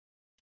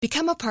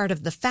Become a part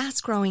of the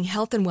fast-growing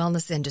health and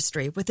wellness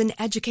industry with an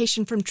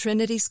education from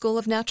Trinity School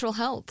of Natural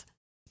Health.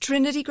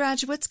 Trinity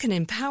graduates can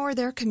empower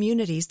their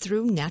communities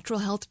through natural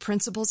health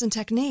principles and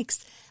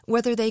techniques,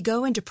 whether they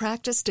go into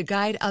practice to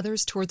guide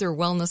others toward their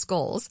wellness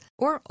goals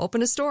or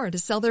open a store to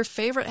sell their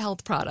favorite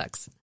health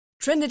products.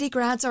 Trinity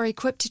grads are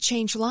equipped to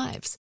change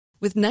lives.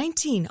 With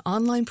 19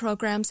 online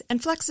programs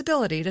and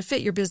flexibility to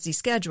fit your busy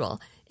schedule,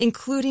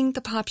 including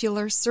the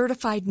popular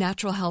Certified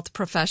Natural Health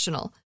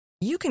Professional,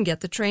 you can get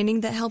the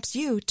training that helps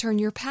you turn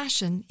your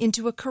passion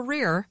into a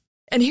career.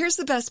 And here's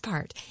the best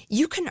part.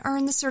 You can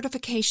earn the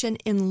certification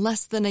in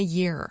less than a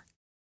year.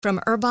 From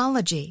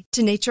herbology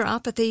to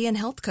naturopathy and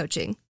health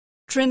coaching,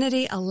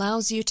 Trinity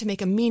allows you to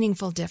make a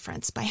meaningful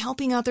difference by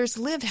helping others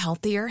live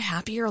healthier,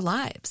 happier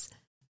lives.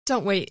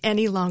 Don't wait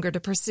any longer to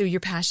pursue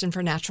your passion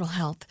for natural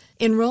health.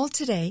 Enroll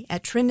today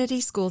at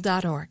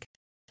trinityschool.org.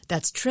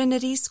 That's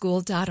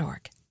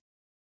trinityschool.org.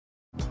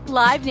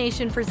 Live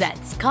Nation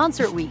presents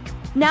Concert Week.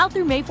 Now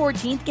through May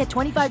 14th, get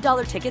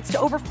 $25 tickets to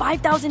over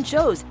 5,000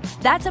 shows.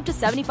 That's up to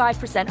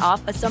 75%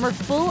 off a summer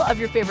full of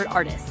your favorite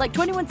artists like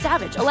 21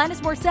 Savage,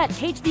 Alanis Morissette,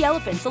 Cage the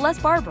Elephant,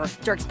 Celeste Barber,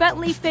 Dierks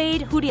Bentley,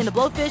 Fade, Hootie and the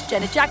Blowfish,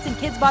 Janet Jackson,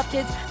 Kidz Bop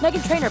Kids,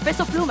 Meghan Trainor,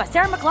 Peso Pluma,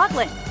 Sarah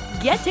McLachlan.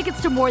 Get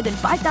tickets to more than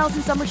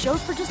 5,000 summer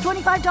shows for just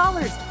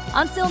 $25.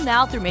 Until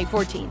now through May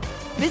 14th.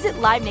 Visit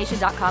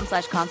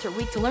LiveNation.com/Concert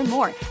Week to learn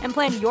more and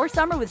plan your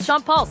summer with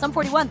Sean Paul, Sum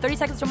 41, 30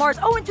 Seconds to Mars,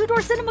 and Two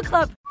Door Cinema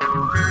Club.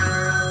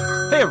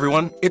 Hey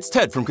everyone, it's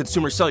Ted from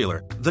Consumer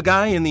Cellular, the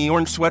guy in the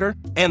orange sweater,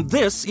 and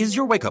this is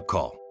your wake-up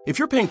call. If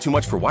you're paying too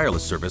much for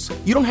wireless service,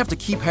 you don't have to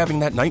keep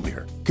having that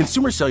nightmare.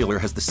 Consumer Cellular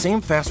has the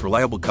same fast,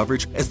 reliable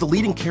coverage as the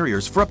leading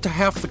carriers for up to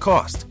half the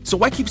cost. So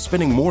why keep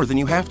spending more than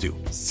you have to?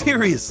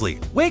 Seriously,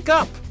 wake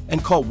up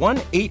and call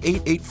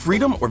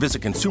 1-888-FREEDOM or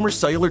visit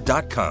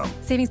consumercellular.com.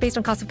 Savings based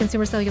on cost of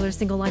Consumer Cellular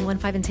single line 1,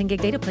 5, and 10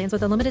 gig data plans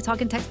with unlimited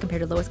talk and text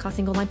compared to lowest cost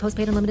single line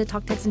postpaid unlimited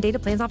talk, text, and data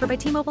plans offered by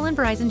T-Mobile and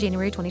Verizon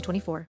January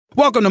 2024.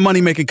 Welcome to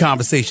Money Making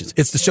Conversations.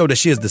 It's the show that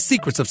shares the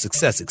secrets of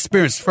success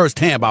experienced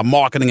firsthand by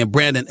marketing and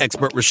branding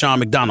expert Rushion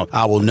McDonald.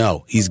 I will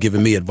know. He's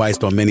given me advice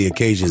on many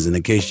occasions, and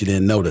in case you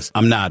didn't notice,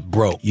 I'm not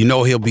broke. You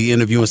know he'll be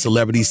interviewing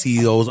celebrities,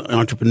 CEOs,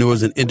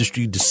 entrepreneurs, and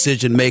industry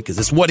decision makers.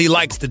 It's what he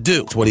likes to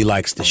do. It's what he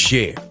likes to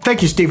share.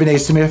 Thank you, Stephen A.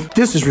 Smith.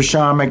 This is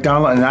Rushion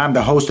McDonald, and I'm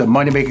the host of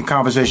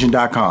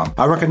MoneyMakingConversation.com.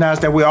 I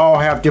recognize that we all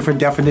have different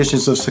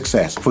definitions of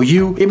success. For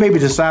you, it may be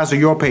the size of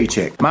your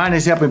paycheck. Mine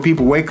is helping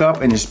people wake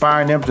up and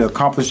inspiring them to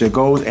accomplish their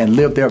goals and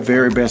live their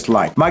very best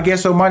life. My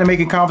guests on Money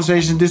Making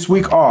Conversations this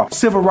week are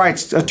civil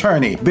rights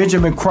attorney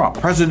Benjamin Crump,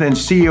 president and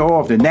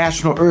CEO of the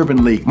National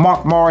Urban League,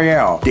 Mark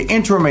Morial, the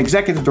interim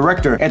executive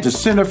director at the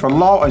Center for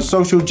Law and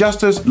Social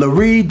Justice,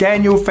 Larry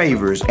Daniel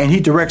Favors, and he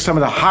directs some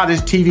of the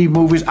hottest TV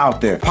movies out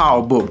there: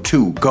 Power Book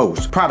 2,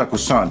 Ghost, Prodigal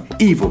Son,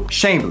 Evil,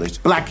 Shameless,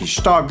 Blackish,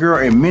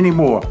 Stargirl, and many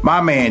more.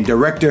 My man,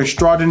 director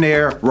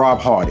extraordinaire Rob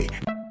Hardy.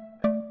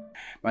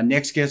 My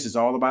next guest is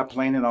all about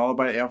planning, all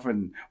about effort,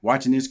 and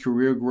watching his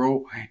career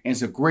grow. And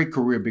it's a great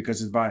career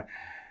because it's about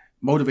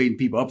motivating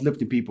people,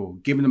 uplifting people,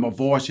 giving them a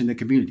voice in the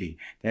community.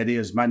 That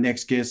is, my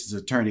next guest is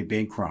attorney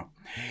Ben Crump.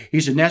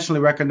 He's a nationally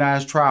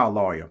recognized trial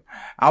lawyer.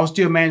 I was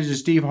still managing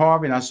Steve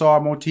Harvey, and I saw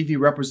him on TV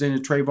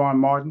representing Trayvon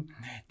Martin.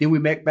 Then we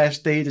met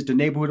backstage at the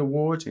Neighborhood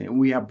Awards, and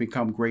we have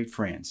become great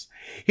friends.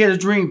 He had a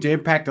dream to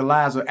impact the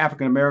lives of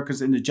African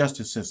Americans in the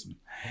justice system.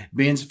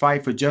 Ben's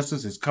fight for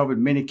justice has covered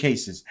many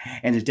cases,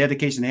 and his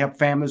dedication to help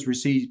families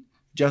receive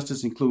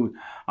justice include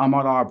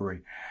Ahmaud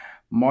Arbery,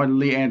 Martin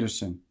Lee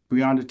Anderson,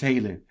 Breonna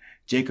Taylor,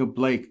 Jacob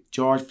Blake,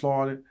 George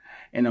Floyd,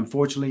 and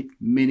unfortunately,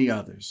 many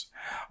others.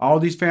 All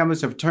these families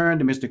have turned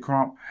to Mr.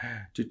 Crump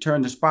to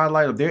turn the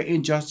spotlight of their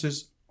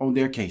injustice on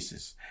their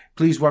cases.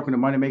 Please welcome to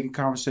Money Making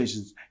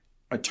Conversations,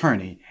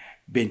 attorney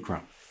Ben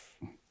Crump.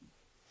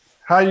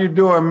 How you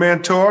doing,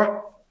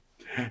 mentor?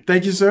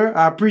 Thank you, sir.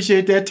 I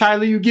appreciate that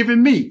title you're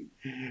giving me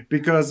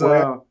because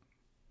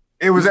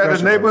it was at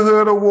the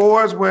Neighborhood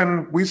Awards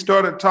when we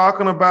started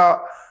talking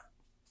about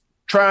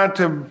trying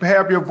to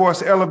have your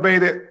voice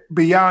elevated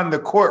beyond the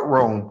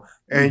courtroom,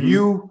 and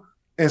you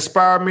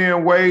inspired me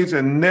in ways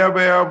and never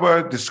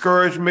ever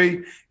discouraged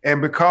me.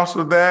 And because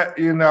of that,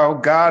 you know,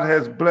 God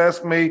has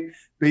blessed me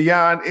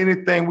beyond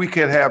anything we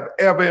could have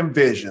ever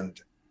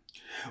envisioned.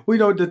 Well, you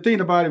know, the thing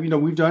about it, you know,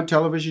 we've done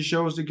television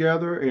shows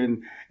together,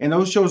 and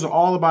those shows are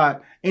all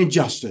about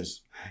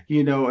injustice,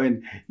 you know.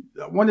 And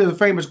one of the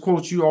famous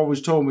quotes you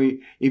always told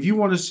me, if you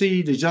want to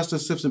see the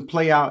justice system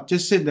play out,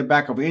 just sit in the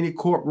back of any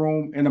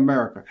courtroom in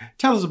America.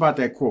 Tell us about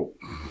that quote.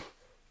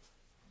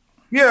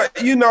 Yeah,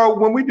 you know,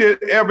 when we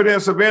did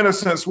Evidence of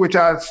Innocence, which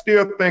I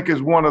still think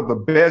is one of the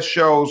best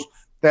shows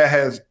that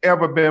has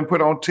ever been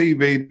put on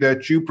TV,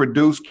 that you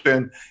produced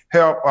and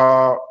helped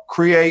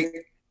create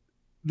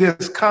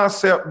this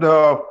concept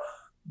of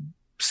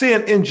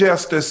seeing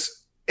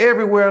injustice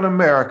everywhere in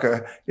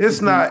America. It's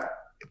not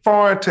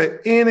foreign to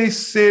any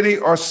city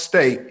or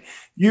state.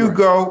 You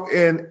go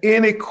in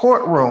any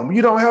courtroom.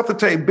 You don't have to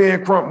take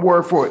Ben Crump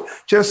word for it.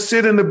 Just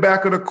sit in the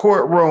back of the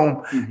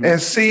courtroom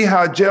and see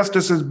how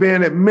justice is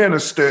being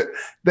administered,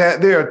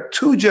 that there are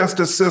two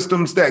justice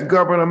systems that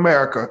govern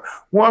America.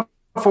 One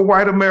for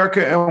white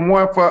America and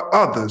one for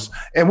others.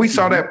 And we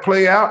saw that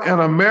play out in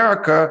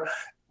America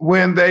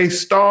when they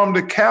stormed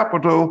the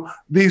Capitol,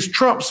 these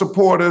Trump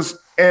supporters,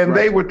 and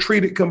they were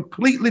treated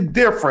completely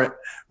different,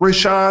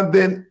 Rushion,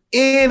 than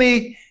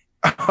any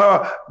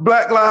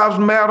Black Lives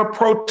Matter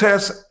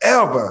protests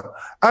ever.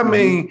 I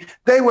mean,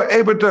 they were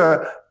able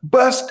to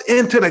bust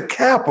into the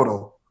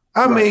Capitol.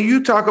 I mean,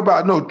 you talk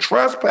about no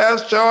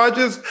trespass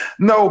charges,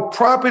 no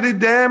property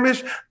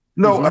damage,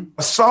 no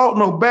assault,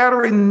 no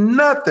battery,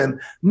 nothing.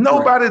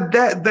 Nobody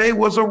that day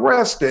was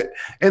arrested.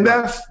 And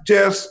that's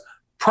just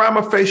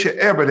prima facie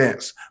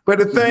evidence. But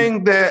the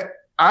thing that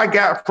I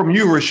got from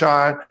you,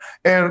 Rushion,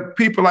 and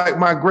people like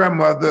my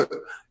grandmother,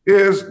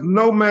 is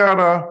no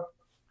matter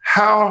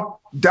how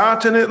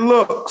daunting it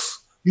looks,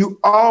 you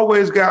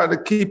always got to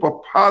keep a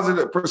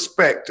positive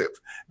perspective.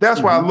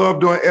 That's why I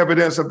love doing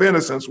evidence of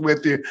innocence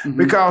with you,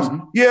 because,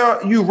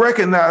 you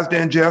recognize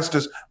the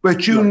injustice,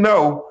 but you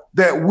know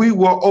that we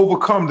will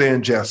overcome the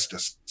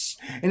injustice.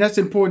 And that's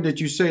important that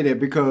you say that,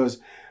 because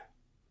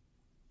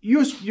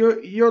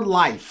your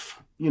life,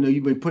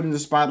 you've been put in the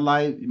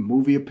spotlight,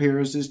 movie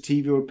appearances,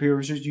 TV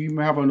appearances. You even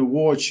have an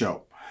award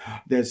show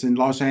that's in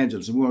Los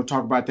Angeles, and we're going to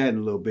talk about that in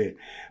a little bit.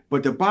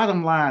 But the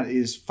bottom line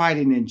is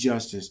fighting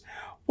injustice.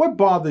 What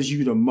bothers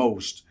you the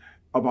most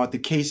about the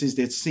cases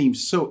that seem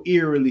so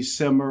eerily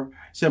similar,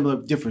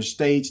 different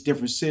states,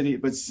 different cities,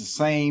 but it's the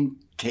same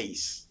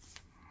case?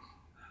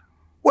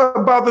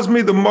 What bothers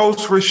me the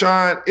most,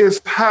 Rushion,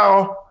 is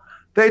how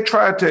they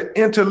try to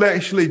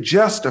intellectually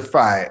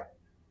justify it.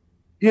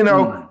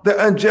 The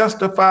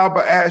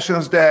unjustifiable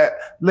actions that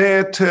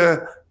led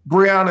to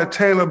Breonna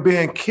Taylor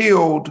being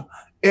killed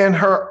in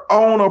her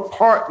own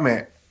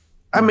apartment.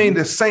 I mean,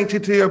 the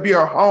sanctity of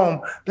your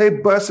home. They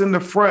bust in the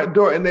front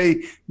door and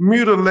they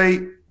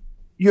mutilate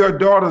your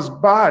daughter's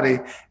body,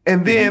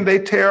 and then they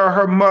tear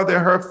her mother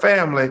and her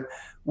family.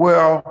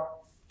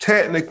 Well,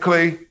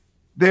 technically,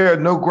 there are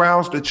no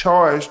grounds to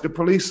charge the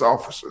police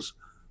officers.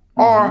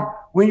 Or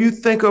when you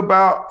think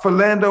about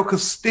Philando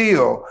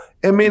Castile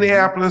in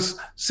Minneapolis,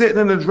 sitting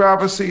in the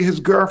driver's seat,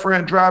 his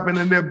girlfriend driving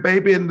and their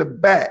baby in the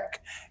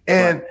back.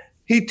 And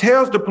he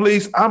tells the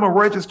police, I'm a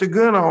registered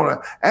gun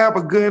owner. I have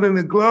a gun in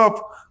the glove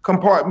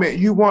compartment.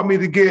 You want me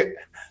to get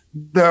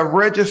the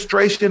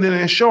registration and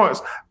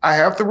insurance? I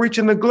have to reach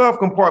in the glove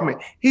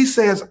compartment. He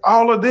says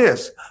all of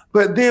this.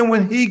 But then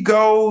when he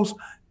goes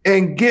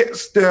and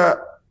gets the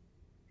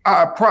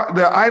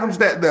items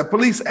that the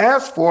police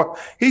asked for,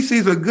 he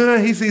sees a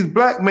gun, he sees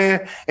black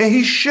man, and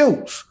he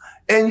shoots.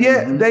 And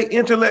yet they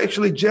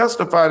intellectually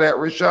justify that,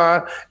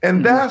 Rushion.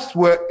 And that's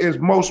what is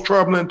most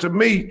troubling to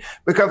me,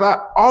 because I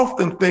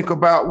often think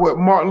about what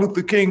Martin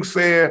Luther King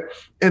said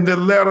in the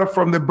letter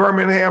from the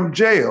Birmingham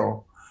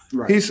jail.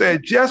 He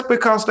said, just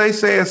because they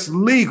say it's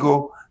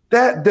legal,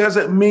 that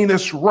doesn't mean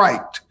it's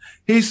right.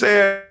 He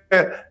said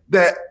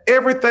that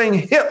everything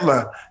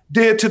Hitler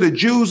did to the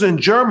Jews in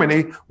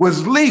Germany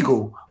was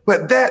legal,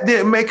 but that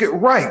didn't make it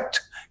right.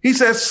 He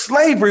said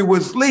slavery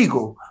was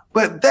legal,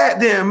 but that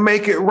didn't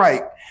make it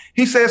right.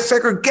 He said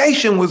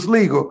segregation was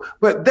legal,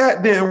 but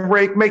that didn't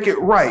make it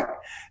right.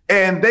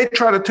 And they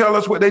try to tell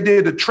us what they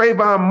did to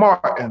Trayvon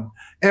Martin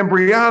and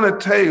Breonna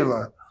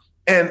Taylor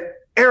and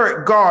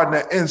Eric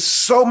Gardner and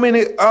so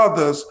many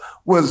others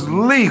was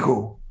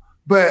legal.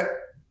 But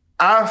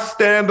I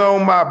stand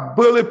on my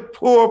bullet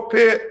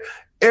pulpit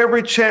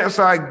every chance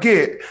I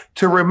get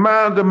to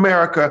remind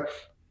America,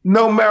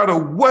 no matter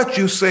what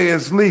you say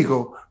is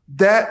legal,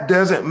 that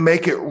doesn't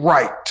make it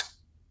right.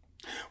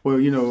 Well,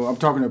 I'm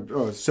talking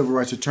to civil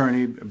rights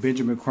attorney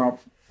Benjamin Crump,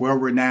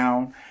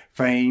 well-renowned,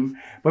 fame.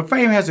 But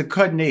fame has a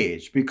cutting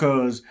edge,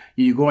 because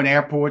you go in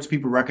airports,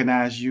 people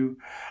recognize you.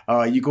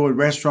 You go in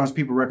restaurants,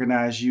 people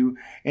recognize you.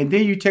 And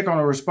then you take on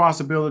a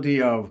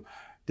responsibility of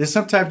that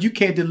sometimes you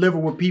can't deliver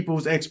what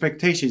people's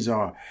expectations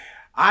are.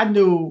 I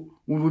knew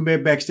when we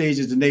met backstage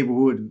at the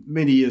neighborhood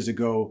many years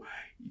ago.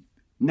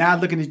 Now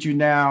looking at you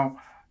now,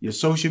 your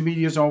social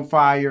media is on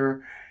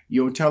fire.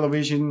 You're on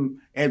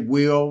television at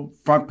will,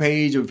 front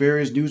page of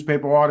various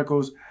newspaper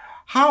articles.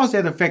 How has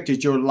that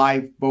affected your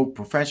life, both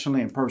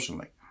professionally and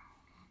personally?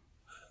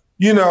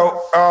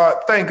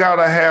 Thank God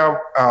I have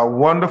a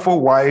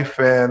wonderful wife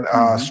and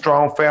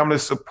strong family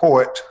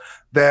support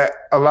that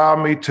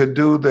allow me to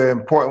do the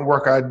important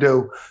work I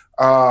do.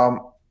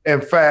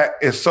 In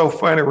fact, it's so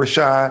funny,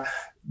 Rushion,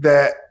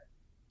 that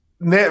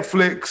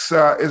Netflix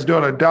is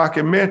doing a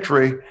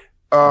documentary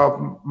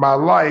of my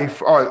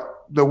life, or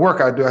the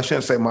work I do. I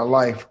shouldn't say my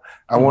life.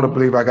 I want to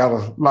believe I got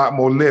a lot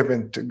more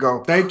living to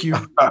go. Thank you.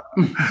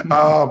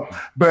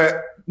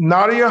 But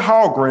Nadia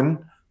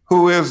Hallgren,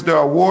 who is the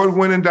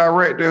award-winning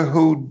director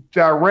who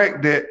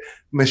directed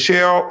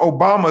Michelle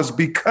Obama's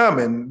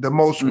Becoming, the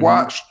most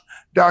watched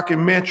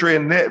documentary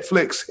in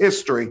Netflix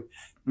history,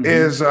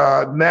 is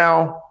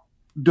now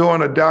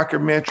doing a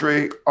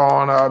documentary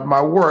on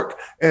my work.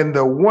 And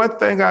the one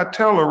thing I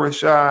tell her,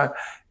 Rushion,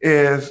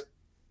 is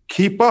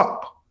keep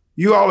up.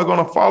 You all are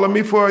going to follow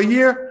me for a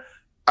year?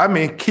 I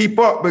mean, keep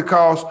up,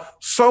 because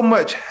so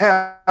much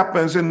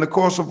happens in the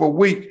course of a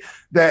week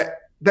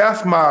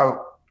that's my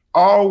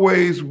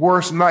always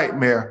worst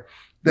nightmare.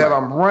 that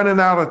I'm running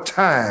out of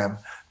time,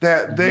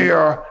 that they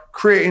are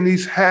creating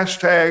these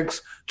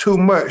hashtags too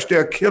much.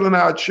 They're killing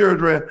our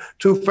children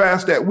too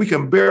fast that we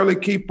can barely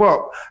keep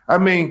up. I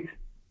mean,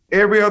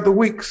 every other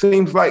week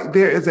seems like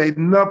there is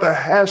another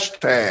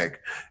hashtag.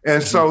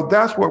 And so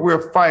that's what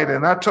we're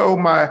fighting. I told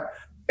my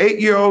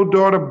 8-year-old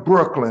daughter,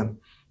 Brooklyn,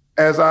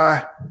 as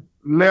I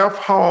left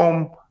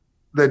home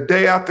the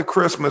day after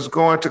Christmas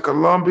going to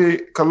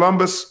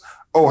Columbus,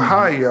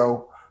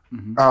 Ohio,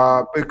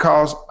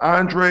 because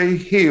Andre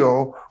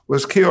Hill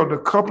was killed a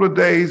couple of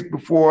days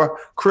before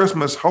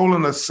Christmas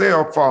holding a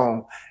cell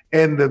phone.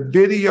 And the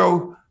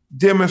video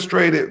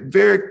demonstrated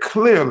very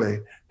clearly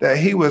that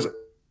he was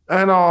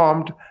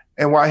unarmed.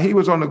 And while he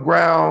was on the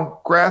ground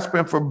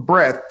grasping for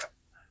breath,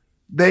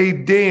 they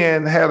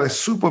then had a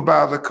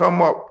supervisor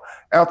come up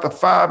after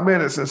 5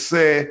 minutes and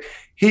said,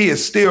 he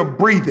is still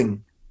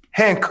breathing,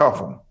 handcuff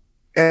him.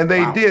 And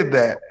they did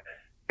that.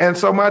 And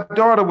so my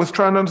daughter was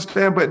trying to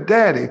understand, but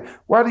Daddy,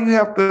 why do you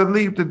have to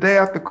leave the day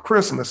after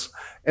Christmas?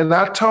 And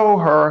I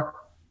told her,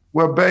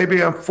 well,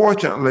 baby,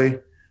 unfortunately,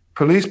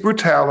 police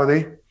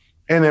brutality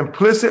and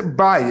implicit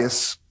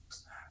bias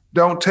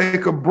don't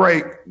take a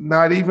break,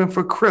 not even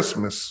for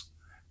Christmas.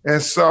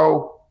 And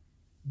so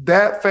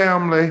that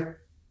family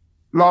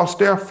lost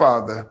their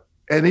father.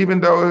 And even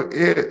though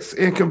it's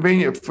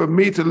inconvenient for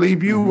me to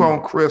leave you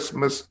on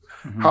Christmas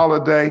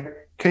holiday,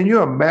 can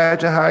you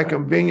imagine how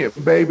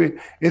inconvenient, baby,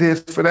 it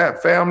is for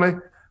that family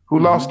who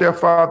lost their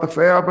father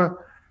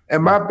forever?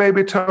 And my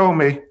baby told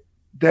me,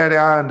 Daddy,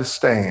 I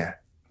understand.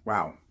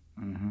 Wow.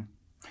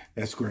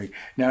 That's great.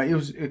 Now, it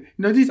was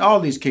all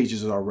these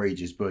cases are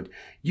outrageous, but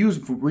you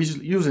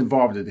was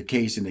involved in the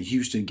case in the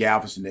Houston,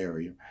 Galveston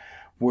area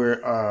where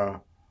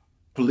a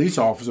police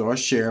officer or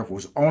sheriff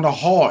was on a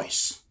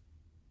horse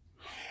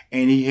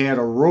and he had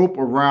a rope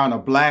around a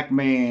black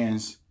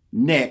man's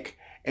neck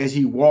as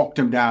he walked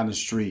him down the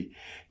street.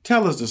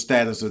 Tell us the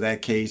status of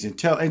that case and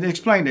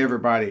explain to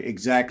everybody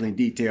exactly in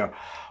detail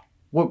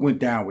what went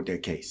down with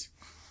that case.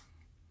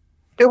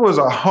 It was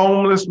a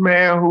homeless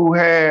man who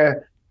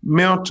had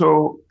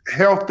mental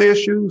health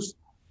issues,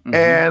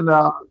 and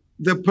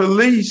the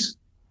police,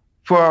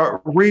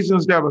 for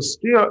reasons that are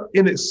still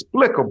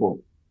inexplicable,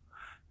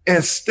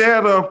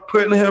 instead of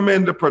putting him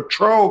in the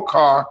patrol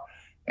car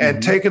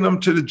and taking him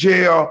to the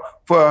jail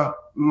for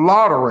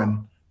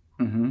loitering,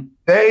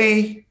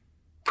 they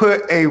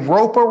put a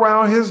rope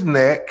around his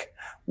neck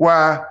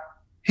while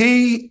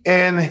he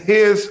and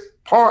his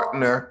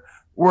partner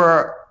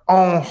were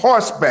on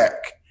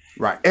horseback.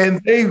 Right.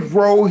 And they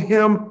rode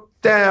him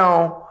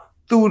down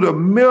through the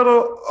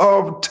middle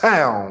of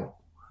town.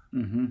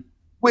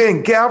 We're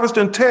in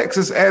Galveston,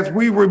 Texas, as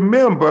we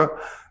remember,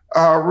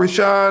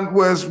 Rushion,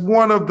 was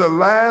one of the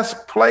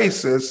last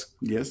places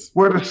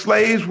where the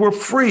slaves were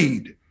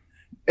freed.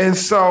 And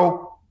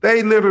so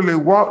they literally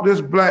walked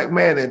this black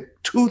man in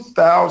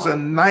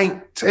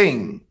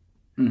 2019.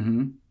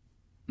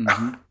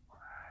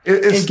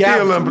 It's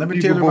still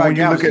unbelievable when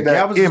you look at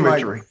that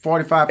imagery. Like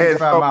 45,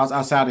 55 miles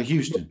outside of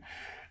Houston.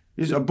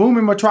 It's a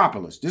booming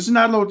metropolis. This is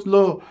not a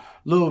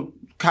little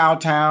cow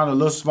town, a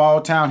little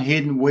small town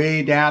hidden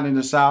way down in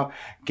the south.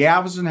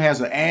 Galveston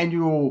has an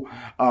annual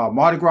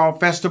Mardi Gras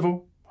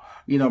festival.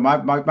 You know,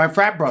 my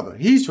frat brother,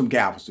 he's from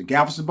Galveston.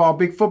 Galveston ball,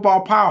 big football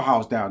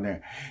powerhouse down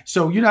there.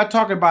 So you're not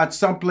talking about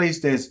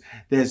someplace that's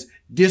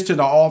distant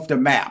or off the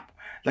map.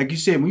 Like you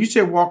said, when you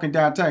said walking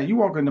downtown, you're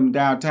walking them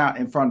downtown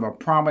in front of a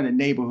prominent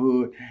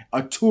neighborhood,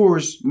 a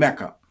tourist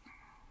mecca.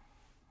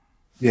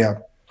 Yeah.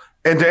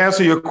 And to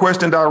answer your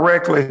question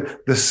directly,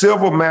 the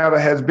civil matter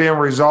has been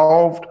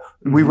resolved.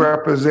 We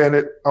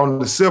represented on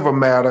the civil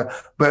matter,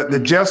 but the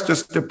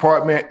Justice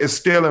Department is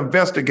still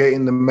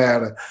investigating the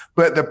matter.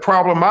 But the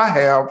problem I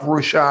have,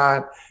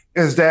 Rushion,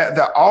 is that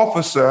the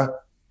officer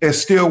is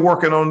still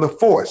working on the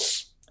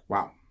force.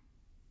 Wow.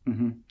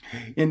 And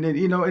then,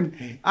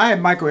 and I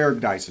had Michael Eric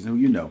Dyson, who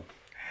you know,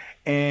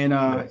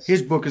 and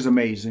his book is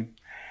amazing.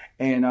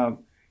 And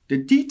the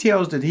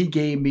details that he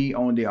gave me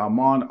on the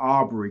Ahmaud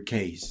Arbery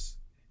case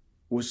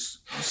was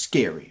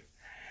scary,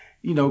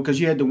 because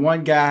you had the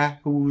one guy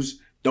who's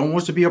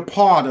wants to be a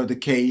part of the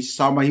case.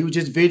 Somebody he was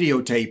just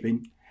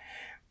videotaping,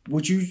 I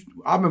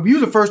remember you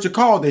were the first to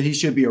call that he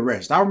should be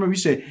arrested. I remember you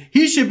said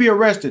he should be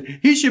arrested.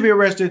 He should be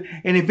arrested.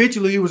 And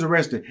eventually he was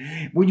arrested.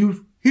 When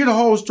you hear the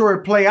whole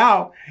story play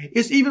out,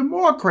 it's even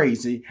more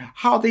crazy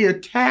how they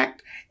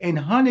attacked and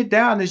hunted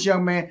down this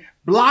young man,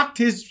 blocked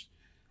his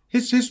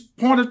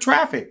point of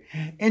traffic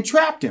and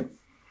trapped him.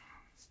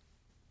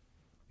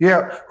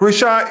 Yeah,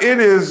 Rushion, it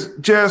is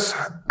just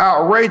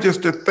outrageous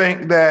to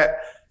think that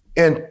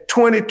in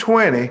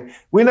 2020,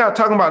 we're not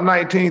talking about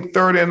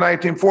 1930 and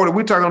 1940,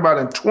 we're talking about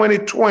in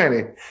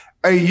 2020,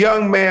 a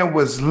young man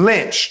was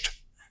lynched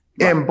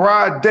in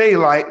broad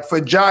daylight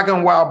for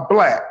jogging while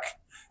black.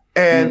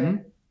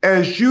 And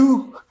as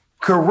you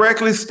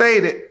correctly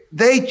stated,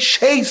 they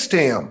chased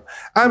him.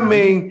 I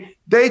mean,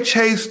 they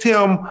chased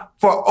him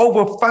for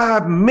over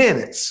 5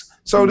 minutes.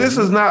 So this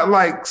is not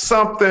like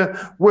something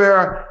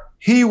where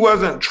he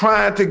wasn't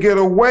trying to get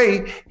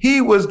away.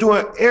 He was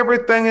doing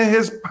everything in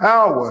his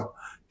power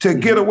to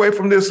get away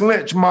from this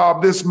lynch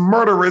mob, this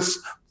murderous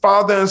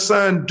father and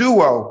son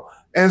duo.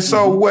 And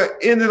so what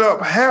ended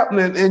up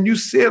happening, and you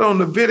see it on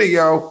the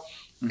video,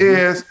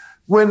 is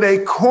when they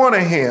corner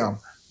him,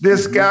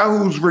 this guy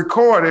who's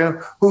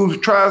recording, who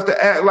tries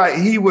to act like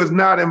he was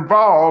not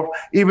involved,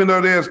 even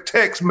though there's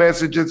text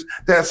messages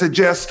that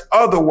suggest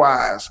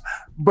otherwise.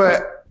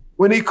 But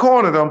when he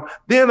cornered him,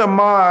 then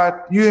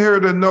Ahmaud, you hear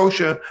the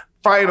notion,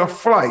 fight or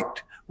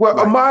flight. Well,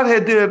 Ahmaud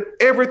had did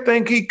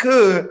everything he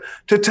could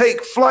to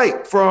take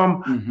flight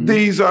from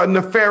these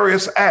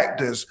nefarious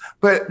actors.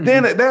 But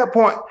then at that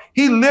point,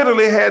 he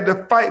literally had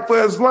to fight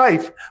for his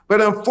life.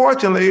 But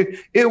unfortunately,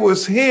 it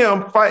was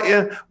him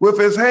fighting with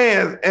his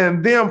hands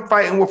and them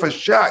fighting with a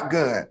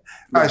shotgun.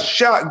 A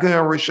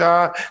shotgun,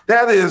 Rushion.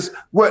 That is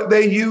what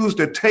they use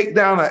to take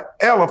down an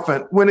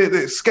elephant when it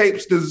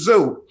escapes the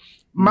zoo.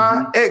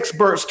 My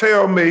experts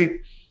tell me,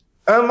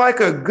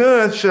 unlike a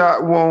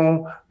gunshot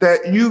wound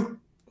that you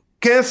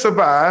can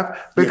survive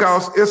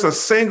because it's a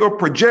single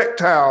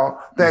projectile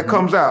that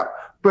comes out.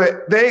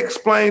 But they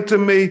explained to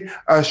me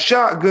a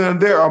shotgun,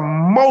 there are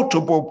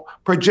multiple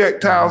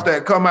projectiles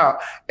that come out.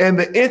 And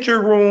the entry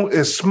wound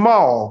is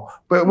small.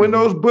 But when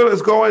those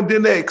bullets go in,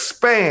 then they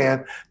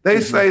expand.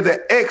 They say the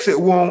exit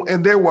wound,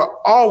 and there will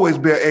always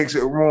be an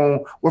exit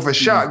wound with a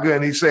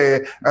shotgun, he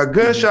said. A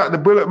gunshot, the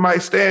bullet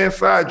might stay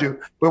inside you,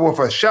 but with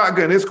a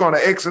shotgun, it's going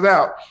to exit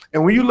out.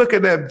 And when you look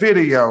at that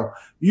video,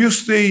 you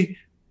see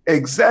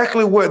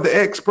exactly what the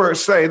experts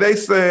say. They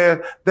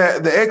said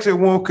that the exit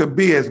wound could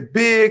be as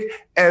big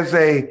as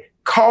a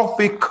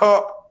coffee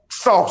cup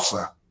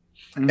saucer.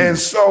 And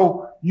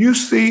so you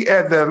see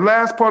at the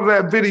last part of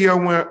that video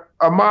when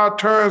Ahmaud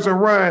turns and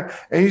runs,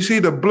 and you see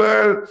the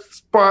blood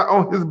spot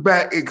on his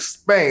back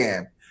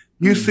expand.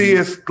 You see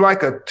it's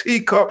like a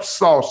teacup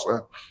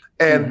saucer.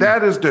 And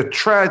that is the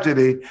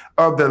tragedy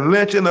of the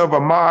lynching of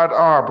Ahmaud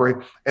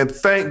Arbery. And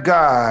thank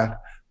God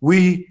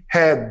we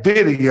had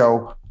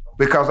video,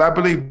 because I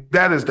believe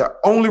that is the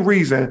only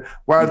reason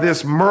why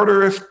this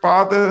murderous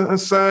father and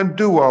son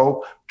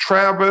duo,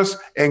 Travis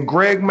and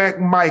Greg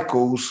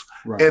McMichaels,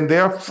 and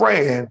their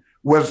friend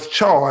was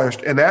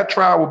charged. And that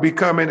trial will be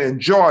coming in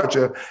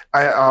Georgia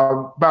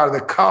by the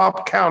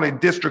Cobb County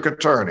District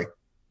Attorney.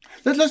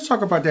 Let's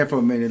talk about that for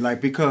a minute,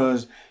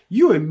 because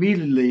you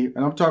immediately,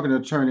 and I'm talking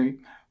to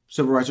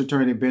civil rights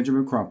attorney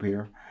Benjamin Crump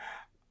here,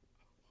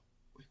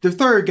 the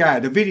third guy,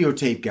 the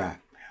videotape guy,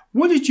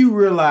 when did you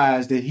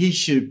realize that he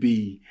should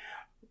be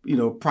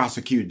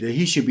prosecuted, that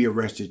he should be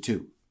arrested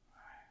too?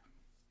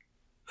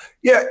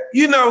 Yeah,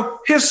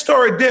 his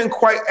story didn't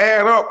quite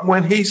add up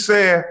when he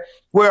said,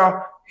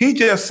 well, he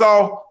just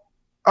saw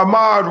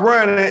Ahmaud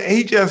running and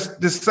he just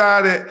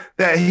decided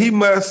that he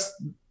must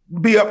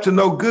be up to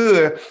no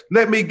good.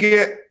 Let me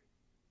get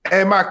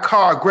in my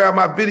car, grab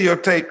my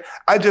videotape.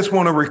 I just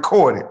want to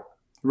record it.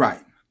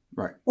 Right.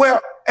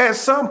 Well, at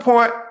some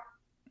point,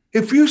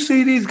 if you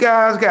see these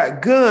guys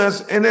got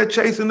guns and they're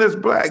chasing this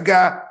black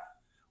guy,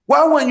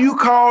 why wouldn't you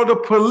call the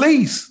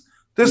police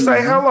to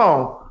say, hold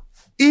on,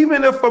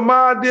 even if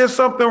Ahmaud did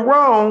something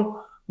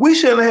wrong, we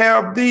shouldn't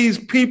have these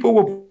people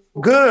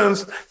with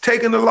guns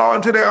taking the law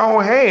into their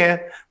own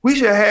hand. We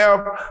should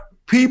have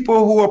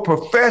people who are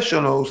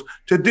professionals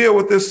to deal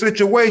with this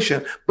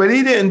situation. But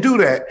he didn't do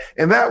that.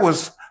 And that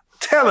was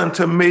telling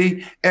to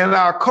me and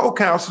our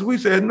co-counsels. We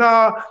said,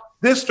 nah,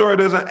 this story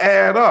doesn't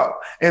add up.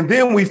 And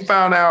then we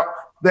found out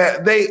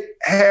that they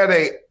had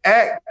a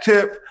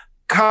active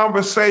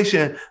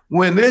conversation.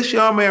 When this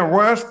young man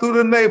runs through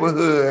the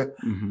neighborhood,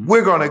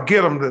 we're going to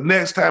get him the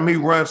next time he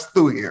runs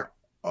through here.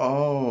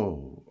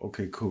 Oh,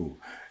 okay, cool.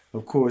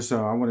 Of course,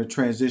 I want to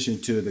transition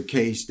to the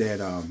case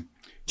that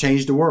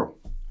changed the world,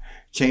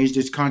 changed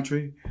this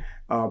country,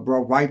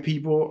 brought white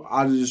people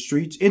out of the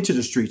streets, into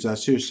the streets, I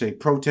should say,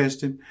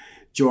 protesting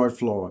George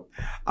Floyd.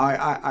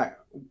 A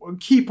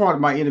key part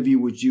of my interview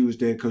with you is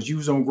that because you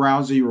was on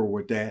ground zero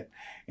with that,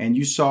 and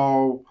you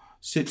saw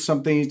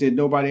some things that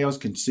nobody else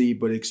can see,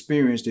 but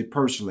experienced it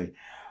personally.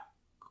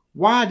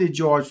 Why did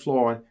George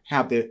Floyd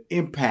have the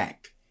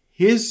impact?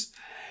 His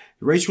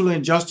racial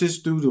injustice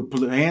through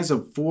the hands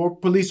of 4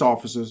 police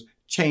officers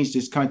changed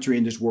this country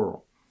and this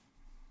world.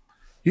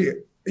 Yeah,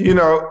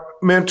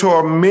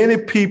 Mentor, many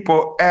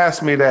people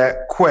ask me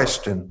that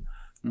question.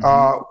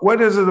 What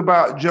is it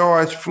about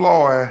George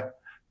Floyd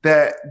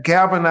that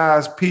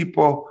galvanized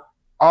people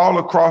all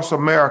across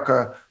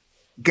America,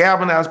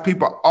 galvanized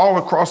people all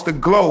across the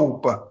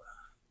globe?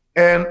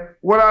 And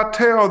what I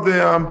tell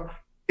them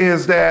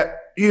is that,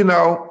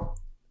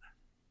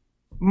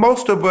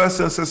 most of us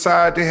in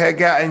society had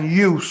gotten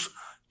used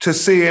to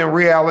seeing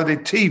reality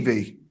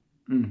TV.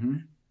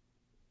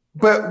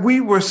 But we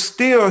were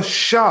still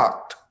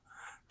shocked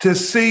to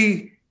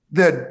see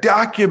the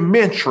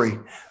documentary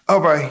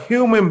of a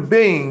human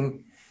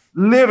being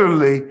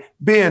literally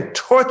being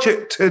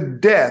tortured to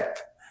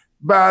death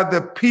by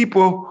the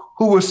people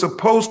who were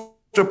supposed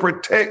to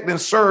protect and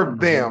serve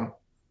them.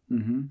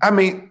 I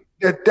mean,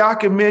 the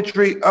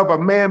documentary of a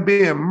man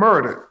being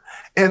murdered.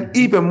 And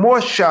even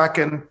more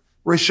shocking,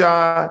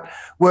 Rushion,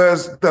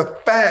 was the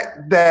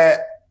fact that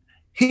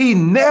he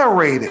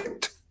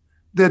narrated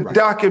the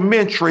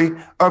documentary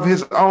of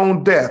his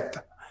own death.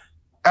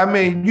 I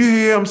mean, you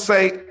hear him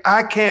say,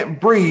 "I can't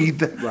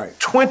breathe,"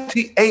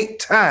 28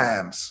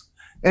 times.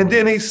 And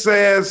then he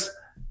says,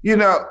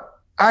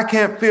 "I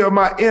can't feel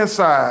my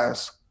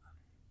insides.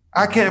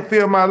 I can't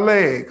feel my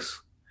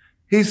legs."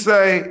 He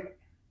say,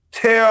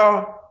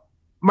 "Tell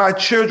my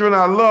children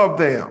I love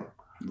them."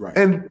 Right.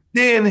 And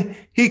then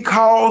he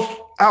calls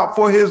out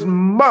for his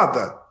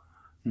mother,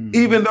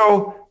 even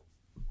though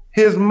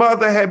his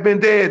mother had been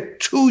dead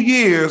 2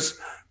 years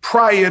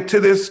prior to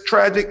this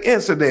tragic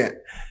incident.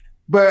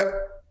 But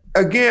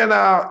again,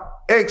 our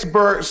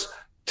experts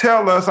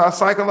tell us, our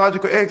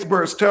psychological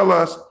experts tell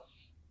us,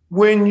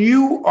 when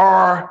you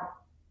are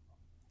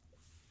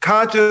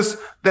conscious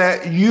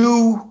that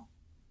you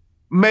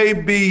may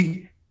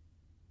be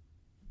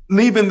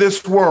leaving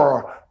this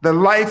world, the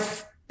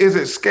life is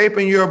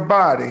escaping your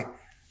body,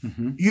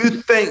 you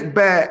think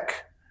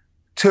back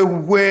to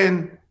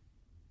when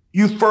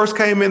you first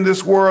came in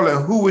this world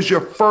and who was your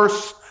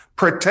first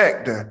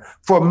protector.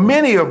 For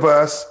many of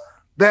us,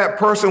 that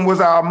person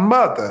was our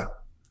mother.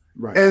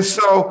 Right. And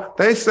so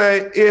they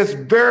say it's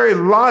very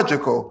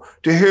logical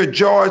to hear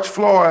George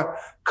Floyd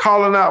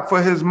calling out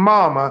for his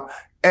mama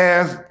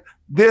as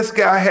this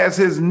guy has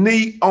his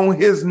knee on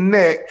his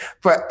neck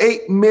for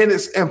 8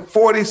 minutes and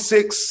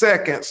 46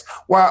 seconds,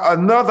 while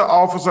another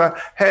officer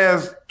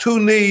has 2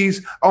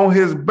 knees on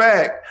his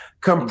back,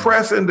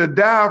 compressing the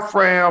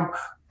diaphragm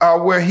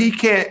where he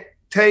can't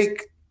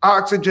take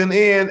oxygen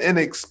in and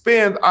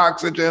expend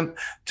oxygen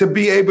to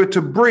be able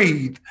to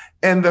breathe.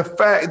 And the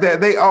fact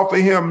that they offer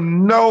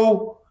him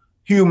no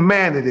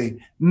humanity,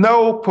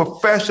 no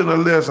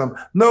professionalism,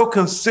 no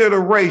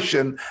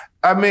consideration.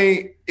 I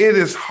mean, it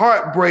is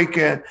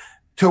heartbreaking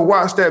to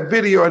watch that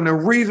video. And the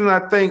reason I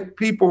think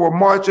people were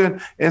marching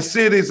in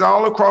cities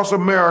all across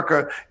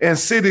America and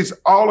cities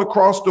all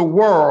across the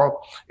world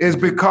is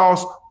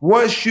because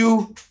once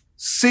you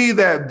see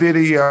that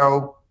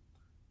video,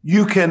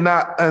 you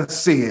cannot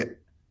unsee it.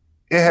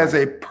 It has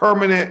a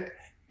permanent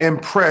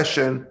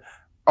impression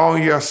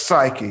on your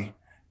psyche.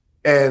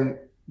 And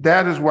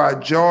that is why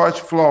George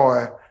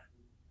Floyd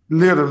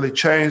literally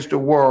changed the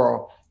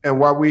world, and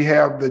why we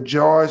have the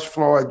George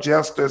Floyd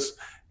Justice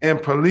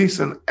and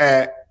Policing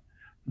Act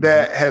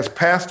that has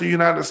passed the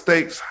United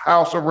States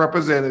House of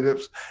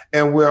Representatives,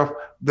 and with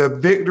the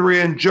victory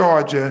in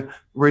Georgia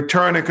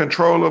returning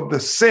control of the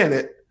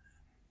Senate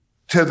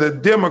to the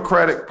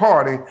Democratic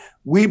Party,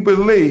 we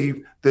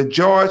believe the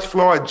George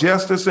Floyd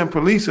Justice and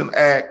Policing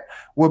Act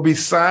will be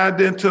signed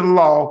into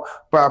law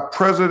by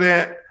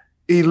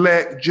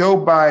President-elect Joe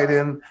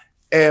Biden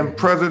and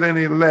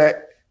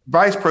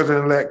Vice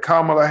President-elect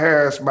Kamala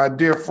Harris, my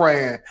dear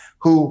friend,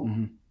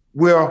 who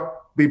will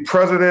be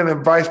president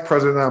and vice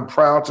president, I'm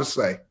proud to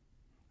say.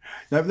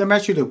 Now, let me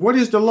ask you this. What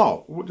is the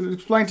law?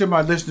 Explain to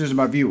my listeners and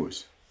my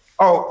viewers.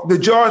 Oh, the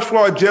George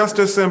Floyd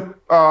Justice and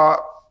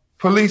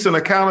Police and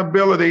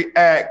Accountability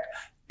Act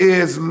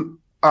is an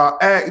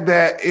act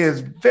that is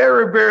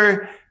very,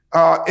 very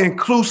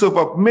inclusive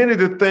of many of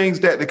the things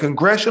that the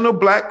Congressional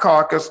Black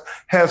Caucus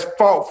has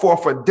fought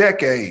for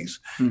decades.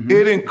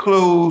 It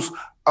includes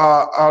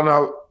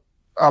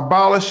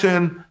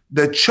abolishing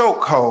the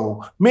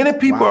chokehold. Many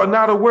people are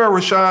not aware,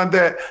 Rushion,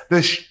 that the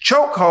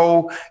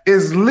chokehold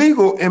is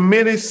legal in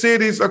many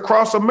cities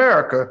across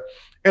America.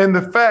 And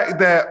the fact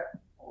that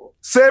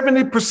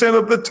 70%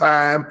 of the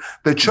time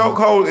the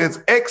chokehold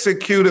is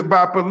executed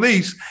by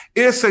police,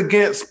 it's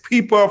against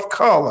people of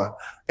color,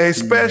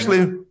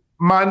 especially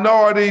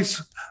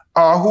minorities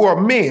who are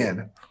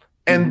men.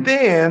 And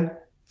then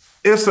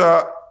it's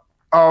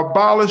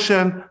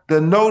abolishing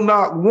the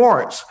no-knock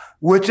warrants,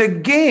 which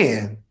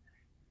again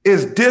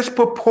is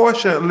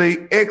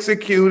disproportionately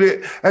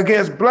executed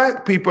against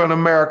Black people in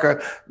America,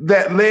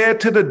 that led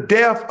to the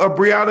death of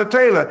Breonna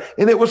Taylor.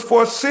 And it was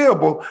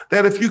foreseeable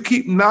that if you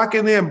keep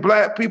knocking in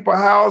Black people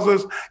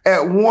houses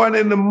at 1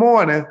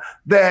 a.m,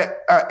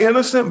 that an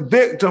innocent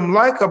victim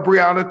like a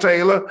Breonna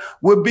Taylor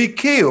would be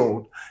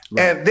killed.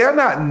 And they're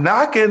not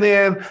knocking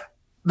in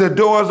the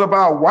doors of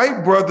our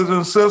white brothers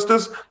and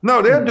sisters.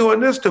 No, they're doing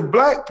this to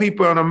Black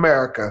people in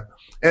America.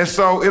 And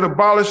so it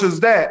abolishes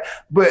that.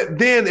 But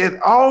then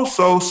it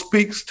also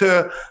speaks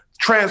to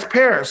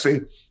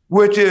transparency,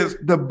 which is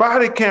the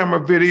body camera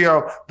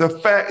video, the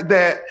fact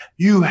that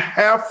you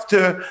have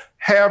to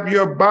have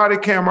your body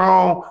camera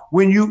on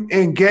when you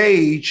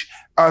engage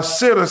a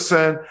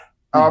citizen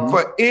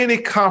for any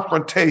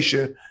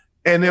confrontation.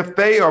 And if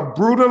they are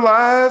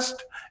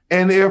brutalized,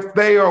 and if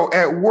they are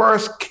at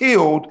worst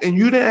killed and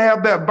you didn't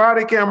have that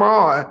body camera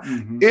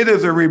on, it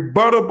is a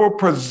rebuttable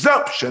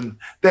presumption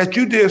that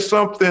you did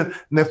something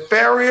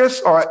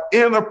nefarious or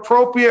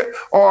inappropriate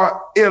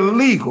or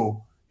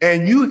illegal.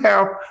 And you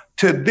have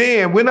to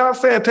then, we're not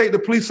saying take the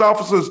police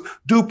officer's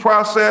due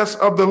process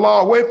of the law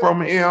away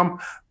from him.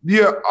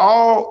 You're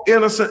all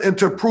innocent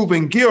until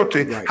proven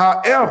guilty.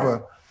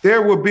 However,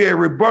 there will be a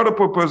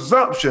rebuttable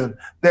presumption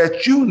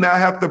that you now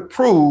have to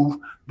prove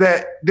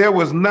that there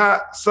was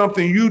not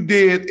something you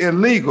did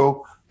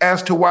illegal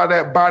as to why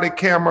that body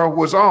camera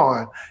was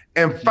on.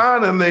 And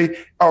finally,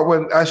 or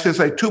when I should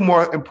say two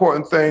more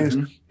important things,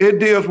 it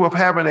deals with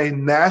having a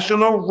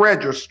national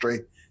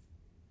registry.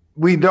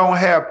 We don't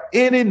have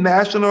any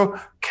national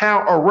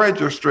count or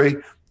registry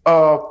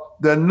of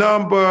the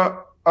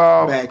number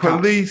of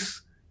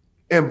police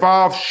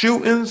involved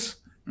shootings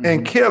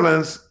and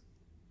killings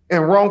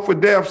and wrongful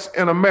deaths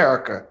in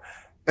America.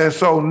 And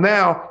so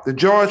now the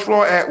George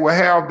Floyd Act will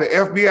have the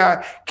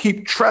FBI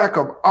keep track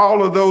of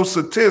all of those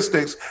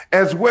statistics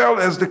as well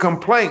as the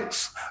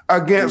complaints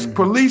against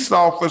police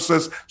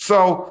officers.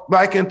 So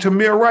like in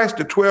Tamir Rice,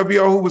 the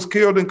 12-year-old who was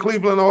killed in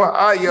Cleveland,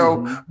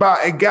 Ohio,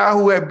 by a guy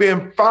who had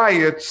been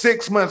fired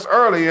 6 months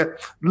earlier,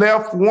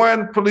 left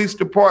one police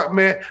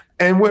department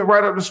and went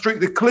right up the street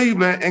to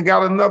Cleveland and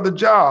got another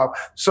job.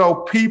 So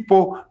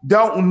people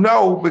don't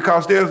know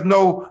because there's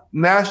no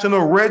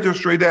national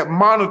registry that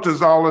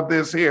monitors all of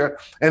this here.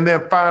 And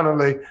then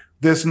finally,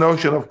 this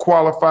notion of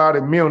qualified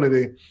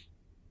immunity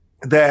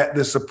that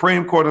the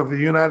Supreme Court of the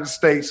United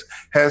States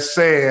has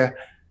said,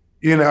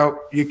 you know,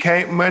 you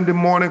can't Monday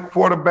morning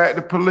quarterback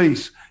the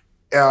police.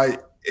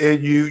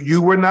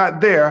 You were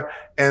not there.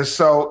 And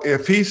so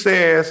if he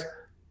says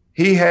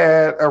he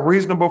had a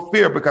reasonable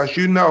fear, because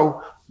you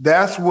know,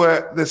 that's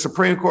what the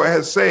Supreme Court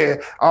has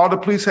said. All the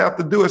police have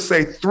to do is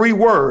say 3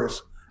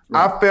 words.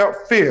 I felt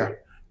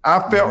fear.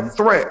 I felt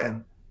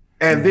threatened.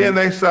 And then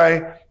they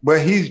say, but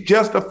he's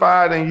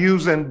justified in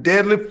using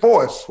deadly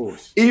force.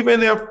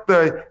 Even if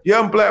the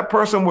young black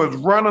person was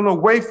running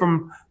away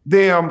from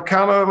them,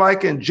 kind of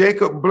like in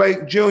Jacob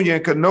Blake Jr.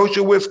 in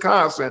Kenosha,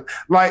 Wisconsin,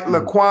 like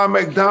Laquan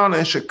McDonough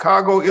in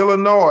Chicago,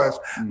 Illinois,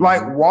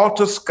 like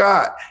Walter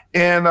Scott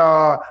in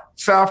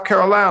South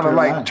Carolina,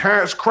 like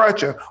Terrence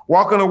Crutcher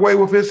walking away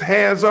with his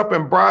hands up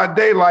in broad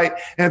daylight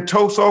in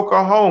Tulsa,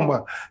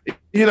 Oklahoma.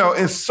 You know,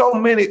 in so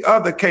many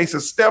other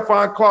cases,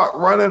 Stephon Clark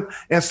running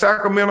in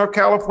Sacramento,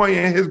 California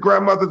in his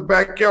grandmother's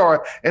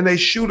backyard, and they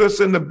shoot us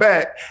in the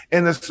back.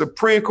 And the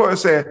Supreme Court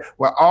said,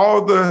 well,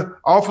 all the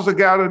officer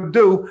got to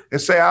do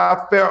is say,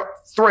 I felt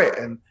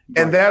threatened.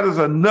 And that is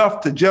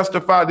enough to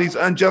justify these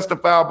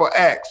unjustifiable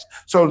acts.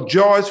 So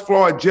George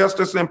Floyd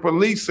Justice and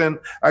Policing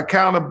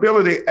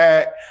Accountability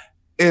Act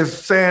is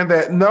saying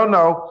that,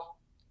 no,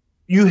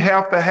 you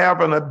have to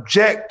have an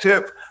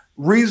objective,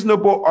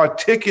 reasonable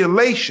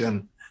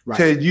articulation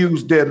to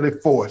use deadly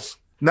force,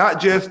 not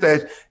just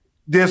that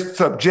this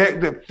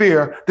subjective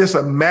fear, this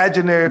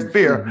imaginary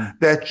fear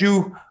that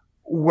you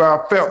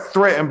felt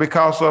threatened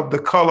because of the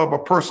color of a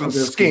person's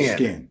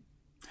skin.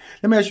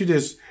 Let me ask you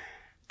this,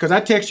 because I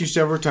text you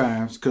several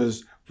times,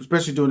 because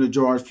especially during the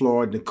George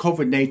Floyd, the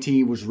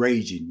COVID-19 was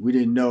raging. We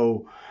didn't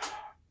know.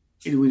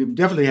 We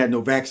definitely had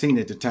no vaccine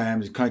at the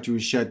time. The country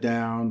was shut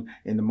down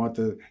in the month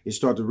of, it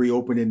started to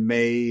reopen in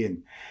May.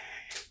 And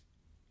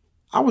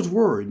I was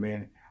worried,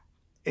 man.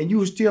 And you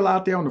were still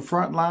out there on the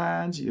front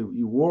lines.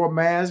 You wore a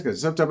mask. Because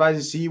sometimes I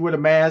didn't see you with a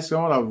mask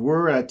on. I was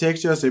worried. I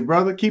text you. I said,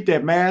 brother, keep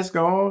that mask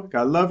on.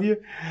 I love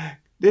you.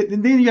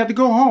 And then you have to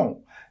go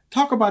home.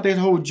 Talk about that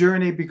whole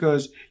journey,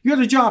 because you had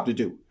a job to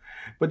do.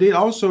 But then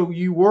also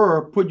you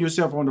were putting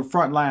yourself on the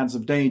front lines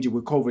of danger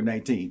with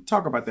COVID-19.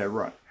 Talk about that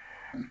run.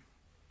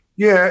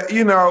 Yeah,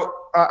 you know,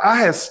 I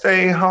had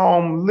stayed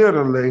home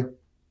literally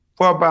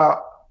for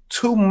about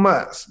 2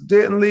 months.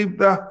 Didn't leave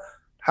the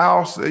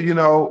house, you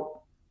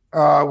know,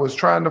 was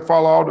trying to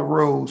follow all the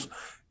rules.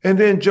 And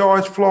then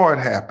George Floyd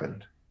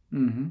happened.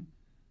 And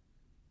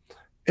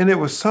it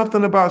was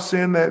something about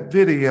seeing that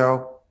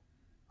video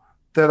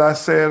that I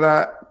said,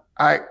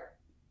 I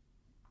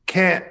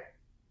can't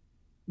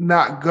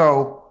not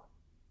go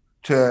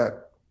to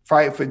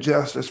fight for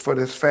justice for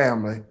this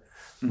family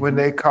when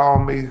they call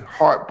me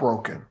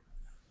heartbroken.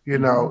 You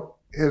know,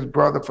 his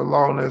brother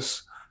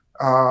Philonise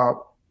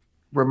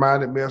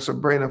reminded me of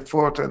Sabrina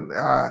Fulton.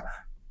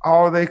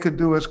 All they could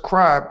do is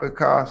cry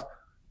because,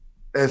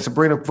 and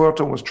Sabrina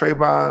Fulton was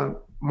Trayvon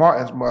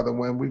Martin's mother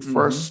when we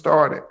first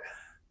started.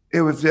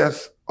 It was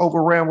just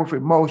overran with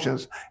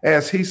emotions.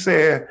 As he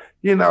said,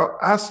 you know,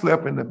 I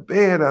slept in the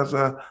bed as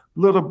a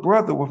little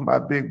brother with my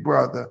big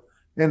brother.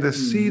 And to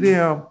see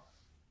them,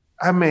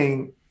 I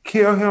mean,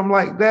 kill him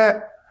like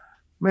that,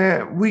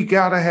 man, we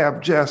gotta have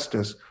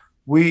justice.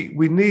 We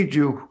need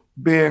you,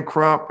 Ben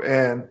Crump.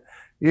 And,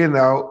 you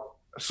know,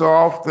 so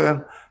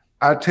often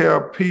I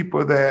tell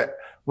people that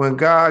when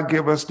God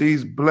give us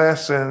these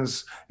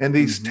blessings and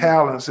these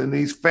talents and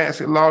these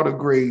fancy law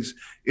degrees,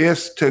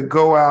 it's to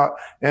go out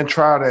and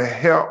try to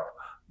help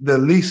the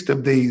least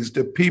of these,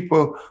 the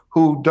people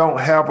who don't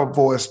have a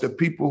voice, the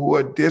people who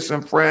are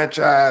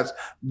disenfranchised,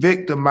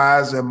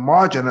 victimized, and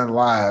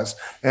marginalized.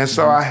 And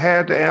so I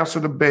had to answer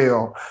the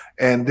bell.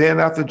 And then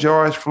after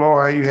George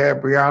Floyd, you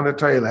had Breonna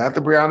Taylor.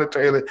 After Breonna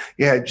Taylor,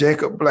 you had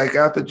Jacob Blake.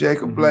 After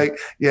Jacob Blake,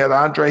 you had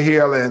Andre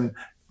Hill. And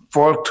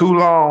for too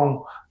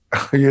long,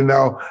 you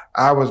know,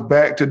 I was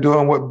back to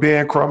doing what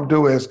Ben Crump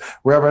do, as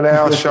Reverend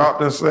Al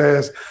Sharpton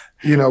says,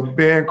 you know,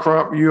 Ben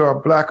Crump, you are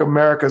Black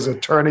America's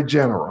Attorney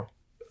General.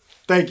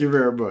 Thank you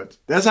very much.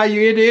 That's how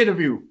you end the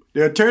interview.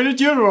 The Attorney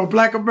General of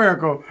Black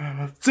America,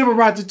 Civil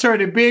Rights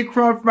Attorney Ben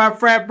Crump, my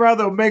frat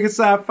brother, Omega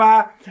Psi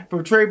Phi,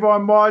 from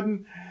Trayvon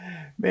Martin.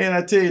 Man,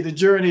 I tell you, the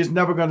journey is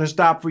never going to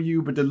stop for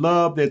you, but the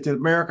love that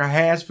America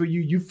has for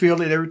you, you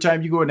feel it every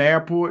time you go in the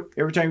airport,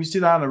 every time you sit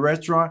down in a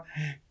restaurant.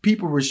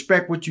 People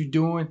respect what you're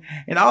doing.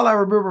 And all I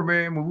remember,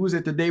 man, when we was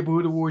at the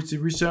Neighborhood Awards,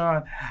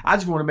 Rushion, I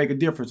just want to make a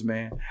difference,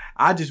 man.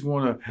 I just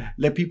want to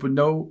let people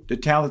know the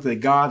talent that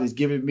God has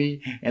given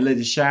me and let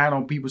it shine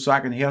on people so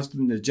I can help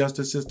them in the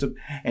justice system.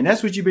 And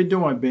that's what you've been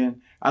doing,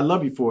 Ben. I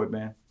love you for it,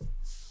 man.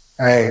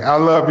 Hey, I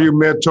love you,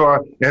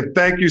 mentor. And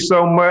thank you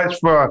so much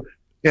for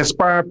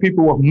inspiring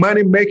people with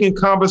money-making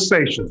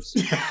conversations.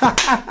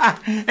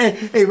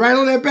 hey, right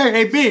on that back.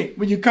 Hey, Ben,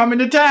 when you come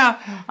into town,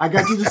 I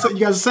got you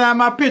to sign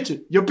my picture.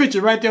 Your picture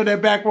right there on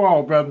that back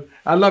wall, brother.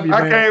 I love you,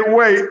 man. I can't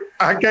wait.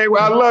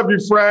 I love you,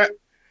 Fred.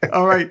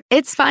 All right.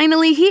 It's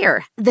finally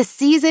here, the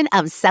season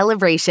of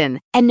celebration.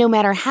 And no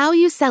matter how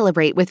you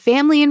celebrate with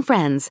family and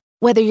friends,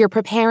 whether you're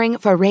preparing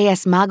for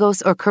Reyes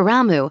Magos or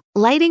Karamu,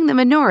 lighting the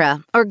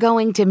menorah, or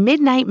going to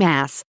midnight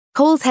mass,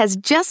 Kohl's has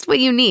just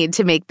what you need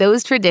to make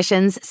those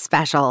traditions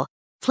special.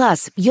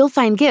 Plus, you'll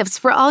find gifts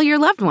for all your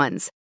loved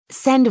ones.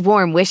 Send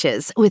warm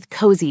wishes with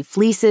cozy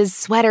fleeces,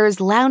 sweaters,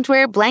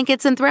 loungewear,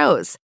 blankets, and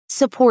throws.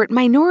 Support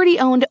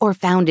minority-owned or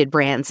founded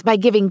brands by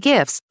giving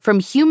gifts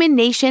from Human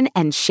Nation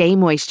and Shea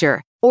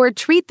Moisture. Or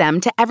treat them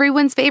to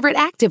everyone's favorite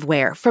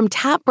activewear from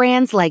top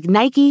brands like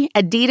Nike,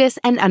 Adidas,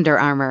 and Under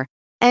Armour.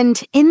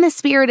 And in the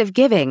spirit of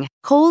giving,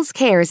 Kohl's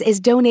Cares is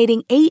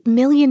donating $8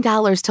 million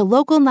to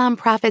local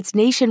nonprofits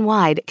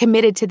nationwide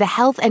committed to the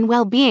health and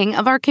well-being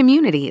of our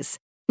communities.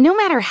 No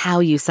matter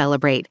how you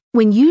celebrate,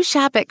 when you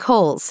shop at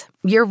Kohl's,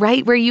 you're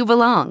right where you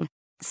belong.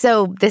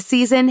 So this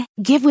season,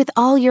 give with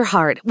all your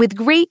heart with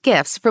great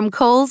gifts from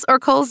Kohl's or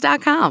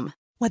Kohls.com.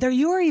 Whether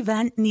your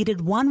event needed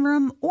one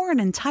room or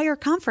an entire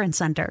conference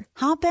center,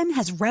 Hopin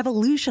has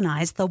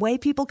revolutionized the way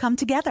people come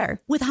together.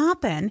 With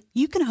Hopin,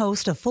 you can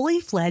host a fully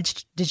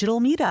fledged digital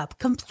meetup,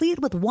 complete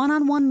with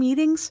one-on-one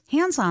meetings,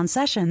 hands-on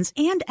sessions,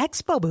 and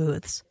expo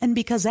booths. And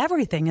because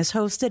everything is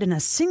hosted in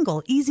a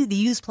single,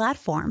 easy-to-use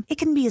platform, it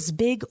can be as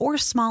big or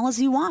small as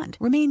you want,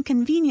 remain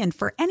convenient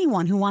for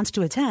anyone who wants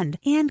to attend,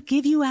 and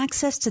give you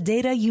access to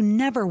data you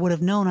never would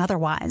have known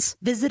otherwise.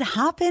 Visit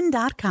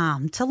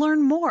hopin.com to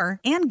learn more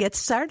and get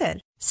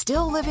started.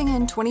 Still living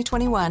in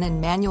 2021 and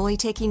manually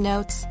taking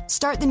notes?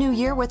 Start the new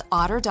year with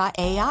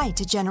Otter.ai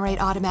to generate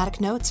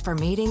automatic notes for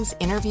meetings,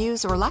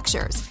 interviews, or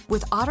lectures.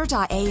 With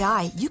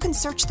Otter.ai, you can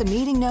search the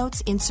meeting notes,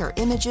 insert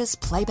images,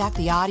 play back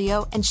the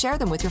audio, and share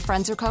them with your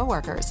friends or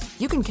coworkers.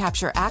 You can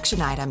capture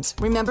action items,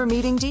 remember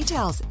meeting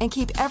details, and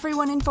keep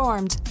everyone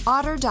informed.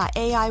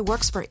 Otter.ai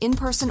works for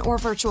in-person or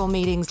virtual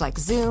meetings like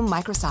Zoom,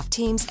 Microsoft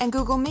Teams, and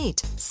Google Meet.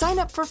 Sign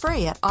up for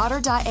free at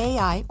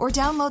Otter.ai or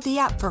download the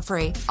app for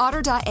free.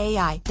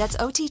 Otter.ai, that's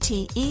OTTER.ai.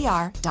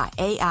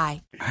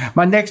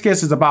 My next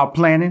guest is about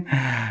planning.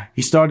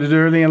 He started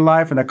early in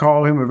life, and I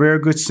call him a very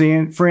good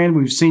friend.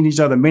 We've seen each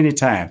other many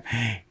times.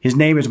 His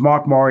name is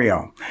Mark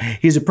Morial.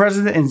 He's the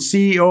president and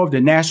CEO of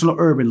the National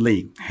Urban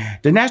League.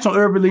 The National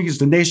Urban League is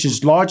the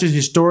nation's largest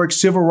historic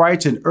civil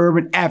rights and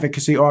urban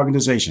advocacy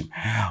organization.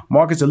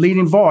 Mark is a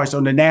leading voice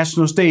on the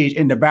national stage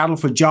in the battle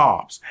for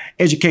jobs,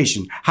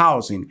 education,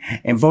 housing,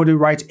 and voting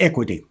rights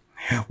equity.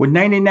 With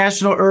 90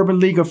 National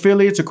Urban League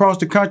affiliates across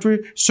the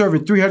country,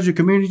 serving 300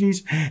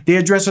 communities, they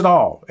address it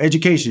all: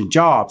 education,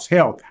 jobs,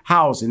 health,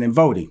 housing, and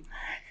voting.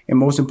 And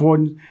most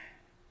important,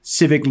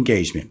 civic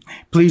engagement.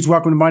 Please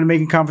welcome to Money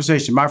Making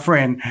Conversation, my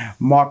friend,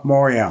 Mark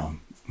Morial.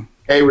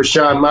 Hey,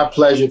 Rushion, my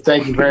pleasure.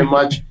 Thank you very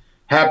much.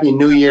 Happy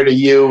New Year to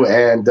you,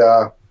 and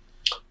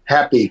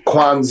happy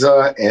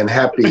Kwanzaa, and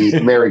happy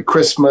Merry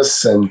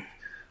Christmas, and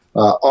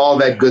all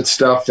that good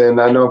stuff. And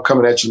I know I'm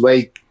coming at you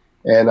late,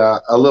 and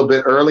a little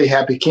bit early.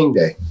 Happy King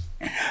Day.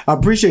 I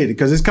appreciate it,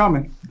 because it's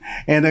coming.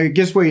 And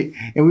guess what?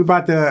 And we're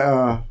about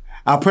to,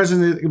 our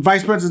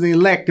vice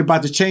president-elect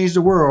about to change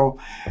the world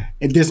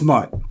in this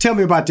month. Tell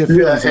me about your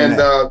feelings on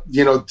that.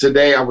 And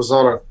today I was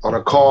on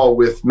a call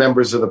with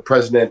members of the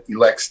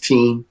president-elect's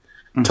team,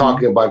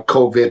 talking about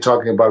COVID,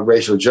 talking about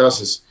racial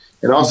justice,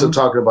 and also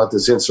talking about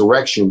this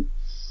insurrection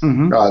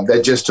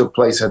that just took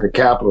place at the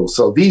Capitol.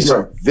 So these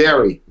are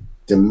very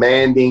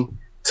demanding,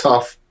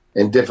 tough,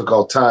 and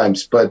difficult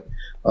times. But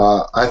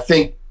I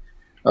think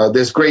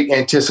there's great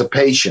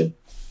anticipation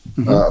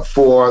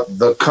for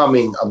the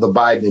coming of the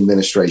Biden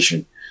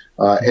administration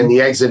and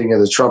the exiting of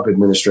the Trump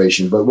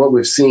administration. But what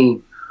we've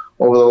seen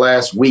over the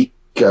last week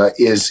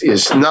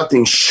is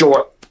nothing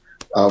short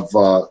of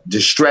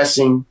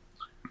distressing,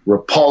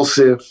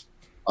 repulsive,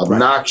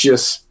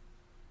 obnoxious,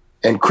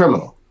 and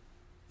criminal.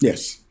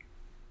 Yes.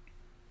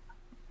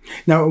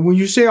 Now, when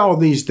you say all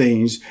these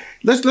things,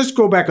 let's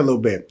go back a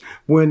little bit.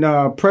 When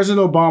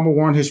President Obama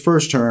won his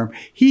first term,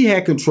 he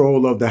had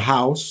control of the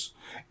House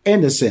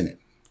and the Senate,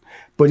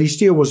 but he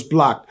still was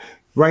blocked.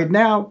 Right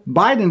now,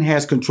 Biden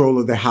has control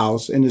of the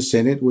House and the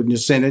Senate. With the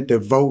Senate, the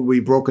vote will be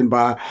broken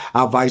by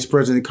our Vice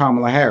President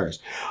Kamala Harris.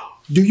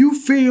 Do you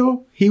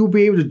feel he will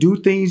be able to do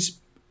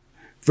things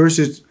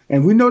versus,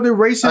 and we know the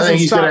racism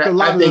stopped a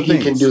lot of the things. I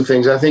think he can do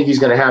things. I think he's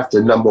going to have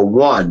to, number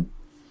one,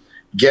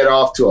 get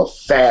off to a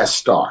fast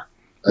start.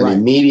 An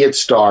immediate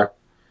start,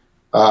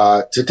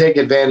 to take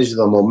advantage of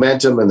the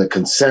momentum and the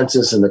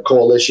consensus and the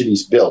coalition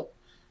he's built.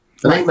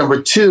 I think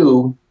number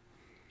two,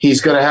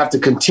 he's going to have to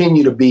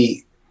continue to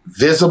be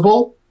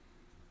visible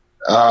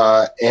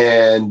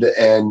and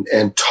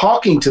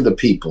talking to the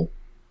people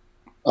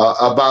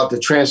about the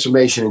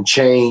transformation and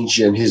change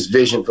and his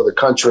vision for the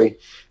country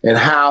and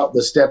how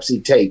the steps he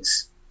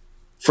takes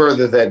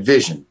further that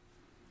vision.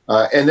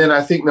 And then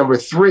I think number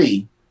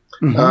three,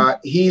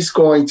 he's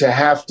going to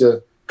have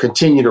to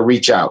continue to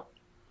reach out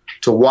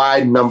to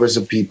wide numbers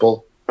of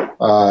people,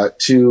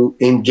 to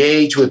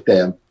engage with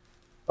them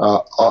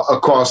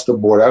across the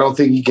board. I don't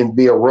think he can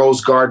be a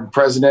Rose Garden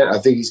president. I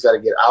think he's got to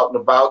get out and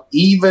about,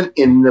 even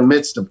in the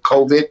midst of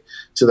COVID,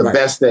 to the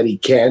best that he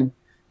can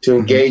to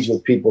engage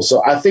with people.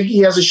 So I think he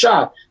has a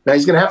shot. Now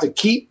he's going to have to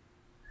keep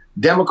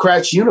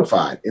Democrats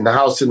unified in the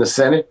House and the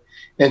Senate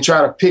and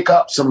try to pick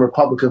up some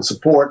Republican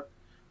support,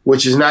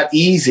 which is not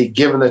easy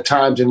given the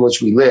times in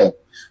which we live.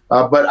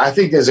 But I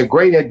think there's a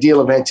great deal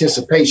of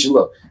anticipation.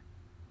 Look,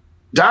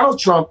 Donald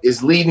Trump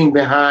is leaving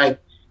behind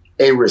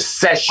a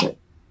recession.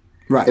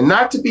 Right. And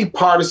not to be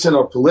partisan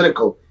or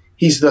political,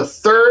 he's the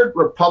third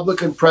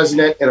Republican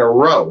president in a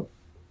row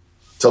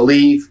to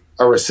leave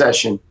a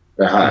recession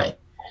behind.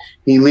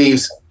 He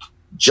leaves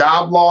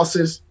job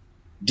losses,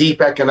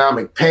 deep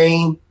economic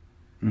pain.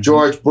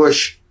 George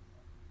Bush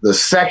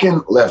II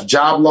left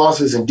job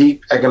losses and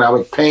deep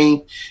economic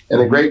pain and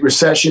the Great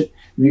Recession. If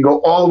you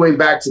go all the way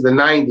back to the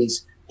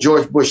 90s,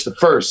 George Bush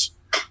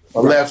I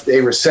left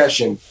a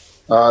recession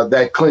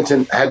that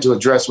Clinton had to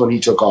address when he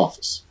took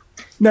office.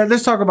 Now,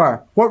 let's talk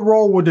about what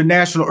role would the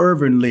National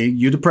Urban League,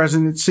 you're the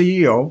president and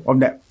CEO of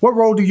that, what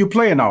role do you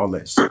play in all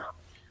this?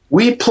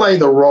 We play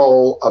the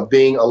role of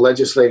being a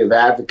legislative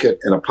advocate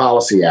and a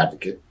policy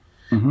advocate.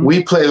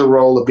 We play the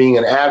role of being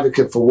an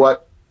advocate for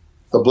what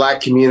the Black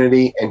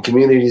community and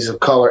communities of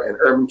color and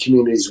urban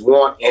communities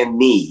want and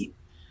need.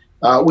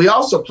 We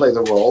also play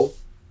the role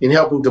in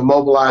helping to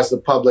mobilize the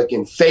public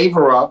in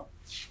favor of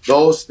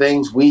those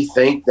things we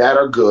think that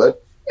are good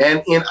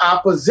and in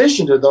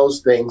opposition to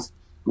those things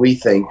we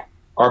think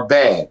are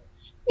bad.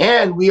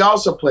 And we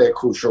also play a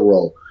crucial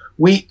role.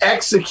 We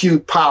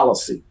execute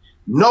policy.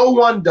 No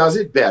one does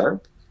it better.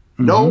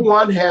 No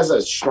one has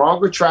a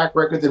stronger track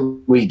record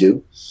than we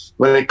do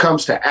when it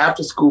comes to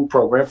after-school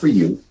program for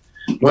youth,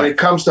 when it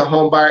comes to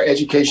homebuyer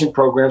education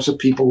programs for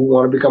people who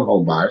want to become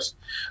homebuyers,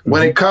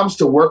 when it comes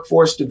to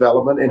workforce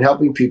development and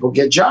helping people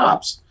get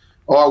jobs,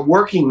 or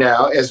working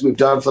now, as we've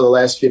done for the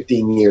last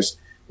 15 years,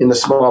 in the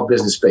small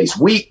business space.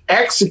 We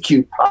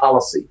execute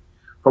policy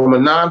from a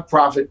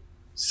nonprofit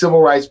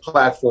civil rights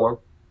platform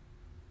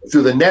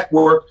through the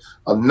network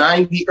of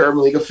 90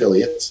 Urban League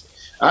affiliates.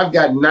 I've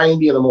got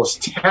 90 of the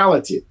most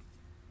talented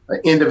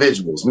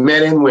individuals,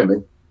 men and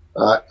women,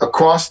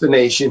 across the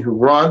nation who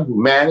run,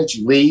 who manage,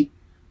 lead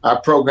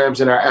our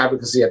programs and our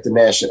advocacy at the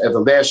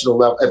national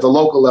level, at the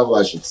local level,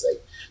 I should say.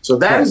 So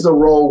that is the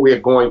role we are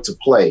going to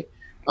play.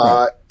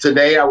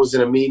 Today, I was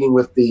in a meeting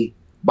with the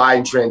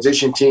Biden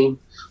transition team.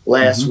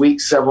 Last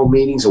week, several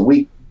meetings. A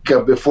week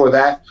before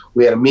that,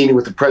 we had a meeting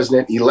with the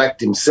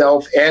president-elect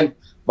himself and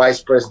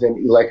Vice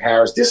President-elect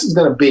Harris. This is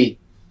going to be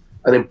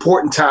an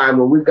important time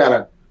when we've got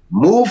to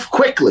move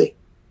quickly.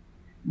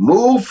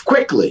 Move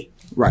quickly.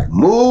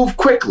 Move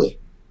quickly.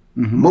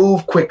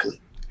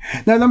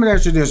 Now, let me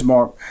ask you this,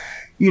 Mark.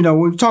 You know,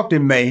 we talked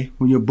in May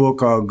when your book,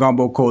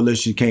 Gumbo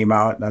Coalition, came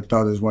out, and I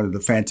thought it was one of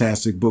the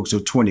fantastic books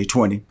of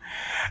 2020.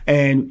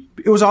 And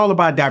it was all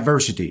about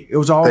diversity. It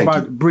was all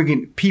about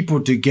bringing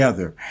people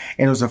together.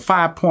 And it was a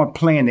 5-point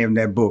plan in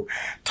that book.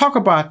 Talk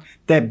about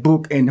that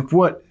book and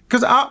what,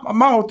 because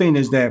my whole thing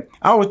is that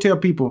I always tell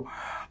people,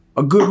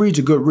 a good read's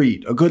a good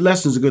read. A good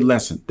lesson is a good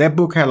lesson. That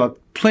book had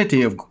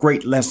plenty of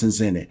great lessons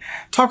in it.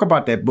 Talk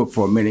about that book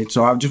for a minute.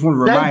 So I just want to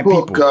remind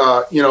people.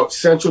 That book,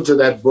 central to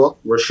that book,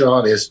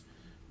 Rashawn, is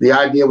the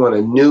idea when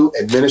a new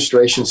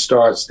administration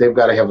starts, they've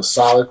got to have a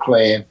solid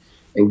plan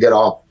and get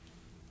off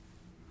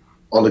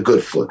on a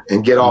good foot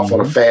and get off on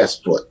a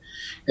fast foot.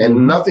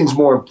 And nothing's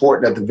more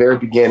important at the very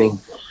beginning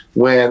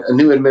when a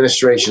new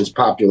administration's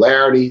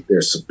popularity,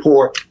 their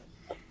support,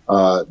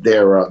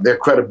 their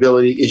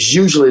credibility is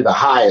usually the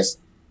highest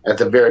at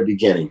the very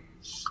beginning.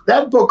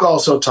 That book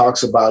also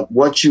talks about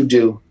what you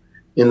do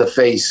in the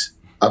face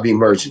of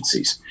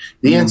emergencies.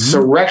 The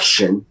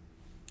insurrection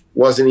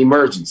was an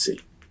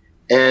emergency.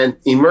 And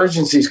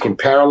emergencies can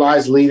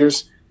paralyze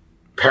leaders,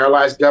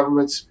 paralyze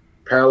governments,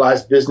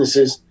 paralyze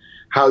businesses.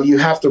 How you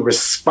have to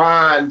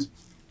respond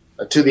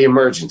to the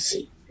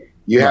emergency.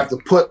 You have to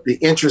put the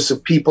interests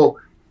of people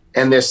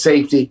and their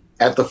safety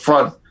at the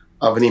front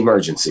of an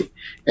emergency.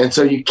 And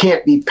so you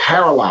can't be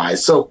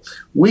paralyzed. So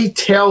we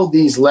tell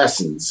these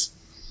lessons,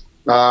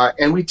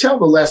 and we tell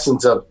the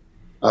lessons of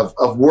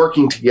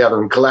working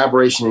together in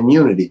collaboration and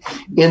unity.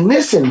 In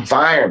this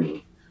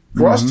environment,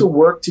 for us to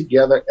work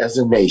together as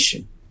a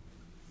nation,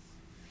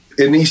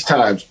 in these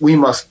times, we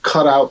must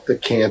cut out the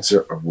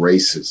cancer of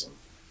racism.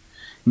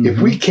 If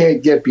we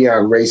can't get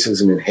beyond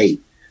racism and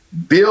hate,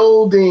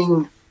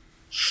 building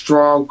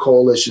strong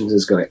coalitions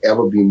is going to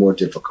ever be more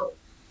difficult.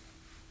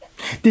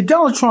 Did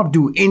Donald Trump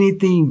do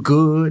anything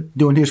good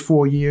during his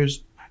 4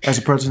 years as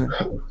a president?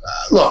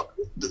 Look,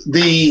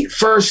 the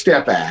First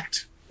Step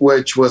Act,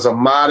 which was a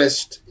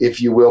modest,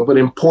 if you will, but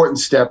important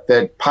step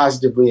that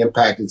positively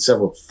impacted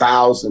several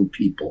thousand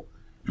people,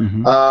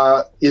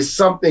 is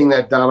something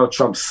that Donald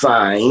Trump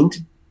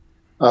signed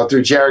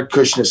through Jared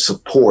Kushner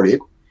supported.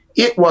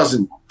 It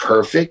wasn't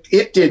perfect.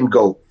 It didn't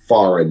go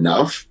far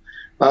enough,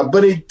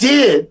 but it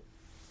did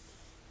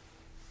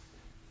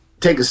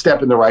take a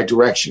step in the right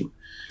direction.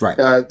 Right.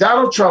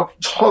 Donald Trump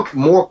took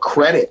more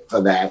credit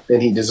for that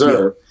than he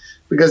deserved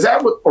because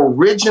that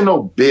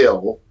original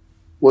bill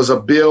was a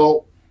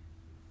bill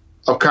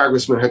of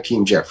Congressman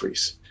Hakeem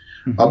Jeffries,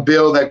 a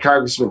bill that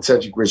Congressman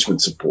Cedric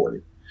Richmond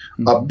supported,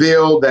 a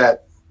bill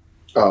that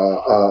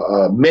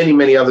many,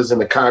 many others in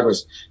the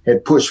Congress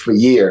had pushed for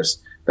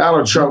years.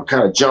 Donald Trump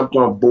kind of jumped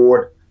on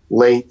board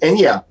late. And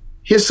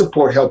his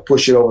support helped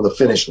push it over the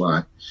finish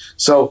line.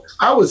 So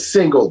I would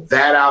single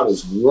that out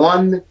as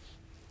one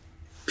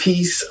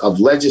piece of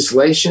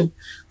legislation.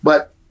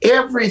 But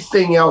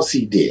everything else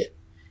he did,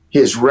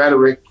 his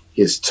rhetoric,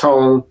 his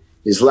tone,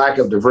 his lack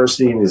of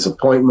diversity in his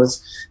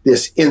appointments,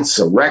 this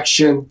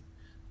insurrection,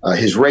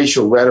 his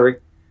racial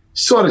rhetoric,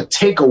 sort of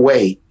take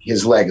away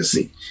his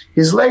legacy.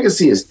 His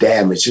legacy is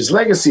damaged. His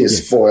legacy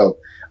is spoiled.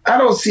 I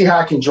don't see how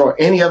I can draw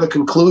any other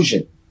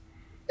conclusion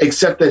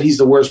except that he's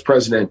the worst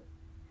president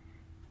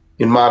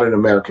in modern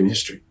American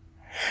history.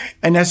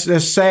 And that's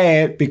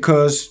sad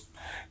because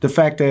the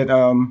fact that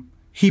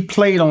he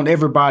played on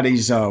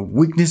everybody's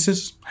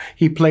weaknesses.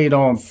 He played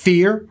on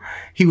fear.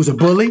 He was a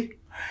bully.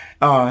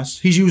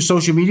 He's used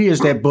social media as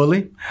that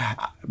bully.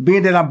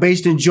 Being that I'm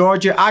based in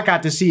Georgia, I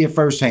got to see it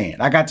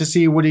firsthand. I got to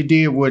see what he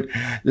did with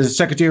the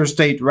Secretary of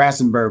State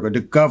Ratzenberger, the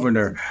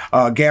governor,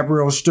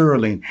 Gabrielle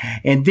Sterling.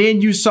 And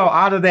then you saw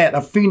out of that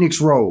a phoenix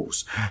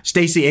rose,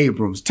 Stacey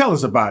Abrams. Tell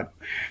us about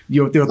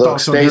your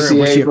thoughts on her and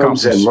what she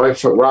accomplished. Stacey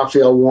Abrams and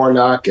Raphael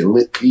Warnock and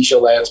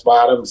Keisha Lance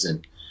Bottoms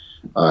and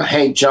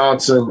Hank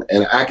Johnson,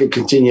 and I could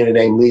continue to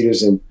name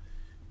leaders in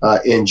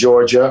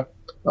Georgia.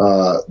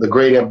 The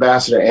great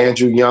ambassador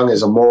Andrew Young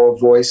is a moral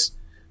voice.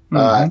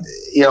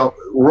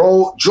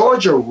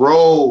 Georgia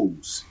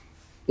rose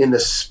in the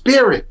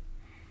spirit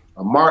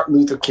of Martin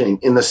Luther King,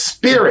 in the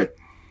spirit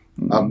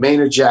of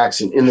Maynard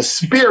Jackson, in the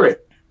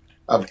spirit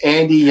of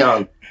Andy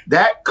Young.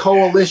 That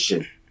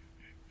coalition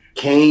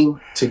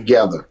came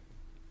together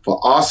for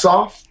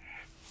Ossoff,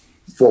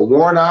 for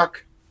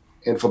Warnock,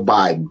 and for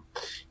Biden.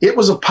 It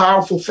was a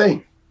powerful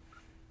thing,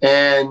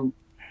 and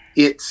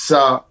it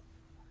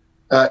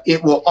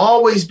will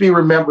always be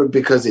remembered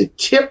because it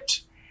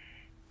tipped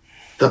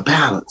the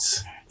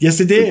balance. Yes,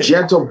 it did. The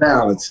gentle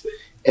balance,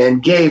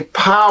 and gave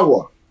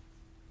power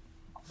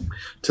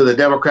to the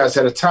Democrats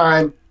at a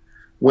time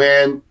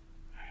when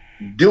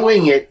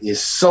doing it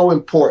is so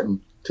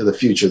important to the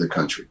future of the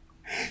country.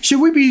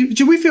 Should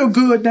we feel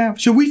good now?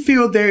 Should we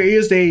feel there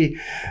is a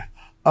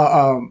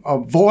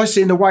voice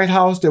in the White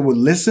House that would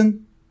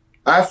listen?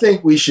 I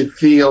think we should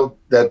feel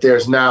that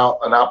there's now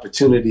an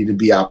opportunity to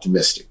be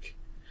optimistic.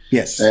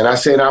 Yes. And I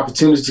say an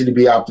opportunity to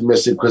be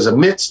optimistic because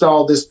amidst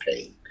all this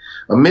pain,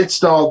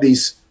 amidst all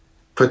these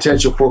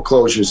potential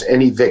foreclosures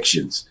and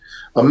evictions,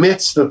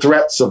 amidst the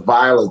threats of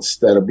violence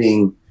that are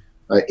being,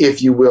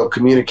 if you will,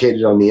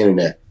 communicated on the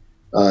internet,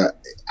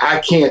 I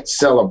can't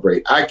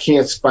celebrate. I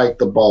can't spike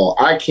the ball.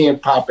 I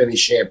can't pop any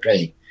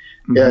champagne.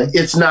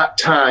 It's not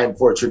time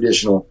for a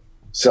traditional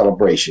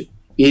celebration.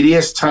 It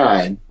is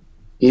time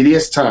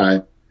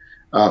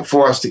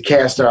for us to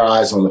cast our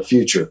eyes on the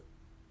future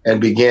and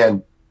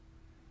begin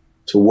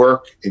to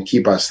work and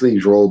keep our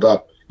sleeves rolled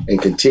up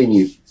and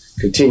continue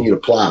to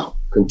plow,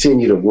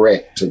 continue to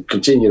wreck, to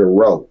continue to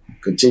row,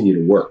 continue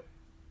to work.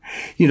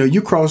 You know,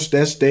 you crossed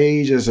that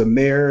stage as a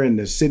mayor in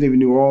the city of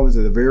New Orleans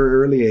at a very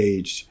early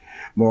age,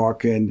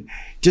 Mark, and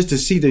just to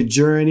see the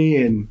journey,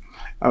 and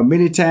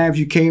many times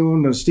you came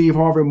on the Steve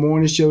Harvey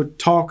Morning Show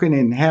talking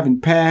and having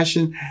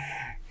passion.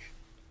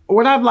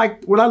 What I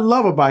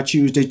love about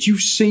you is that you've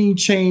seen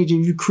change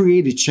and you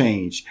created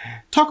change.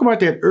 Talk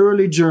about that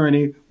early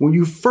journey when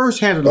you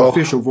first had an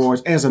official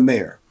voice as a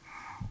mayor.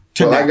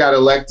 Well, I got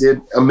elected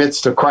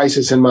amidst a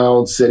crisis in my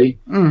own city,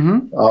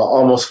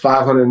 almost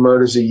 500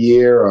 murders a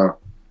year,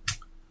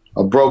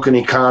 a broken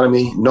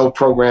economy, no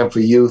program for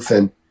youth.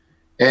 And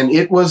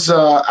it was,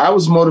 I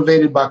was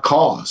motivated by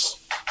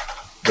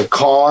the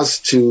cause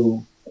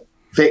to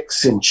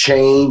fix and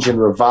change and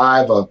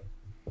revive a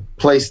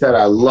place that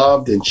I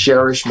loved and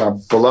cherished, my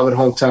beloved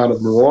hometown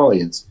of New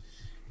Orleans.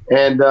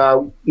 And,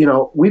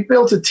 we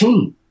built a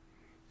team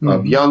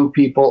of young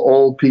people,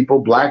 old people,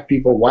 Black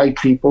people, white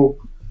people,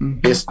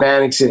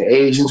 Hispanics and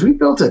Asians. We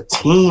built a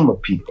team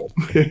of people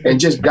and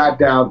just got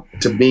down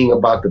to being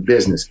about the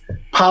business.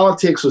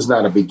 Politics was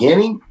not a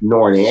beginning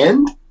nor an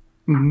end.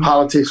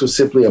 Politics was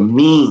simply a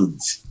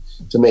means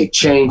to make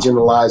change in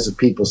the lives of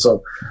people.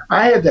 So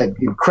I had that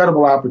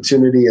incredible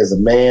opportunity as a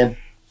man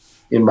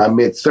in my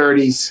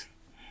mid-30s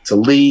to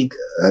lead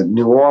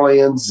New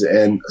Orleans,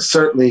 and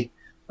certainly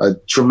a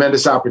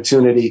tremendous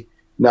opportunity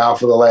now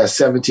for the last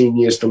 17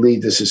 years to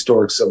lead this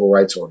historic civil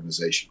rights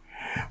organization.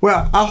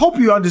 Well, I hope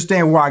you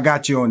understand why I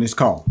got you on this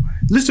call.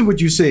 Listen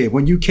what you said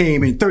when you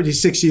came in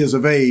 36 years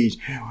of age.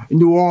 In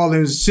New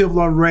Orleans,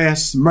 civil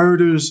unrest,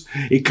 murders,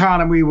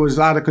 economy was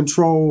out of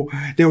control.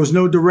 There was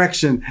no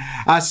direction.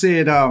 I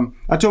said,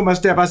 I told my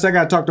staff, I said, I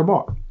got to talk to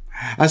Mark.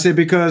 I said,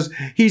 because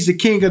he's the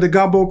king of the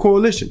Gumbo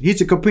Coalition. He's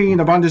the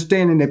companion of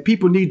understanding that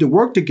people need to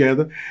work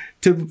together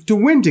to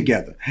win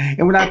together.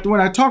 And when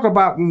I talk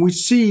about, when we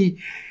see,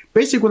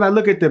 basically when I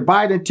look at the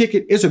Biden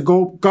ticket, it's a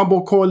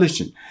Gumbo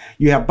Coalition.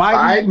 You have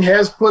Biden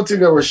has put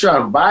together,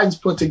 Rushion, Biden's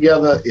put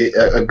together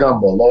a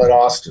gumbo. Lloyd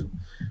Austin,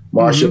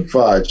 Marcia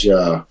Fudge,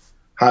 Javier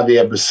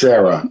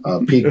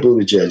Becerra, Pete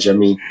Buttigieg. I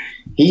mean,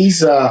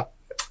 he's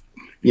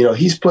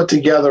put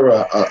together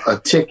a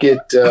ticket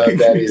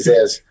that is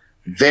as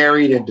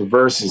varied and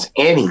diverse as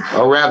any,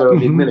 or rather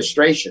the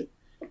administration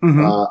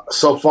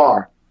so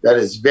far, that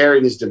is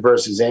varied as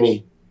diverse as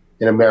any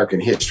in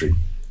American history.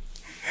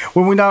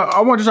 Well,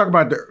 I want to talk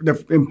about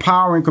the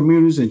empowering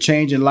communities and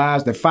changing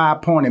lives, the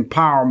 5-point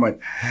empowerment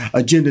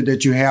agenda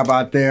that you have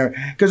out there.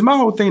 Because my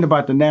whole thing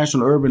about the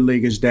National Urban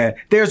League is that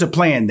there's a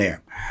plan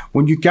there.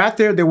 When you got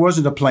there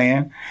wasn't a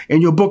plan.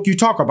 In your book, you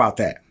talk about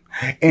that.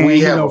 And we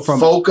have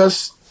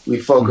focus. We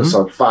focus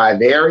on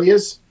 5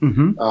 areas.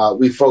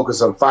 We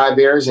focus on 5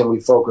 areas, and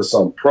we focus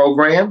on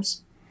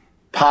programs,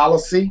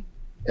 policy,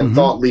 and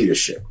thought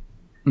leadership.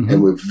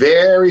 And we're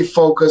very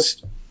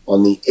focused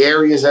on the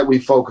areas that we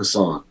focus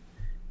on.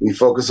 We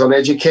focus on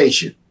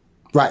education.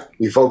 Right.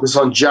 We focus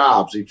on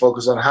jobs. We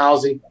focus on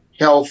housing,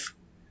 health.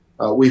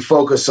 We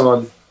focus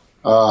on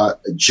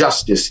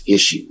justice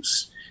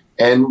issues.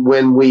 And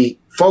when we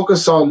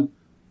focus on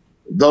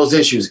those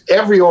issues,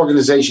 every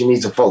organization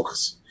needs a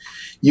focus.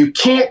 You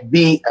can't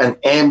be an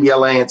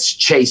ambulance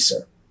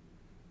chaser.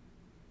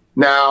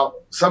 Now,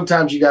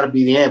 sometimes you got to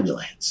be the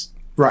ambulance.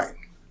 Right.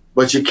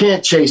 But you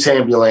can't chase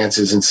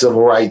ambulances in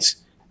civil rights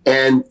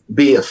and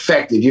be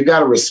effective. You got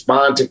to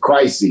respond to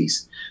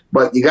crises.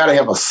 But you got to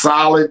have a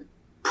solid,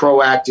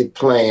 proactive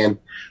plan.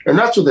 And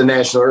that's what the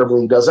National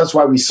Urban League does. That's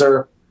why we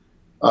serve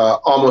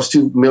almost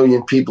 2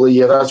 million people a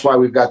year. That's why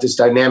we've got this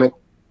dynamic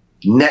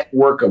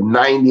network of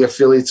 90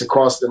 affiliates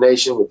across the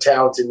nation with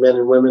talented men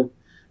and women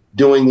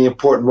doing the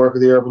important work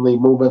of the Urban League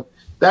movement.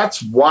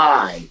 That's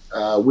why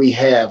we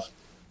have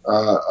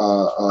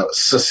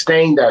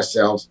sustained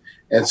ourselves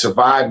and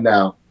survived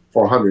now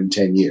for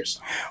 110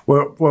 years.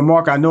 Well,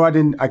 Mark, I know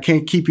I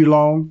can't keep you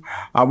long.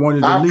 I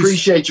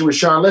appreciate you,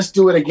 Rushion. Let's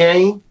do it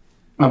again.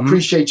 I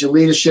appreciate your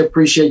leadership,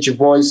 appreciate your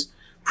voice,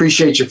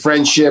 appreciate your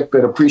friendship,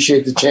 and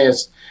appreciate the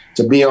chance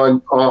to be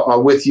on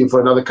with you for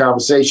another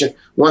conversation.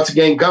 Once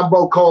again,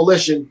 Gumbo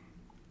Coalition.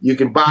 You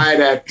can buy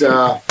it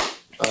at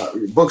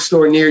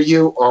bookstore near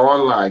you or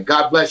online.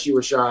 God bless you,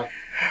 Rushion.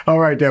 All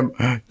right, then.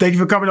 Thank you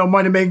for coming on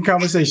Money Making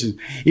Conversations.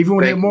 If you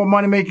want to hear more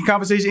Money Making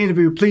Conversation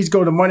interview, please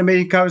go to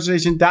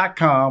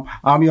moneymakingconversation.com.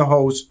 I'm your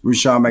host,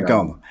 Rushion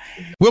McDonald.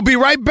 We'll be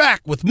right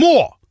back with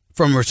more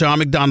from Rushion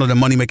McDonald and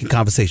Money Making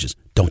Conversations.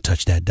 Don't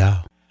touch that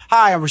dial.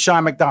 Hi, I'm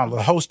Rushion McDonald,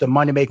 the host of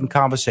Money Making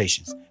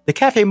Conversations. The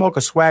Cafe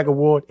Mocha Swag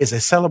Award is a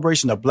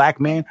celebration of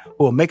Black men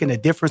who are making a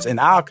difference in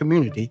our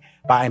community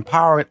by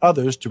empowering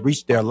others to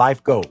reach their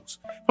life goals.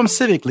 From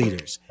civic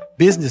leaders,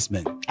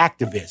 businessmen,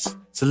 activists,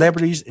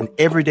 celebrities, and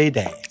everyday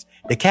dads.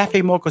 The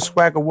Cafe Mocha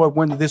Swag Award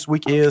winner this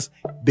week is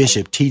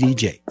Bishop T.D.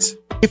 Jakes.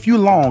 If you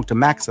long to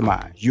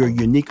maximize your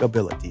unique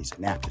abilities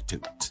and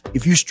aptitudes,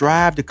 if you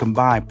strive to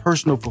combine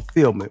personal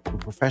fulfillment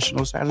with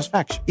professional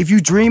satisfaction, if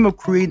you dream of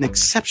creating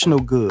exceptional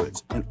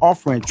goods and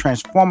offering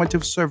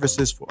transformative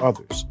services for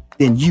others,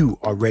 then you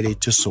are ready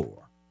to soar.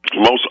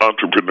 Most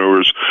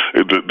entrepreneurs,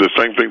 the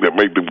same thing that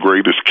made them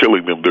great is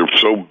killing them. They're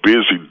so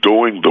busy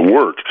doing the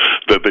work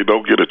that they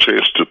don't get a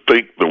chance to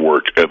think the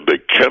work, and they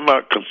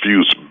cannot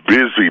confuse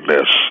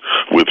busyness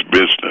with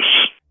business.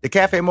 The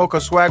Cafe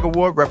Mocha Swag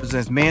Award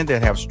represents men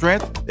that have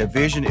strength, their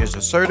vision is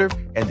assertive,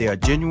 and they are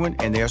genuine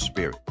in their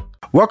spirit.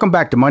 Welcome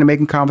back to Money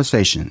Making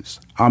Conversations.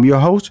 I'm your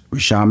host,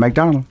 Rushion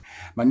McDonald.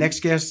 My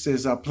next guest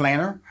is a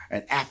planner,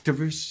 an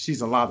activist.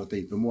 She's a lot of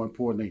things, but more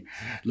importantly,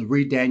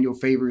 Loree Daniel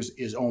Favors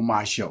is on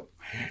my show.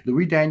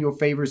 Loree Daniel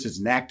Favors is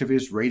an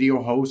activist,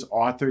 radio host,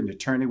 author, and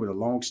attorney with a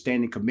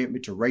long-standing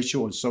commitment to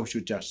racial and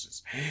social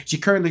justice. She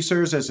currently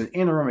serves as an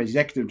interim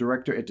executive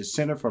director at the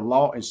Center for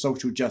Law and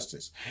Social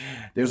Justice.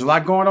 There's a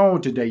lot going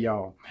on today,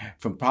 y'all,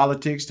 from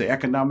politics to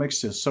economics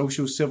to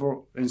social,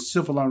 civil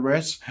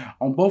unrest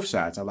on both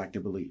sides, I like to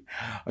believe.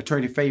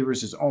 Attorney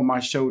Favors is on my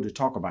show to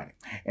talk about it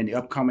and the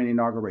upcoming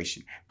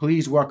inauguration.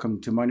 Please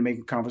welcome to Money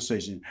Making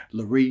Conversation,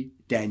 Loree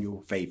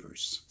Daniel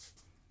Favors.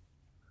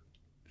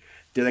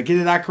 Did I get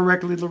it out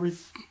correctly, Loree?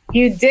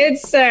 You did,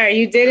 sir.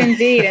 You did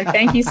indeed. And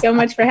thank you so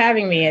much for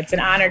having me. It's an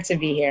honor to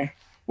be here.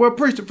 Well,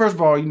 first of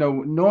all,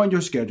 knowing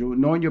your schedule,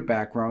 knowing your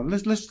background,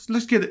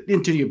 let's get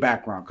into your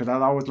background, because I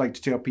always like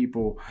to tell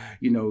people,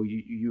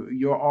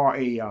 you are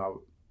a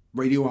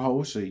radio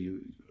host, so a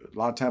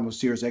lot of time with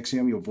Sirius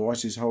XM, your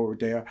voice is heard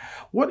there.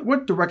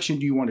 What direction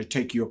do you want to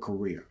take your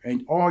career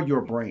or your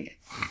brand?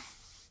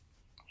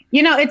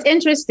 You know, it's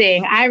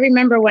interesting. I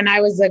remember when I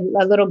was a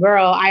little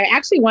girl, I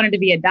actually wanted to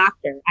be a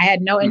doctor. I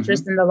had no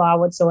interest in the law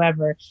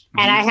whatsoever.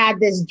 And I had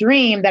this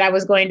dream that I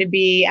was going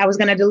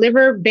to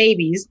deliver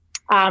babies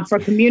for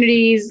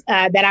communities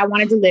that I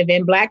wanted to live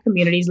in, Black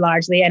communities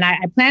largely. And I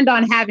planned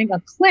on having a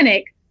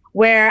clinic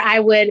where I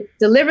would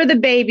deliver the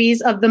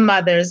babies of the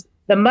mothers.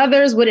 The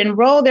mothers would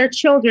enroll their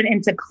children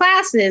into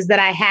classes that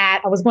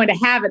I was going to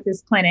have at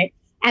this clinic.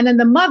 And then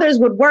the mothers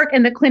would work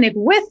in the clinic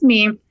with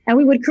me, and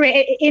we would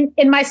create,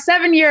 in my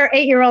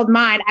 8-year-old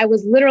mind, I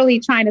was literally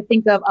trying to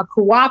think of a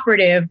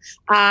cooperative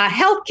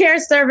healthcare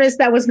service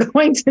that was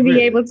going to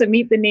be able to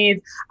meet the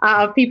needs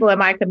of people in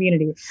my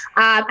community.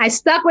 I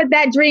stuck with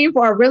that dream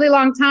for a really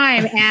long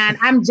time, and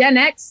I'm Gen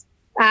X.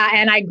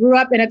 And I grew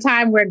up in a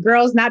time where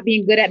girls not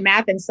being good at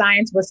math and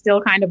science was still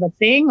kind of a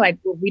thing. Like,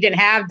 we didn't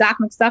have Doc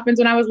McStuffins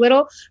when I was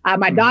little.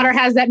 My daughter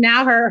has that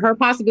now. Her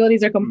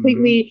possibilities are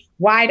completely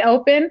wide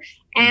open.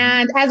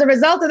 And as a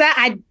result of that,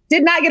 I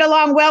did not get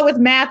along well with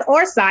math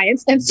or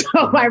science. And so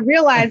I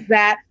realized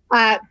that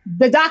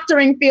the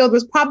doctoring field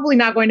was probably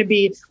not going to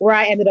be where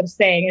I ended up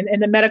staying in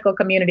the medical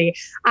community.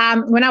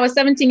 When I was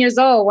 17 years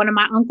old, one of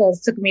my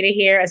uncles took me to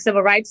hear a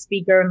civil rights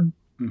speaker,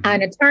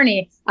 an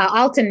attorney,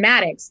 Alton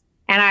Maddox.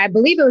 And I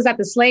believe it was at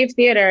the Slave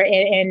Theater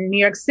in New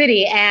York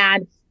City.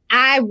 And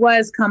I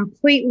was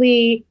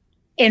completely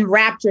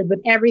enraptured with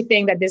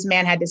everything that this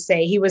man had to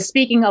say. He was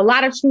speaking a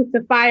lot of truth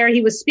to fire.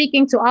 He was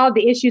speaking to all of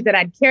the issues that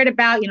I'd cared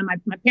about. You know,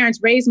 my parents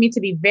raised me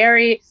to be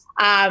very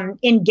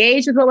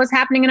engaged with what was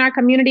happening in our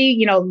community.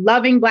 You know,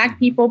 loving Black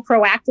people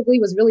proactively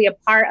was really a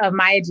part of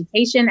my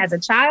education as a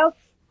child.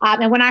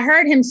 And when I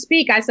heard him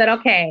speak, I said,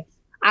 okay,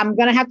 I'm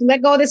going to have to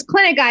let go of this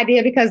clinic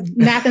idea because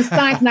math and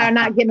science and I are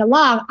not getting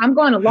along. I'm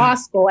going to law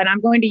school, and I'm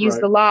going to use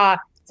the law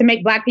to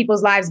make Black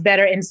people's lives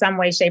better in some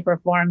way, shape, or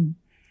form.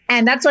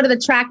 And that's sort of the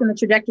track and the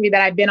trajectory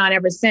that I've been on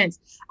ever since.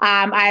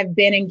 I've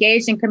been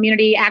engaged in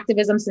community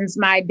activism since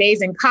my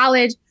days in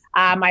college.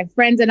 My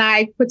friends and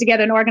I put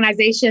together an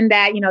organization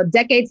that, you know,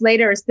 decades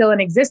later is still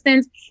in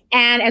existence.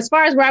 And as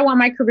far as where I want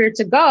my career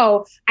to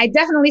go, I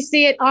definitely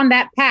see it on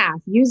that path,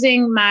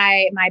 using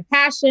my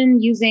passion,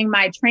 using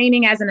my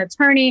training as an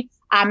attorney,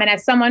 and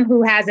as someone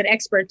who has an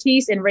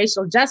expertise in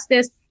racial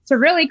justice, to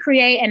really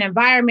create an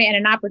environment and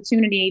an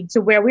opportunity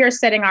to where we are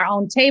setting our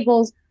own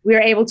tables. We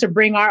are able to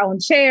bring our own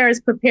chairs,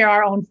 prepare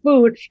our own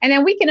food, and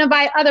then we can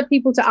invite other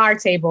people to our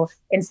table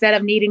instead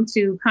of needing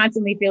to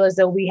constantly feel as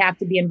though we have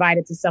to be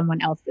invited to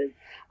someone else's.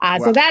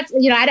 So that's,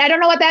 you know, I don't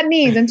know what that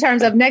means in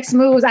terms of next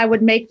moves I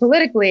would make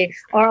politically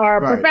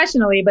or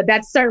professionally, but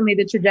that's certainly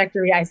the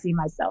trajectory I see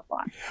myself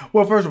on.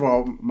 Well, first of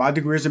all, my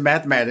degree is in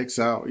mathematics,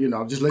 so, you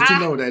know, just let you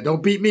know that.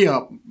 Don't beat me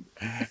up.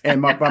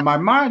 And my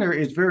minor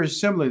is very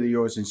similar to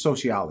yours in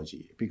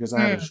sociology, because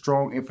I had a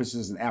strong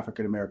emphasis in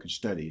African American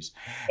studies.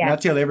 Yeah. And I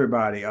tell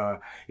everybody,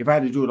 if I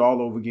had to do it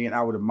all over again,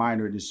 I would have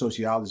minored in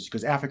sociology,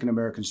 because African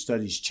American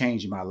studies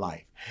changed my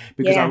life.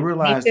 Because I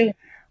realized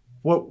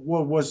what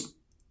was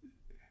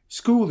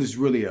school is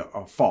really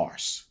a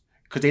farce,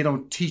 because they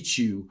don't teach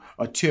you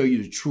or tell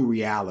you the true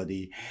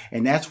reality.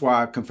 And that's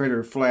why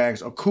Confederate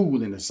flags are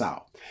cool in the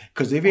South.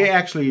 Because if they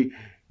actually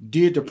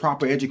did the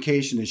proper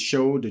education and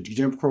showed the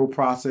Jim Crow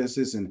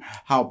processes and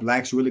how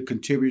Blacks really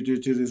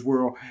contributed to this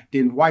world,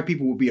 then white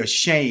people would be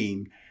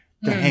ashamed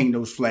to hang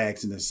those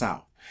flags in the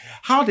South.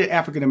 How did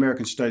African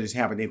American studies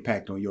have an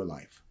impact on your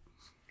life?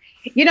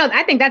 You know,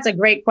 I think that's a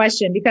great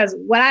question, because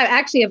what I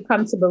actually have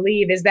come to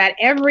believe is that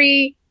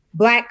every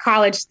Black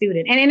college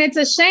student, and it's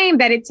a shame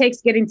that it takes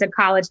getting to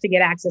college to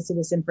get access to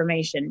this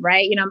information,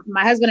 right? You know,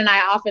 my husband and I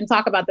often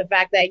talk about the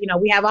fact that, you know,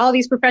 we have all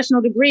these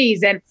professional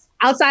degrees, and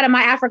outside of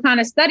my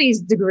Africana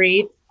Studies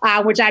degree,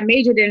 which I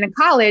majored in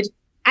college,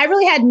 I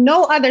really had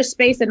no other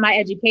space in my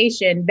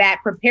education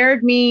that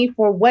prepared me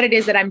for what it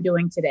is that I'm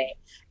doing today.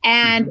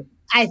 And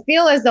I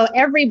feel as though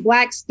every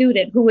Black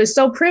student who is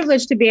so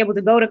privileged to be able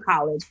to go to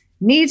college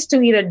needs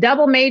to either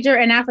double major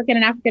in African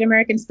and African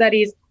American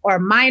studies or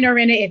minor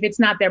in it if it's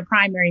not their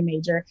primary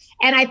major.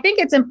 And I think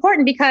it's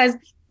important because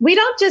we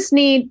don't just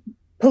need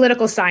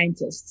political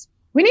scientists.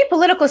 We need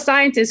political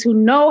scientists who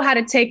know how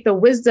to take the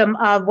wisdom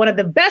of one of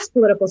the best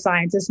political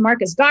scientists,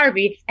 Marcus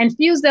Garvey, and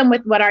fuse them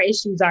with what our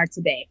issues are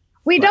today.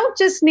 We don't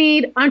just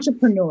need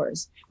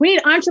entrepreneurs. We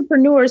need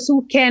entrepreneurs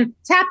who can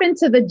tap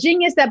into the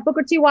genius that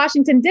Booker T.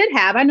 Washington did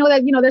have. I know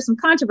that, you know, there's some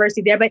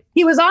controversy there, but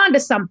he was on to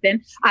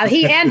something.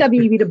 He and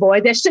W.E.B. Du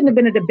Bois. There shouldn't have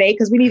been a debate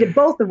because we needed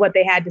both of what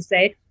they had to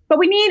say. But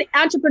we need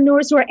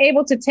entrepreneurs who are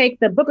able to take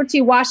the Booker T.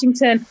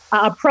 Washington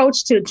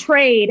approach to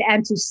trade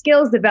and to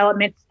skills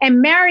development and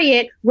marry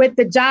it with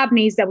the job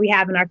needs that we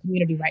have in our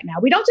community right now.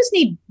 We don't just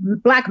need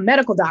Black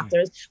medical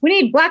doctors. We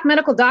need Black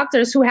medical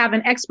doctors who have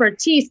an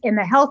expertise in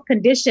the health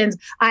conditions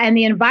and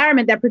the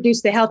environment that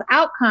produce the health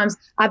outcomes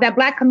that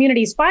Black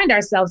communities find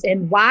ourselves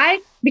in. Why?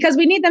 Because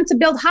we need them to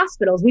build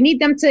hospitals. We need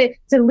them to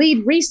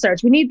lead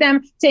research. We need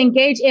them to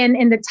engage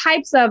in the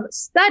types of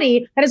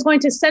study that is going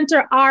to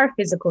center our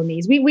physical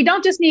needs. We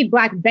don't just need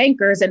Black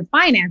bankers and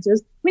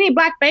financiers. We need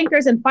Black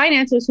bankers and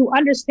financiers who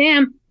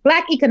understand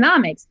Black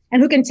economics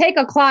and who can take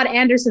a Claude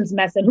Anderson's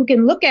method, who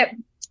can look at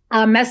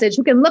message,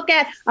 who can look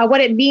at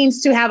what it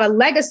means to have a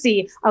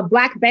legacy of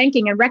Black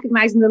banking and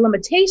recognizing the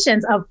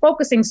limitations of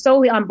focusing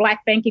solely on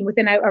Black banking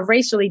within a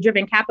racially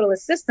driven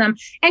capitalist system,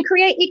 and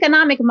create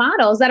economic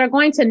models that are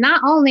going to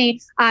not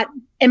only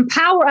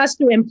empower us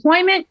through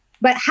employment,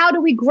 but how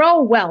do we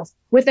grow wealth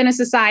within a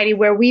society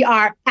where we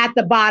are at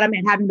the bottom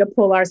and having to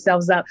pull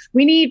ourselves up?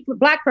 We need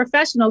Black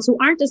professionals who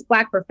aren't just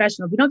Black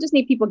professionals. We don't just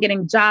need people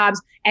getting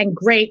jobs and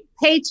great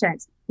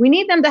paychecks. We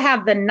need them to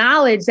have the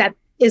knowledge that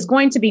is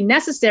going to be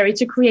necessary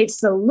to create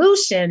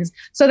solutions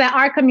so that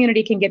our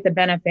community can get the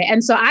benefit.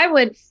 And so I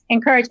would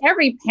encourage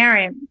every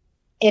parent,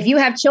 if you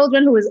have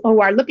children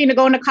who are looking to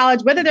go into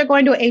college, whether they're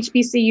going to a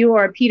HBCU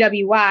or a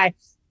PWI,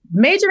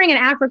 majoring in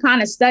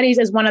Africana studies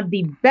is one of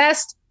the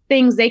best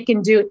things they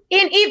can do,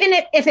 even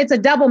if it's a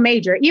double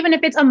major, even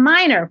if it's a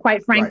minor,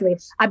 quite frankly,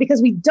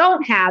 because we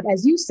don't have,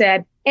 as you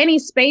said, any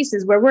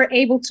spaces where we're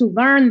able to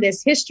learn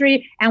this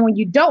history. And when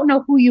you don't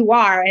know who you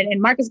are,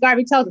 and Marcus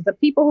Garvey tells us, the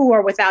people who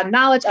are without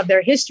knowledge of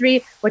their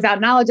history,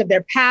 without knowledge of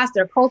their past,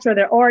 their culture,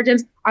 their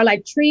origins, are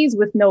like trees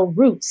with no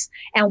roots.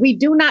 And we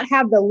do not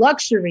have the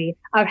luxury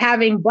of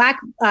having Black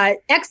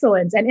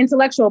excellence and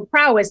intellectual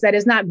prowess that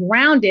is not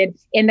grounded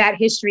in that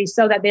history,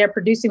 so that they're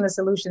producing the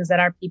solutions that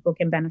our people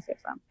can benefit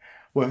from.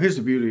 Well, here's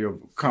the beauty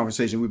of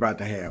conversation we're about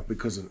to have,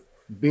 because of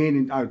being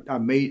in, I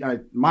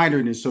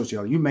minored in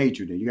sociology. You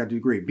majored in, you got a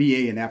degree,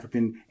 BA in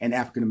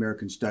African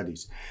American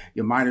studies.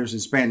 Your minor's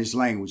in Spanish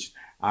language.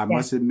 I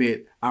must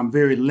admit, I'm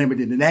very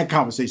limited in that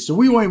conversation. So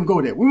we won't even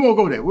go there. We won't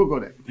go there. We'll go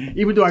there.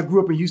 Even though I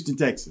grew up in Houston,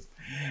 Texas.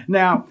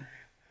 Now,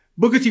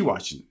 Booker T.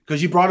 Washington,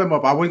 because you brought him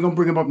up. I wasn't going to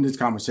bring him up in this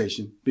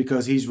conversation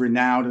because he's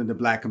renowned in the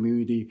Black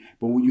community.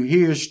 But when you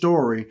hear his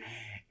story,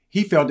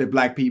 he felt that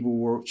Black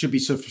people should be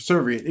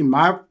subservient, in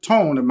my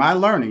tone and my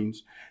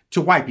learnings,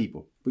 to white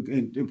people.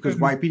 Because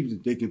white people,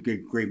 they can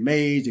get great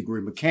maids, they're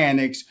great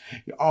mechanics,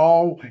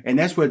 and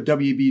that's what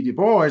W.B. Du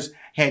Bois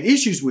had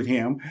issues with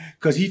him,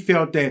 because he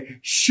felt that,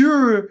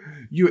 sure,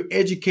 you're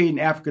educating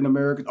African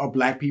Americans or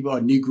Black people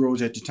or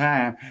Negroes at the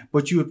time,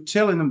 but you're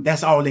telling them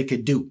that's all they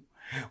could do.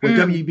 What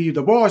W.B.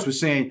 Du Bois was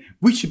saying,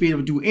 we should be able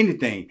to do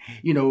anything,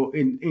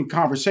 in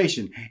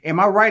conversation. Am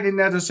I right in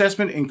that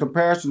assessment in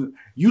comparison?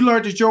 You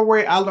learned it your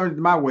way, I learned it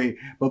my way.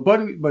 But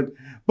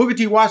Booker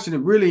T.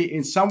 Washington really,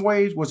 in some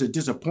ways, was a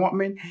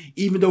disappointment,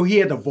 even though he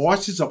had the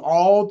voices of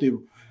all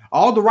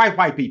the right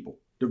white people,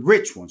 the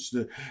rich ones,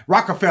 the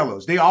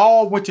Rockefellers. They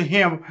all went to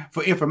him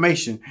for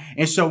information.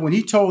 And so when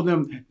he told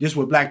them this is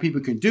what Black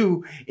people can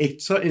do,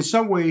 in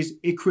some ways,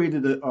 it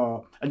created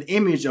an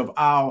image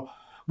of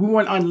we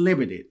weren't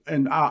unlimited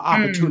in our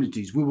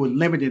opportunities. We were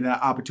limited in our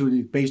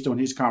opportunities based on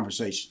his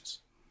conversations.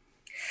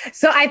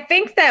 So I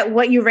think that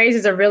what you raise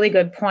is a really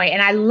good point.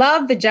 And I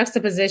love the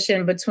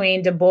juxtaposition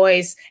between Du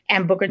Bois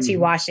and Booker T.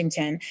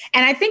 Washington.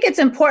 And I think it's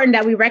important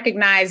that we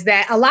recognize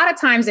that a lot of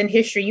times in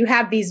history, you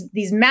have these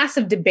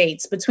massive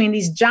debates between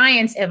these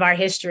giants of our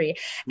history.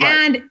 Right.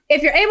 And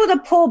if you're able to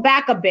pull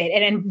back a bit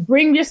and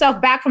bring yourself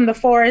back from the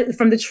forest,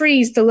 from the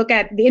trees, to look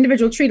at the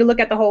individual tree, to look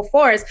at the whole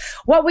forest,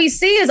 what we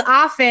see is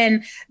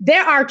often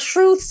there are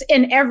truths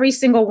in every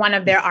single one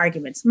of their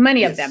arguments,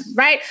 many of them,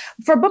 right?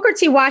 For Booker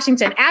T.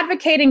 Washington,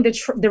 advocating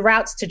the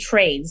routes to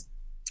trades,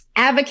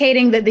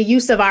 advocating the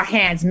use of our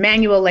hands,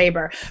 manual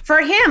labor.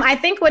 For him, I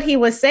think what he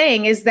was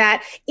saying is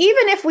that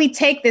even if we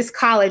take this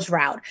college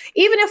route,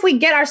 even if we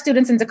get our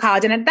students into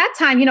college, and at that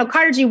time,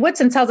 Carter G.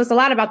 Woodson tells us a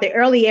lot about the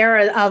early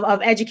era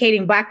of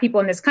educating Black people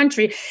in this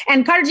country.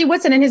 And Carter G.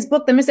 Woodson, in his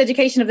book, The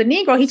Miseducation of the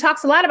Negro, he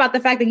talks a lot about the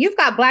fact that you've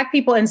got Black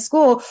people in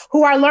school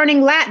who are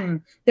learning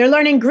Latin. They're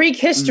learning Greek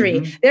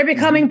history. They're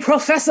becoming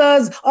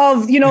professors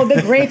of,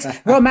 the great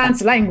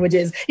Romance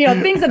languages,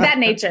 things of that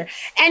nature.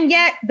 And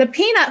yet the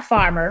peanut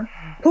farmer,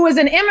 who is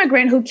an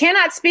immigrant who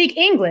cannot speak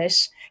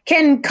English,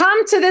 can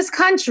come to this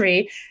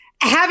country,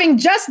 having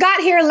just got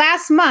here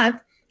last month,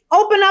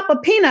 open up a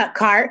peanut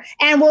cart,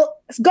 and will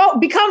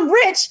become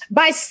rich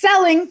by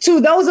selling to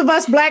those of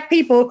us Black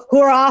people who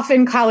are off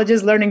in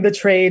colleges learning the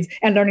trades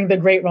and learning the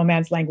great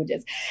Romance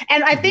languages.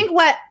 And I think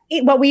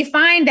what we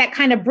find that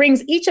kind of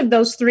brings each of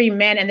those three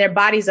men and their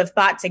bodies of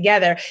thought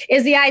together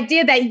is the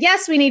idea that,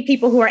 yes, we need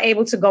people who are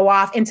able to go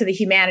off into the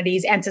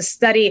humanities and to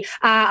study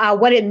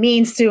what it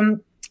means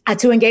to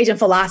engage in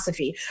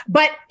philosophy.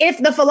 But if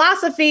the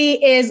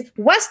philosophy is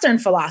Western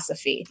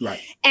philosophy,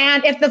 right,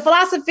 and if the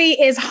philosophy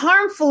is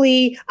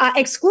harmfully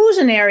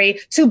exclusionary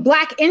to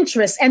Black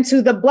interests and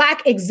to the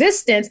Black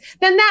existence,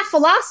 then that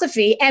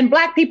philosophy and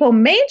Black people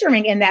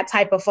majoring in that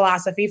type of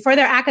philosophy for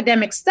their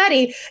academic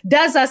study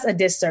does us a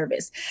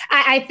disservice.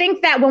 I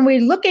think that when we're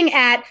looking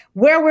at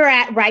where we're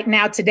at right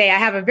now today, I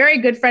have a very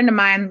good friend of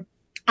mine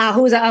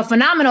who's a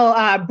phenomenal,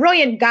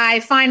 brilliant guy,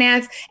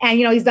 finance. And,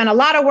 he's done a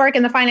lot of work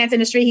in the finance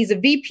industry. He's a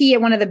VP at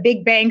one of the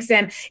big banks.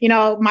 And,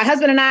 my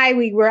husband and I,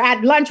 we were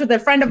at lunch with a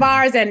friend of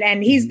ours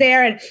and he's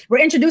there and we're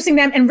introducing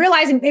them and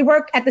realizing they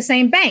work at the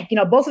same bank.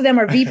 Both of them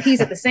are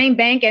VPs at the same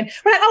bank. And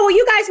we're like, oh, well,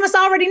 you guys must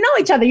already know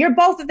each other. You're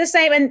both at the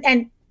same.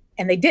 And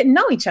and they didn't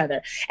know each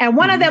other. And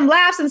one of them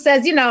laughs and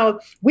says,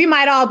 we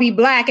might all be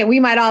Black and we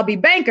might all be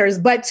bankers,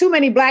 but too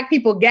many Black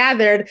people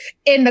gathered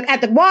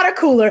at the water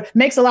cooler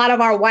makes a lot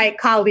of our white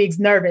colleagues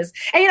nervous.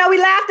 And, we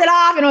laughed it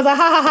off and it was like,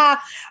 ha, ha,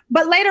 ha.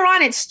 But later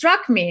on, it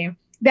struck me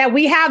that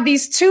we have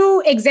these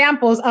two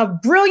examples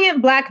of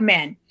brilliant Black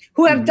men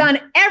who have done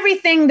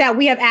everything that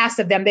we have asked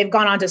of them. They've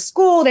gone on to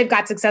school, they've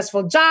got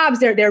successful jobs,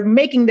 they're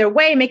making their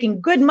way, making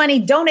good money,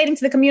 donating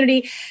to the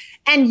community.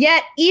 And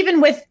yet,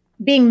 even with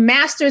being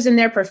masters in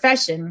their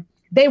profession,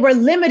 they were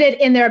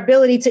limited in their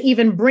ability to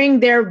even bring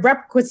their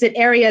requisite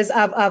areas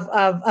of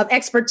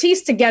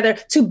expertise together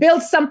to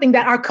build something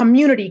that our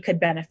community could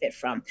benefit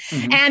from.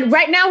 And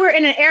right now we're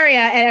in an area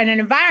and an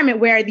environment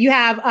where you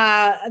have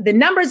the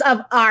numbers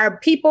of our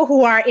people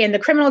who are in the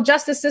criminal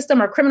justice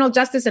system or criminal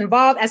justice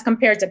involved as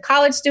compared to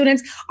college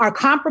students are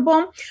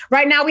comparable.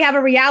 Right now we have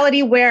a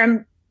reality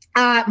where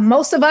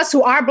most of us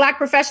who are Black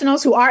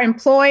professionals who are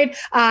employed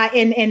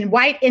in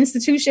white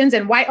institutions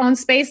and white-owned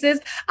spaces,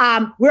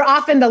 we're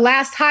often the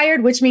last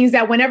hired, which means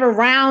that whenever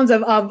rounds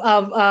of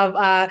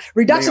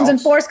reductions in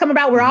force come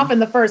about, we're often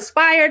the first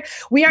fired.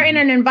 We are in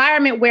an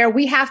environment where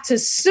we have to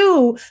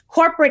sue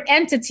corporate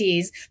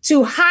entities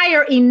to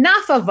hire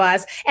enough of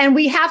us, and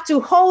we have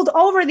to hold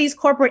over these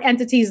corporate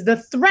entities the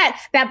threat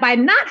that by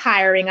not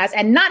hiring us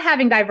and not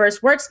having diverse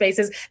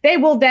workspaces, they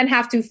will then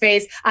have to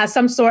face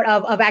some sort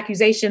of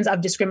accusations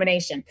of discrimination.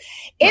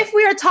 If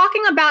we are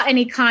talking about an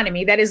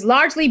economy that is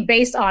largely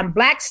based on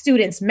Black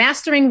students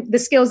mastering the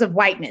skills of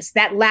whiteness,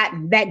 that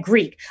Latin, that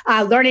Greek,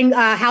 learning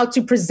how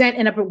to present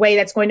in a way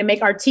that's going to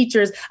make our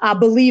teachers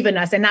believe in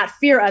us and not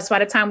fear us by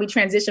the time we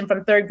transition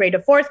from 3rd grade to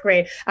 4th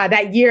grade,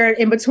 that year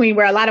in between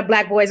where a lot of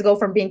Black boys go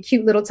from being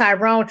cute little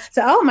Tyrone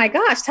to, oh my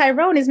gosh,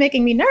 Tyrone is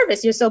making me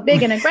nervous. You're so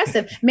big and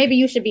aggressive. Maybe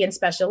you should be in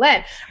special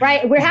ed,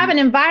 right? We have an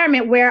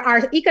environment where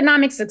our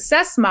economic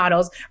success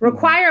models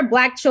require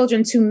Black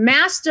children to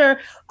master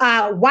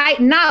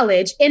white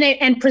knowledge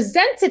and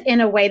present it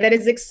in a way that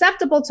is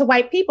acceptable to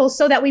white people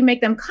so that we make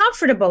them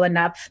comfortable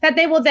enough that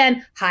they will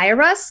then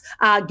hire us,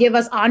 give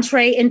us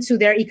entree into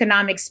their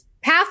economics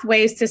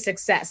pathways to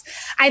success.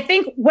 I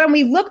think when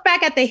we look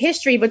back at the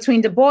history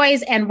between Du Bois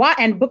and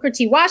Booker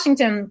T.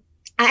 Washington,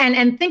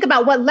 and think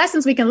about what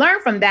lessons we can learn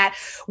from that,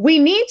 we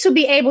need to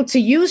be able to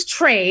use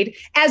trade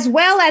as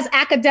well as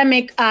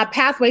academic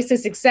pathways to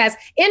success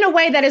in a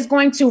way that is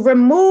going to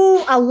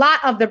remove a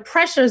lot of the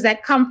pressures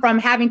that come from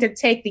having to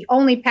take the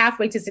only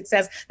pathway to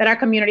success that our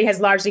community has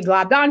largely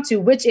globbed onto,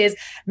 which is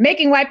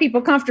making white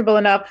people comfortable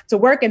enough to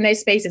work in their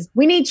spaces.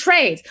 We need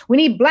trades. We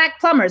need Black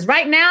plumbers.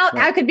 Right now,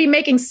 I could be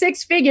making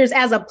 6 figures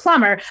as a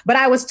plumber, but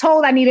I was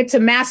told I needed to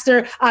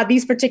master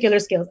these particular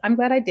skills. I'm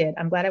glad I did.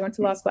 I'm glad I went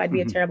to law school. I'd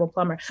be a terrible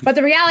plumber. But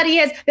the reality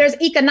is there's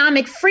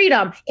economic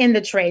freedom in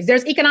the trades.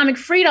 There's economic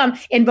freedom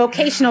in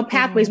vocational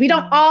pathways. We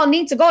don't all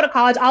need to go to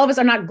college. All of us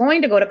are not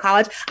going to go to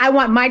college. I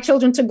want my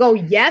children to go,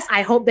 yes.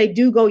 I hope they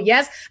do go,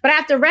 yes. But I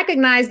have to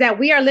recognize that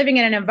we are living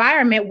in an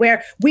environment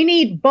where we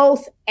need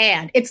both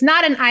and. It's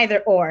not an either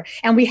or.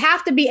 And we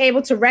have to be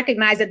able to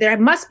recognize that there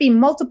must be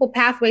multiple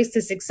pathways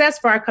to success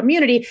for our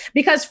community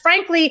because,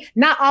 frankly,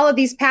 not all of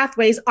these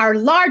pathways are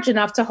large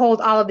enough to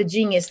hold all of the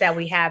genius that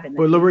we have in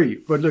them. But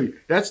Loree,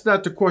 that's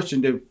not the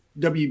question that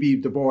W.B.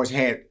 Du Bois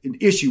had an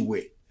issue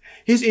with.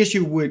 His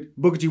issue with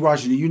Booker T.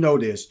 Washington, you know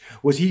this,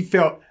 was he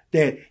felt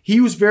that he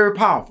was very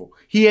powerful.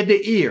 He had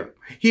the ear.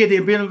 He had the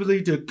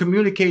ability to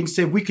communicate and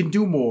say, we can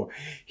do more.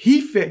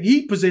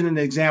 He presented an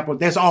example.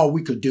 That's all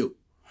we could do.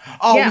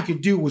 All we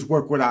could do was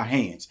work with our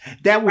hands.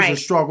 That was a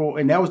struggle,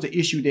 and that was the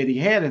issue that he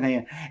had in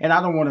hand. And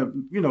I don't want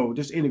to,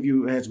 this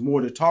interview has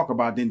more to talk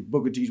about than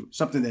Booker T,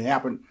 something that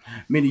happened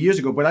many years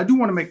ago. But I do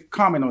want to make a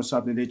comment on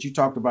something that you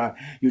talked about,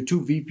 your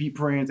 2 VP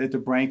friends at the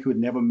bank who had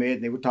never met.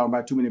 And they were talking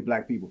about too many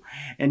Black people.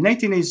 In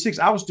 1986,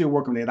 I was still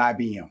working at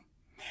IBM.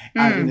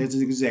 As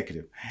an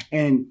executive.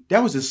 And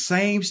that was the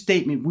same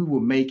statement we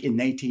would make in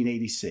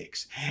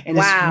 1986. And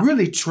it's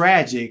really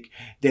tragic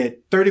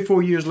that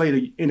 34 years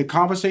later, in a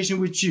conversation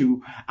with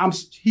you,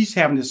 he's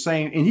having the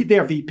same, and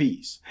they're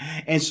VPs.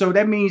 And so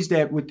that means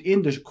that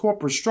within the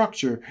corporate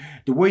structure,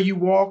 the way you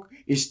walk,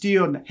 it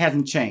still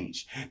hasn't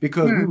changed.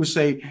 Because we would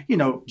say,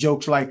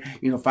 jokes like,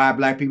 5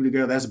 Black people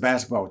together, that's a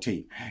basketball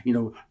team.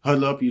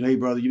 Huddle up, hey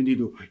brother, you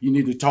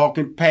need to talk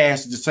and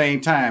pass at the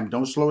same time.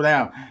 Don't slow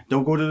down.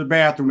 Don't go to the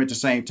bathroom at the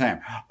same time.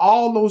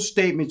 All those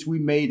statements we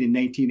made in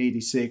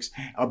 1986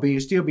 are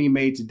still being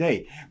made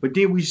today. But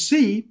then we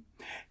see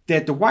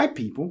that the white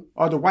people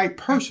or the white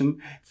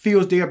person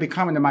feels they are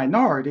becoming a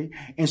minority.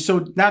 And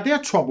so now they're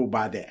troubled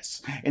by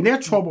this. And they're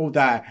troubled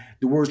by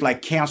the words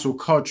like cancel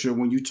culture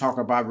when you talk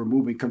about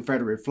removing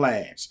Confederate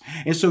flags.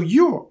 And so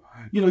you're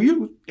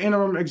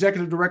interim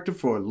executive director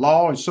for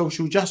law and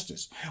social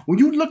justice. When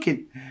you look at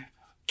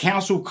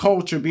cancel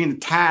culture being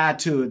tied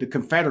to the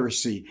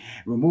Confederacy,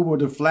 removal of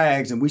the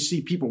flags, and we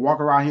see people walk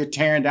around here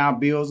tearing down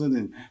buildings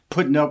and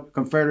putting up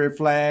Confederate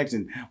flags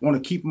and want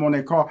to keep them on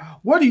their car.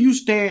 Where do you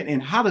stand,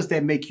 and how does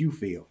that make you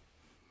feel?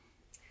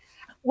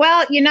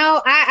 Well,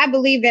 I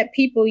believe that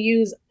people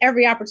use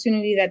every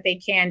opportunity that they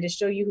can to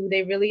show you who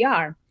they really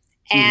are.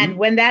 And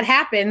when that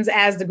happens,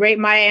 as the great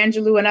Maya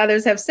Angelou and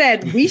others have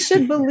said, we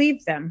should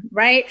believe them,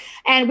 right?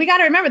 And we got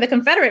to remember the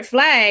Confederate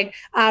flag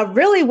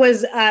really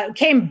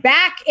came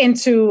back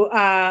into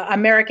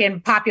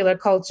American popular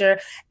culture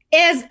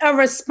is a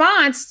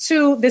response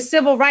to the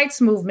civil rights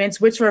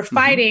movements, which were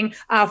fighting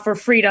for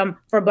freedom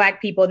for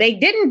Black people. They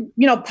didn't,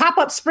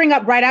 spring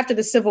up right after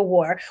the Civil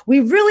War.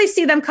 We really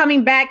see them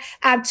coming back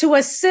to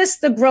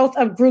assist the growth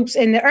of groups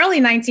in the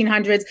early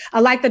 1900s,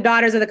 like the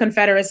Daughters of the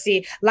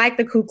Confederacy, like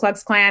the Ku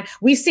Klux Klan.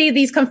 We see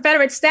these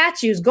Confederate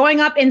statues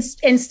going up in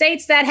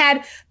states that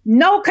had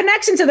no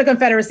connection to the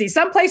Confederacy,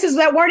 some places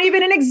that weren't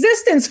even in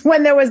existence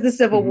when there was the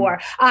Civil War,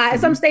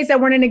 some states that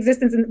weren't in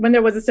existence when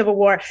there was a Civil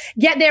War.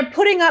 Yet they're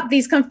putting up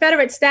these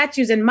Confederate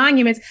statues and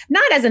monuments,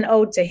 not as an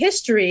ode to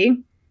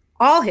history,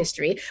 all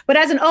history, but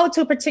as an ode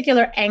to a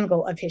particular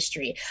angle of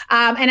history,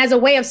 and as a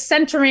way of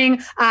centering,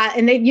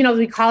 and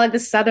we call it the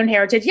Southern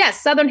heritage.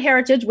 Yes, Southern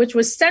heritage, which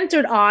was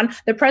centered on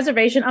the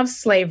preservation of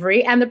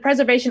slavery and the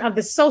preservation of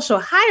the social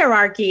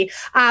hierarchy,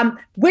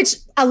 which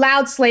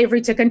allowed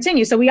slavery to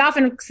continue. So we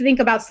often think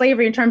about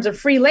slavery in terms of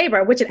free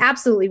labor, which it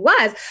absolutely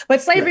was,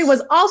 but slavery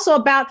was also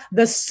about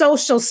the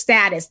social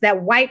status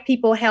that white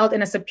people held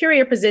in a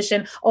superior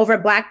position over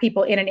Black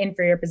people in an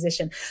inferior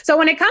position. So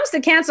when it comes to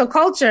cancel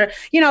culture,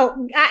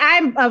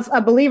 I'm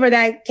a believer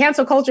that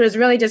cancel culture is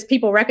really just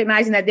people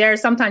recognizing that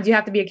sometimes you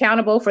have to be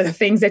accountable for the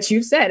things that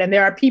you've said. And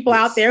there are people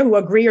out there who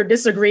agree or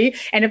disagree.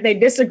 And if they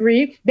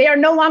disagree, they are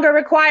no longer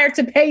required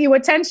to pay you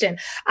attention.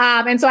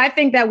 And so I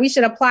think that we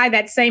should apply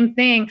that same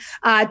thing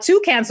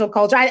to cancel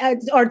culture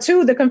or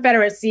to the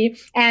Confederacy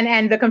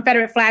and the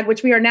Confederate flag,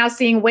 which we are now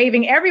seeing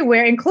waving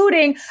everywhere,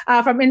 including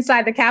from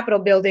inside the Capitol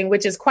building,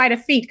 which is quite a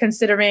feat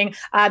considering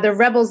the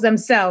rebels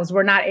themselves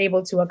were not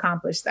able to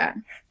accomplish that.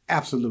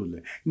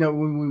 Absolutely.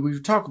 When we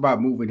talk about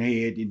moving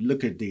ahead, you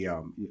look at the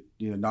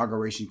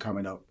inauguration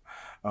coming up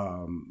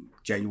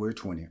January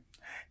 20th,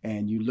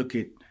 and you look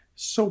at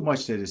so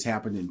much that has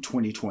happened in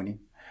 2020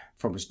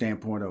 from a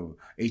standpoint of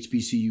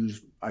HBCUs,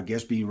 I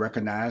guess, being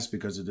recognized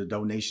because of the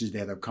donations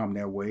that have come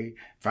their way.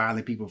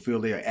 Finally, people feel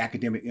they are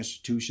academic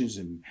institutions,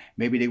 and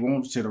maybe they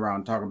won't sit around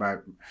and talk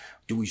about,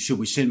 should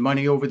we send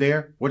money over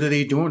there? What are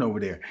they doing over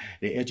there?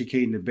 They're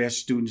educating the best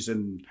students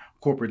and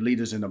corporate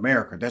leaders in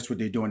America. That's what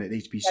they're doing at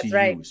HBCUs. That's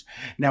right.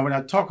 Now, when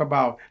I talk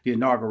about the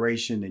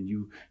inauguration, and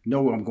you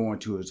know where I'm going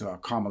to is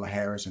Kamala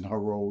Harris and her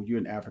role. You're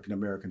an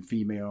African-American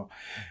female.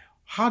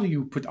 How do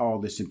you put all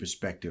this in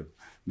perspective,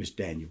 Ms.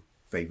 Daniel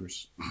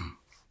Favors?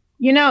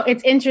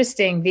 It's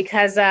interesting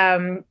because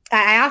I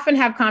often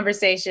have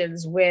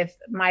conversations with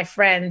my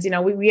friends.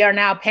 We are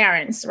now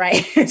parents,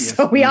 right? Yes.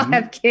 So we all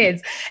have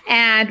kids,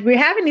 and we're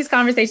having these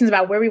conversations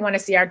about where we want to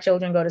see our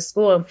children go to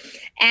school.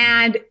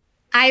 And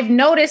I've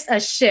noticed a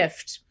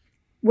shift.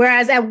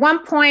 Whereas at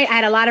one point I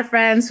had a lot of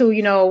friends who,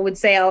 would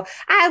say, oh,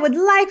 I would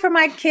like for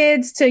my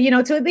kids to,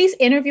 to at least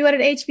interview at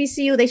an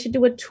HBCU. They should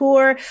do a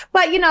tour.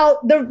 But,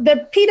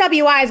 the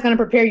PWI is going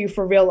to prepare you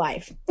for real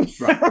life.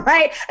 Right.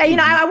 Right?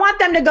 And, I want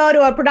them to go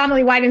to a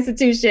predominantly white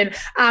institution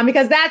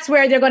because that's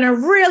where they're going to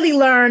really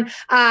learn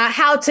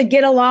how to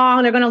get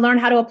along. They're going to learn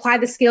how to apply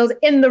the skills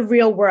in the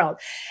real world.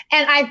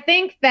 And I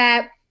think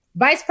that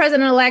Vice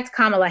President-elect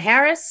Kamala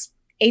Harris,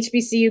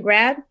 HBCU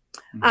grad,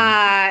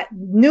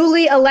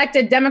 newly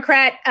elected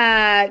Democrat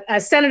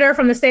senator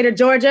from the state of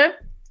Georgia,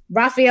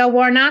 Raphael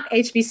Warnock,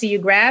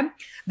 HBCU grad.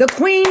 The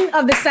Queen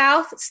of the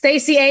South,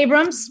 Stacey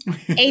Abrams,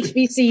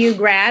 HBCU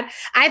grad.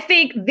 I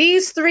think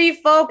these three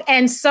folk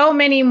and so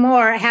many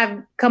more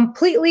have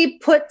completely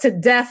put to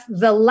death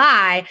the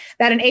lie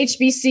that an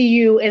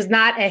HBCU is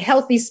not a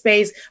healthy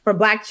space for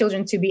Black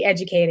children to be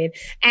educated.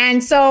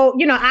 And so,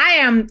 I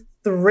am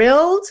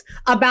thrilled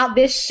about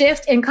this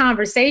shift in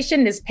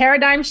conversation, this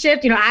paradigm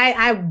shift. Oh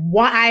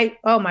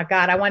my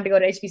God, I wanted to go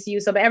to HBCU.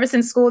 So, but ever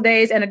since school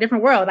days and a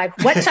different world, like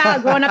what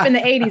child growing up in the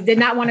 80s did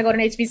not want to go to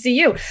an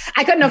HBCU?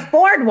 I couldn't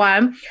afford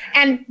one.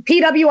 And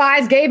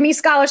PWIs gave me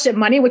scholarship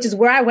money, which is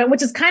where I went,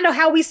 which is kind of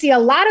how we see a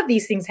lot of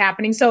these things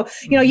happening. So,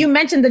 you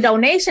mentioned the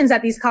donations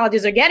that these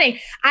colleges are getting.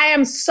 I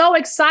am so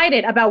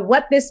excited about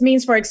what this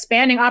means for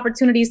expanding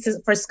opportunities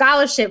for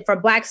scholarship for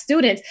Black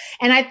students.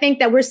 And I think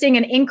that we're seeing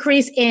an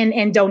increase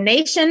in donations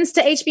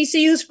to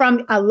HBCUs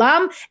from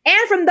alum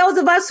and from those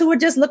of us who were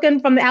just looking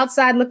from the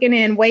outside, looking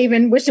in,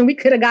 waving, wishing we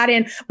could have got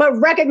in, but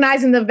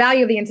recognizing the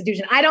value of the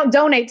institution. I don't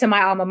donate to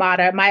my alma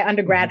mater, my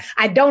undergrad.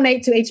 I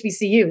donate to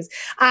HBCUs.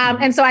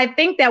 And so I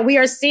think that we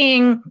are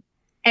seeing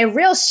a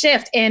real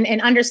shift in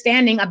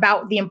understanding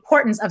about the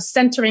importance of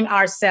centering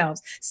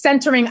ourselves,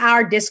 centering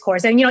our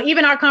discourse. And,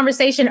 even our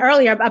conversation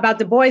earlier about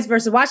Du Bois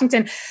versus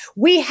Washington,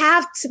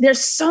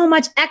 there's so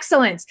much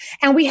excellence,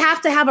 and we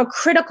have to have a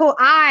critical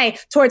eye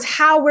towards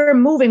how we're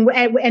moving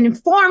and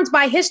informed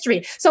by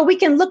history. So we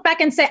can look back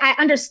and say, I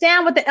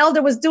understand what the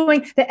elder was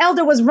doing. The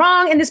elder was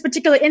wrong in this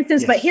particular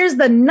instance, but here's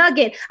the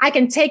nugget I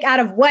can take out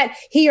of what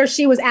he or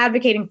she was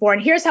advocating for.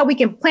 And here's how we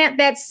can plant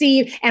that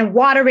seed and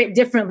water it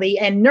differently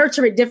and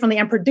nurture it differently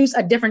and produce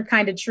a different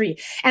kind of tree.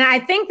 And I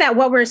think that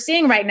what we're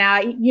seeing right now,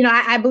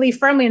 I believe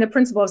firmly in the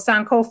principle of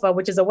Sankofa,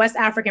 which is a West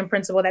African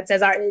principle that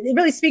says it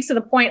really speaks to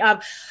the point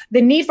of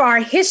the need for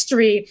our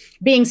history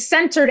being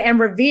centered and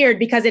revered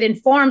because it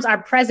informs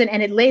our present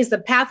and it lays the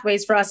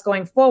pathways for us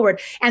going forward.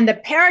 And the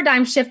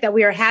paradigm shift that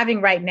we are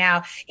having right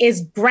now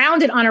is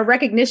grounded on a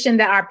recognition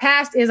that our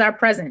past is our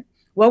present.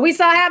 What we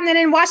saw happening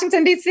in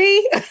Washington,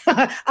 D.C.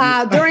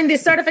 During the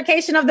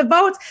certification of the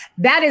votes,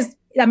 that is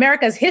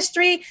America's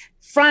history,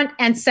 front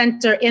and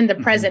center in the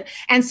present.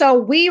 And so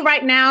we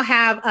right now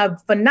have a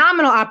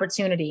phenomenal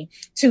opportunity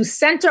to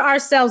center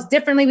ourselves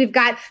differently. We've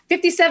got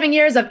 57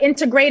 years of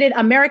integrated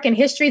American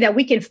history that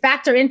we can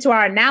factor into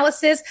our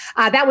analysis.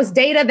 That was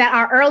data that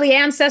our early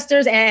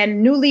ancestors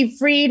and newly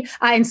freed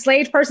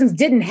enslaved persons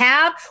didn't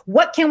have.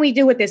 What can we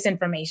do with this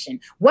information?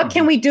 What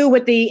can we do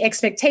with the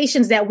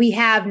expectations that we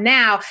have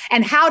now?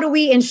 And how do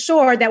we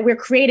ensure that we're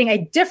creating a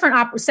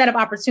different set of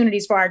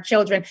opportunities for our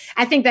children?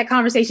 I think that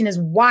conversation is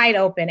wide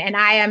open. And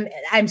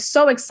I'm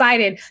so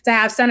excited to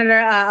have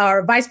Senator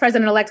or Vice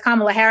President-elect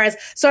Kamala Harris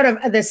sort of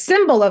the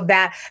symbol of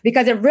that,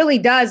 because it really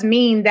does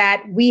mean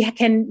that we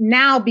can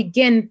now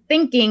begin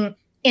thinking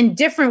in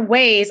different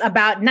ways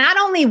about not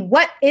only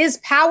what is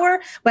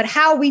power, but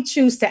how we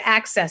choose to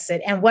access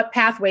it and what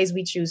pathways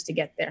we choose to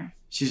get there.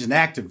 She's an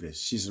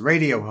activist. She's a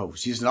radio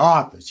host. She's an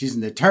author. She's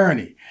an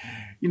attorney.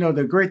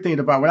 The great thing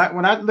about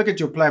when I look at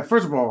your platform,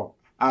 first of all,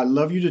 I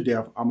love you to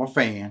death. I'm a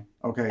fan.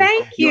 Okay.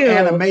 Thank you. Your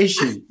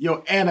animation,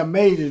 your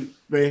animated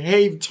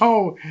behaved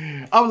tone.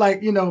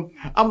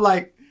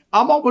 I'm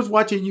almost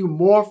watching you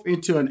morph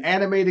into an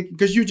animated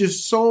because you're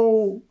just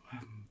so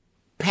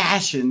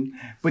passionate,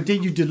 but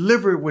then you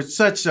deliver it with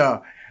such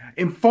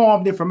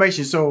informed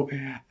information. So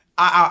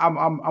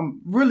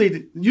I'm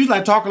really, usually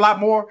I talk a lot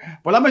more,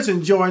 but I'm just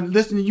enjoying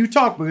listening to you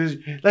talk because,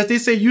 like they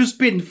say, you're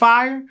spitting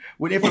fire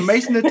with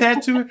information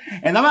attached to it.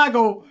 And I'm not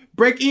going to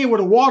break in with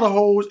a water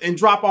hose and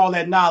drop all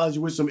that knowledge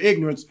with some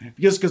ignorance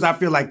just because I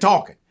feel like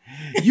talking.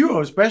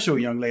 You're a special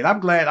young lady. I'm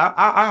glad.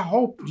 I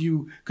hope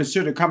you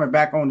consider coming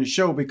back on the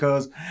show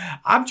because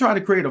I'm trying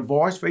to create a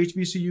voice for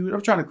HBCUs.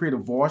 I'm trying to create a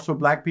voice for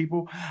Black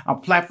people, a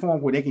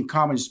platform where they can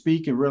come and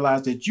speak and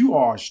realize that you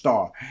are a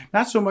star.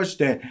 Not so much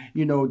that,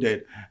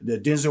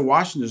 that Denzel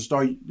Washington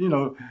star,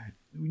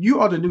 you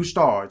are the new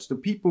stars, the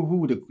people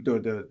who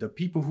the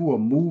people who are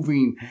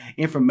moving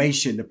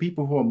information, the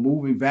people who are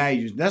moving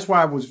values. That's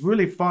why it was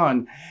really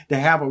fun to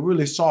have a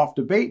really soft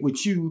debate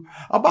with you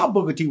about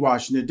Booker T.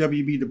 Washington,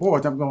 W.B. Du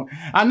Bois.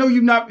 I know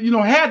you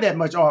don't have that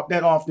much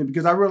that often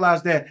because I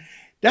realized that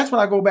that's what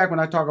I go back when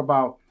I talk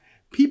about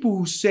people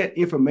who set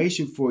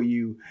information for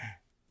you.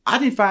 I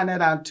didn't find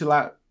that out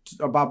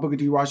about Booker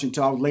T. Washington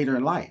until I was later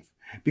in life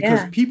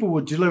because people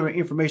were delivering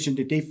information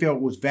that they felt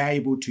was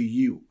valuable to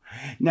you.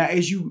 Now,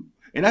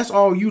 and that's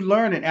all you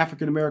learn in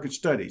African-American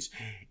studies.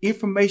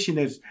 Information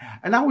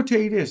and I will tell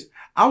you this,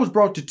 I was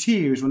brought to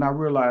tears when I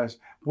realized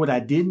what I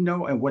didn't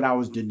know and what I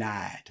was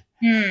denied.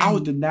 I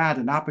was denied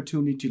an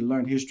opportunity to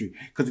learn history.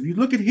 Because if you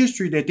look at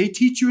history that they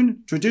teach you in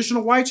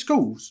traditional white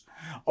schools,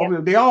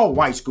 they're all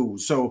white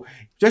schools, so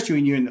especially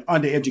when you're in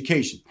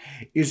undereducation,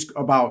 it's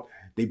about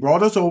they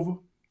brought us over,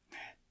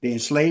 they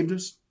enslaved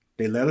us,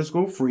 they let us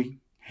go free.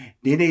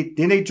 Then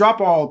they jump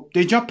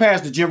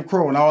past the Jim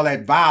Crow and all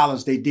that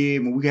violence they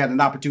did when we had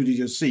an opportunity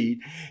to see.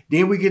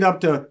 Then we get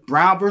up to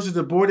Brown versus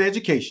the Board of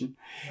Education.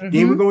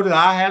 Then we go to the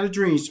I Had a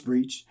Dream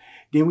speech.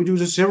 Then we do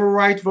the Civil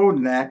Rights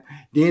Voting Act.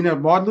 Then the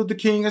Martin Luther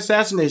King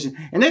assassination.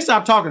 And they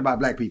stop talking about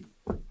Black people.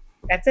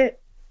 That's it.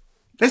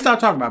 They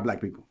start talking about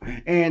Black people.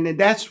 And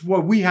that's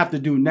what we have to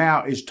do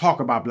now is talk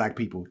about Black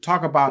people.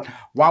 Talk about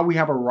why we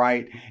have a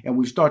right. And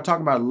we start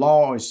talking about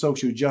law and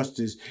social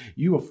justice.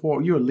 You're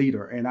a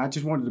leader. And I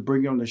just wanted to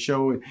bring you on the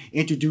show and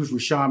introduce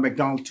Rushion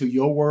McDonald to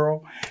your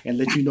world and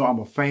let you know I'm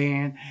a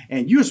fan.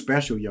 And you're a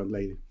special young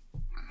lady.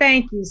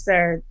 Thank you,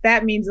 sir.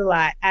 That means a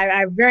lot.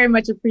 I very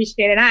much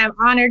appreciate it. And I am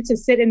honored to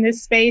sit in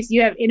this space.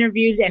 You have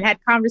interviewed and had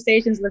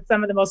conversations with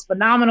some of the most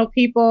phenomenal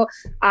people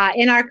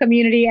in our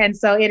community. And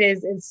so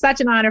it's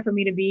such an honor for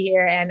me to be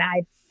here. And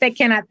I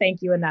cannot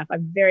thank you enough.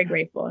 I'm very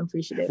grateful and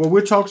appreciative. Well,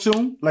 we'll talk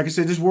soon. Like I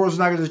said, this world's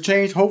not going to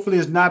change. Hopefully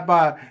it's not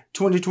by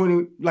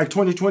 2020, like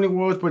 2020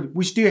 was, but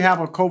we still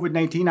have a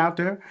COVID-19 out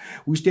there.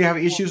 We still have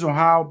issues on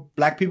how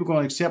Black people are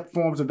going to accept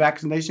forms of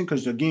vaccination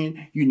because,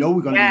 again, we're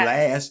going to be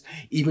last,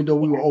 even though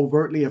we were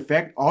overtly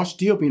affected or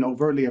still being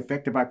overtly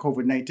affected by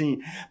COVID-19.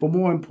 But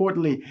more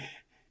importantly,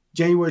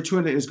 January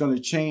 20th is going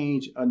to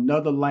change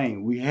another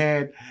lane. We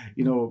had,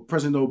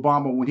 President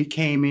Obama, when he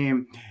came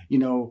in,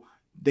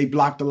 they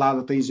blocked a lot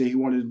of things that he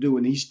wanted to do,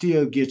 and he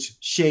still gets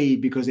shade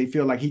because they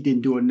feel like he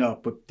didn't do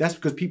enough. But that's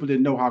because people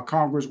didn't know how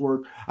Congress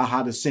worked or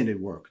how the Senate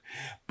worked.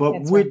 But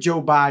that's with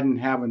Joe Biden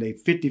having a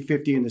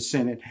 50-50 in the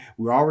Senate,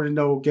 we already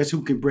know, guess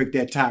who can break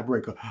that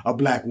tiebreaker? A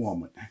Black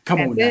woman. Come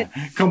on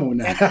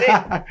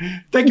now.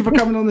 Thank you for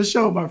coming on the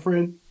show, my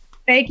friend.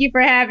 Thank you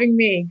for having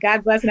me.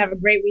 God bless and have a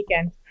great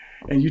weekend.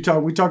 And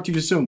we talk to you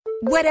soon.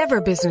 Whatever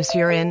business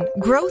you're in,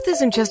 growth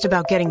isn't just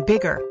about getting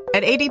bigger.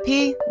 At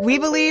ADP, we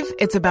believe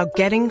it's about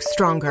getting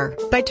stronger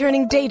by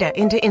turning data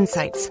into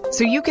insights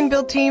so you can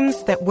build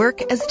teams that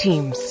work as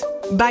teams.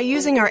 By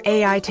using our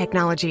AI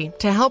technology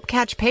to help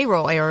catch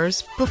payroll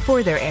errors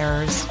before they're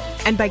errors.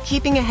 And by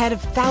keeping ahead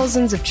of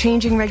thousands of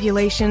changing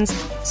regulations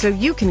so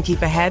you can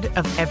keep ahead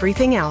of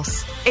everything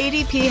else.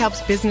 ADP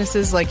helps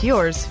businesses like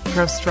yours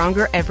grow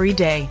stronger every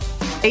day.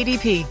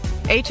 ADP,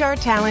 HR,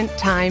 talent,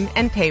 time,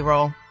 and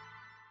payroll.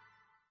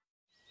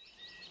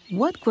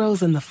 What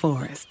grows in the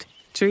forest?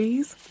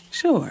 Trees?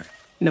 Sure.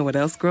 Know what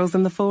else grows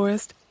in the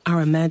forest?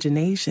 Our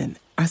imagination,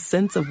 our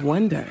sense of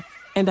wonder,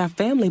 and our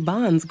family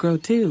bonds grow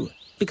too.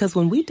 Because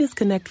when we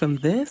disconnect from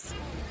this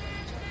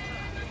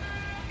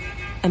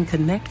and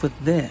connect with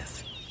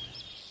this,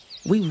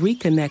 we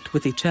reconnect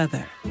with each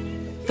other.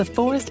 The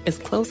forest is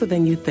closer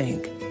than you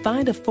think.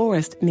 Find a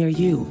forest near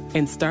you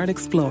and start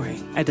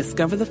exploring at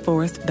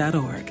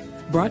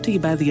discovertheforest.org. Brought to you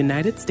by the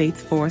United States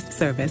Forest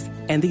Service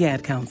and the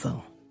Ad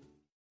Council.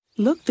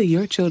 Look through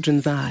your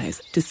children's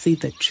eyes to see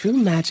the true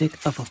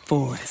magic of a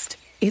forest.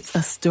 It's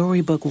a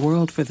storybook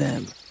world for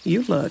them.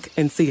 You look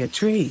and see a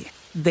tree.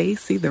 They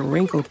see the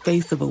wrinkled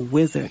face of a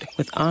wizard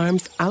with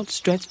arms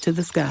outstretched to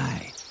the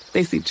sky.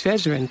 They see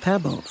treasure in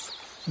pebbles.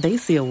 They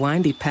see a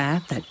windy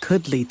path that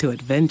could lead to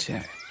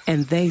adventure.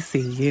 And they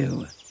see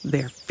you,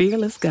 their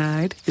fearless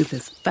guide through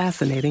this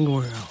fascinating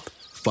world.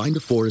 Find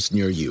a forest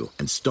near you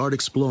and start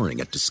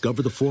exploring at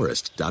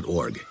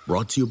discovertheforest.org.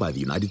 Brought to you by the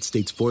United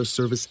States Forest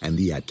Service and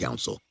the Ad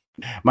Council.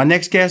 My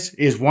next guest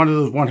is one of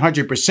those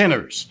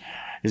 100%ers.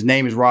 His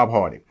name is Rob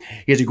Hardy.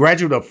 He is a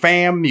graduate of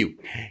FAMU.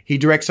 He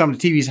directs some of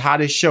the TV's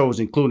hottest shows,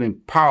 including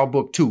Power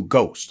Book 2,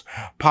 Ghost,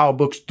 Power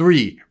Books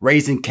 3,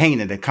 Raising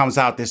Kanan, that comes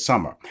out this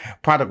summer,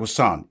 Prodigal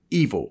Son,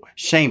 Evil,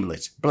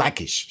 Shameless,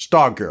 Blackish,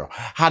 Stargirl,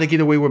 How to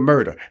Get Away with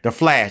Murder, The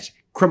Flash,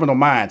 Criminal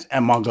Minds,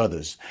 among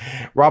others.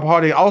 Rob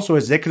Hardy also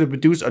executive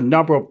produced a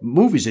number of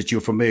movies that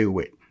you're familiar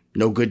with.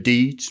 No Good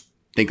Deeds,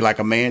 Think Like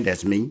a Man,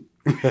 that's me,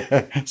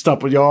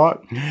 Stumble Yard.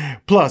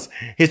 Plus,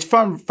 his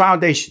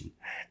foundation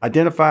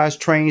identifies,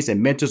 trains,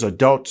 and mentors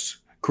adults,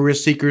 career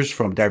seekers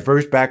from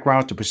diverse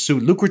backgrounds to pursue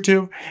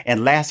lucrative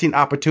and lasting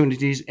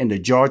opportunities in the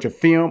Georgia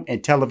film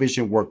and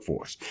television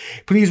workforce.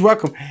 Please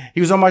welcome,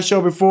 he was on my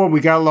show before, and we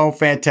got along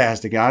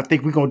fantastic, and I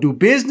think we're going to do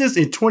business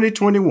in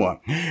 2021.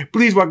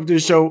 Please welcome to the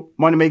show,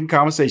 Money Making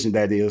Conversation,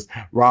 that is,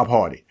 Rob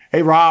Hardy.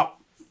 Hey, Rob.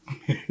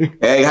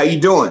 Hey, how you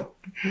doing?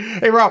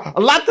 Hey, Rob,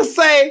 a lot to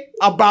say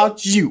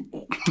about you.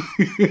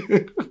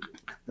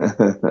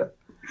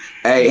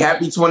 Hey,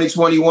 happy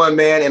 2021,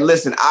 man. And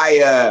listen,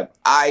 I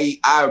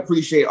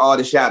appreciate all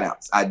the shout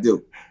outs. I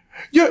do.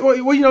 Yeah,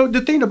 well, you know,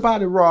 the thing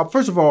about it, Rob,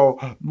 first of all,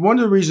 one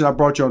of the reasons I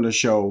brought you on the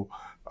show,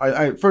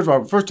 first of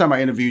all, first time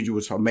I interviewed you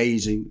was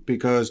amazing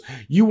because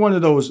you one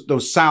of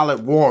those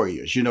silent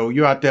warriors. You know,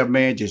 you're out there,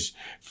 man, just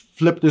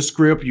flip the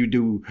script.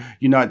 You're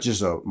not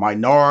just a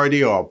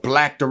minority or a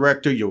black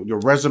director. Your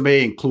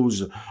resume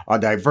includes a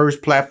diverse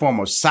platform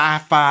of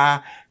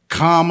sci-fi,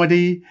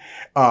 comedy,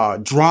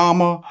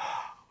 drama.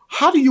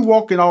 How do you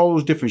walk in all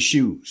those different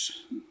shoes?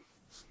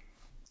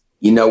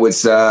 You know,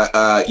 it's,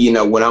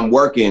 when I'm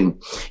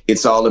working,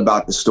 it's all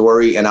about the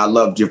story, and I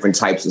love different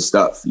types of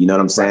stuff. You know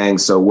what I'm saying?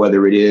 So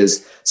whether it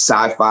is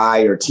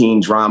sci-fi or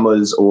teen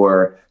dramas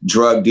or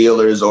drug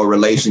dealers or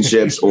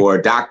relationships or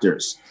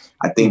doctors,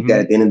 I think that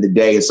at the end of the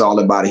day, it's all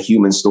about a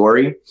human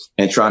story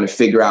and trying to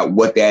figure out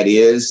what that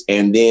is.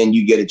 And then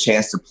you get a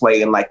chance to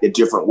play in like the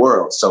different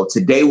worlds. So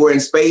today we're in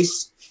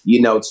space. You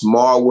know,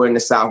 tomorrow we're in the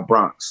South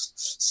Bronx.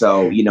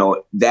 So, you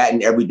know, that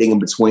and everything in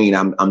between,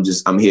 I'm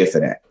here for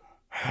that.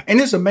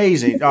 And it's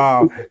amazing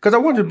because I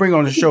wanted to bring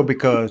on the show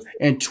because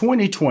in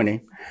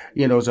 2020,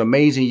 you know, it's an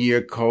amazing year.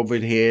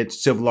 COVID hit,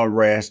 civil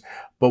unrest.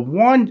 But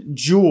one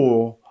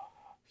jewel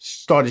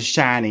started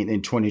shining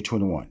in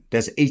 2021.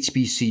 That's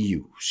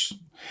HBCUs.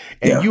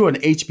 And you're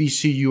an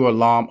HBCU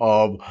alum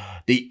of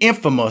the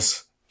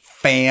infamous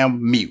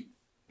FAMU.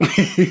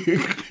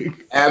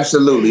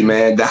 Absolutely,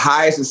 man. The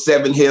highest of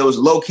Seven Hills,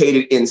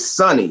 located in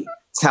sunny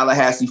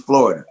Tallahassee,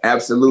 Florida.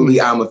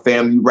 Absolutely. I'm a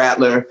family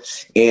rattler.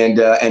 And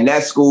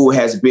that school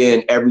has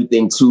been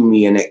everything to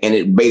me. And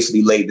it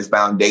basically laid the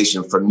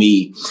foundation for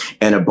me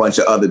and a bunch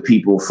of other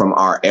people from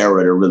our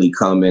era to really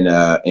come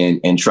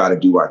and try to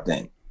do our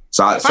thing.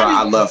 So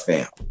I love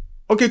FAM.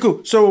 Okay,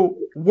 cool. So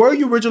where are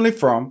you originally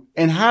from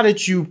and how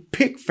did you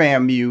pick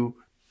FAMU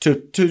to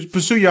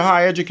pursue your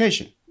higher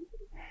education?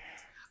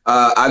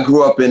 I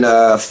grew up in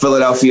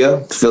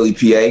Philadelphia, Philly,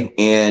 PA,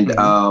 and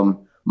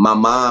my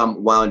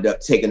mom wound up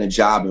taking a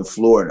job in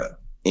Florida.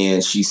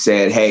 And she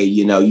said, hey,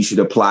 you know, you should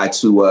apply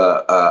to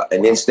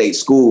an in-state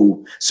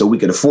school so we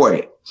could afford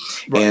it.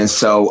 Right. And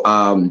so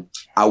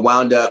I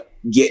wound up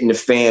getting to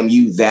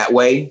FAMU that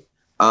way.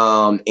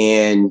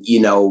 And, you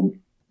know,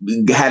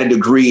 had a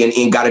degree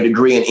and got a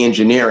degree in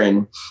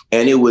engineering.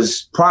 And it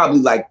was probably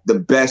like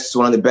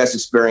one of the best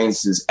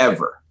experiences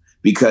ever.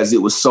 Because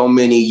it was so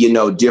many, you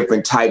know,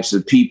 different types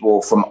of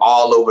people from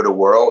all over the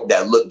world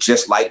that looked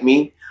just like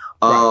me.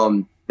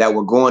 Right. that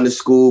were going to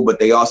school, but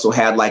they also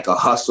had like a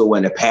hustle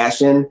and a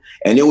passion.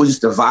 And it was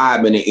just a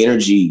vibe and an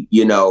energy,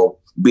 you know,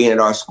 being at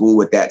our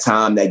school at that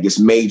time that just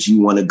made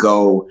you want to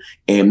go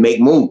and make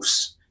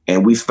moves.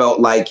 And we felt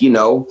like, you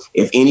know,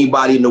 if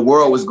anybody in the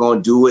world was going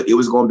to do it, it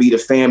was going to be the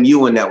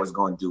FAMU and that was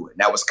going to do it. And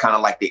that was kind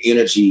of like the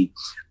energy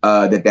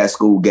that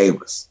school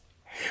gave us.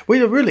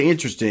 Well, it's really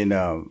interesting,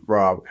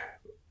 Rob.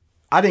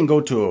 I didn't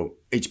go to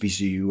a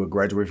HBCU. I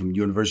graduated from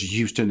University of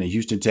Houston in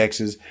Houston,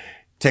 Texas.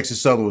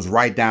 Texas Southern was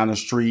right down the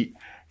street.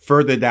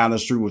 Further down the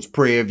street was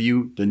Prairie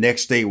View. The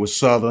next state was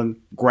Southern,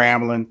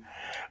 Grambling.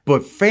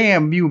 But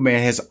FAMU,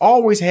 man, has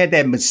always had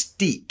that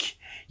mystique,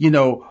 you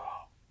know.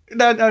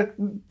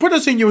 Put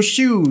us in your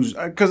shoes,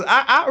 because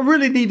I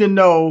really need to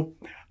know.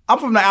 I'm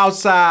from the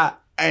outside,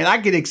 and I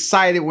get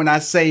excited when I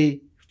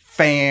say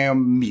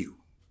FAMU.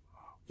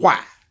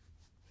 Why?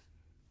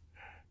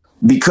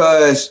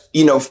 Because,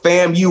 you know,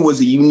 FAMU was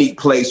a unique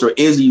place, or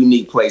is a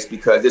unique place,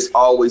 because it's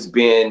always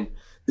been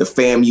the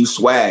FAMU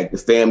swag, the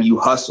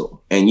FAMU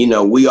hustle. And, you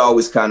know, we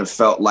always kind of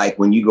felt like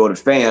when you go to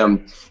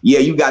FAM, yeah,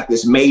 you got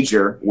this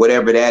major,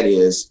 whatever that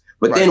is,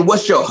 but then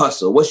what's your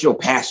hustle? What's your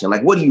passion?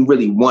 Like, what do you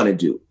really want to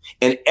do?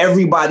 And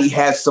everybody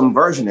has some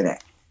version of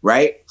that,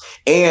 right?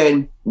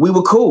 And we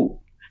were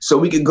cool. So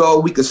we could go,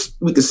 we could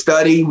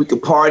study, we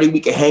could party, we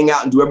could hang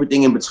out and do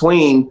everything in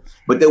between.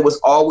 But there was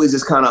always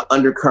this kind of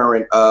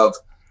undercurrent of,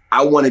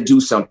 I want to do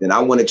something. I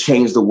want to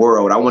change the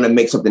world. I want to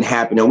make something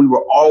happen. And we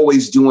were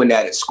always doing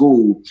that at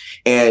school.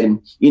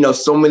 And, you know,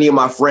 so many of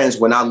my friends,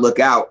 when I look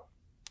out,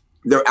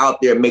 they're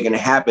out there making it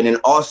happen. And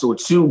also,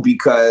 too,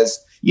 because,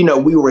 you know,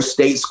 we were a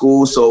state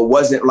school. So it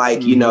wasn't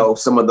like, you know,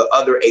 some of the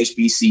other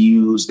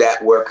HBCUs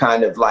that were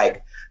kind of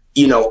like,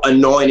 you know,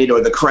 anointed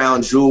or the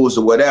crown jewels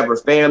or whatever.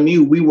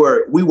 FAMU, we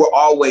were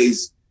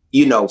always,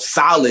 you know,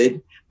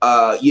 solid,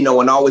 you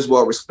know, and always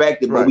well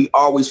respected. But we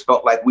always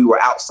felt like we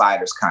were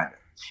outsiders kind of.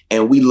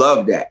 And we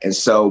loved that. And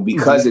so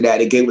because of that,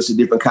 it gave us a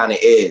different kind of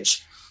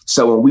edge.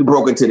 So when we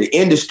broke into the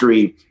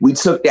industry, we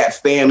took that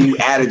FAMU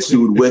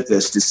attitude with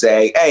us to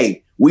say,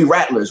 hey, we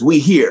Rattlers, we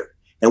here.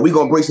 And we're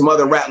going to bring some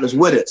other Rattlers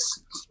with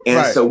us.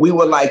 And so we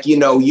were like, you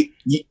know,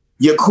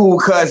 your cool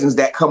cousins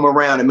that come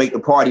around and make the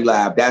party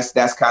live.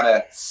 That's kind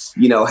of,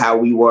 you know, how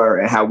we were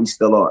and how we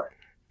still are.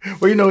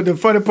 Well, you know, the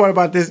funny part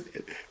about this,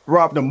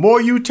 Rob, the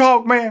more you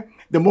talk, man,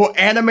 the more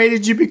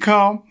animated you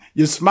become.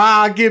 Your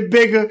smile get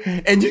bigger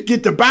and you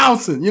get to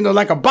bouncing, you know,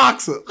 like a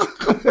boxer.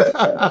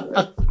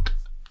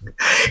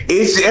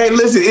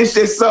 It's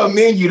just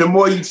something in you. The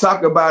more you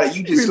talk about it,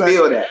 you just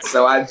feel that.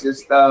 So I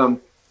just,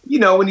 you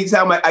know,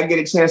 anytime I get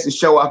a chance to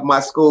show off my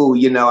school,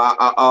 you know,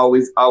 I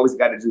always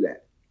got to do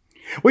that.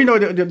 Well, you know,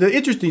 the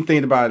interesting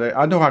thing about it,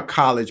 I know how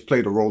college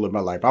played a role in my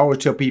life. I always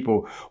tell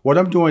people what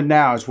I'm doing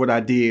now is what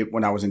I did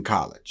when I was in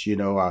college. You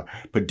know,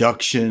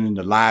 production,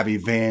 the live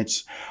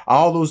events,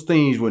 all those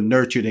things were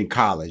nurtured in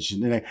college.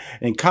 And then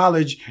in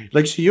college,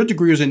 like you see, your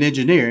degree was in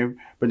engineering,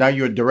 but now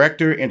you're a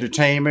director,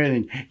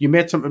 entertainment, and you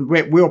met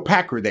Will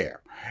Packer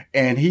there.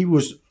 And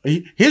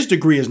his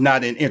degree is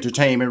not in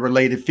entertainment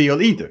related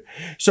field either.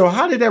 So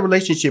how did that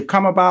relationship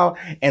come about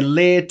and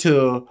led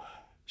to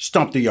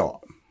Stomp the Yard?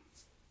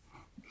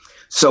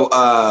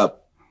 So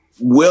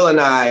Will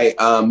and I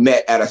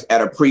met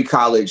at a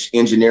pre-college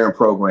engineering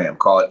program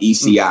called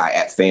ECI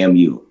at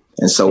FAMU.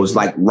 And so it was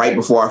like right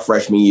before our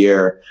freshman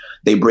year,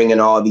 they bring in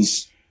all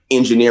these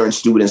engineering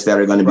students that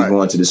are going to be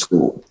going to the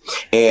school.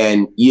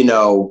 And, you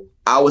know,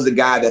 I was a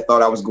guy that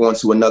thought I was going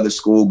to another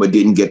school but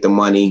didn't get the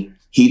money.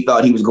 He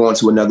thought he was going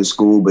to another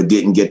school but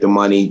didn't get the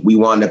money. We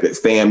wound up at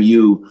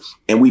FAMU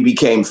and we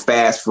became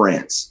fast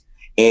friends.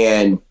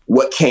 And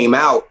what came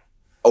out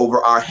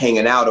over our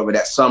hanging out over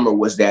that summer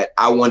was that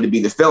I wanted to be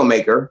the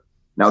filmmaker.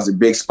 And I was a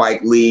big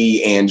Spike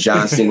Lee and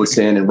John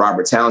Singleton and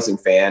Robert Townsend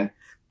fan.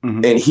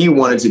 And he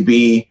wanted to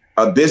be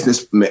a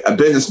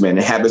businessman and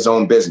have his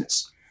own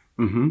business.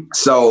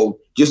 So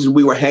just as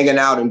we were hanging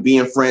out and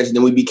being friends, and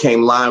then we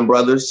became line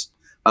brothers.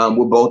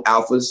 We're both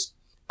alphas.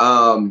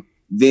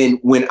 Then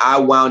when I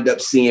wound up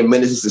seeing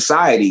Menace to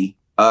Society,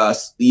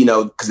 you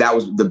know, because that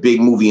was the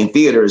big movie in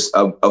theaters,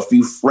 a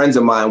few friends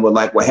of mine were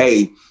like, well,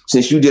 hey,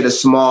 since you did a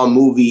small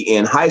movie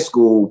in high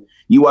school,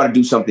 you ought to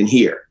do something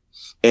here.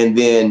 And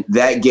then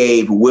that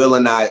gave Will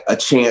and I a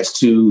chance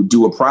to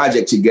do a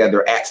project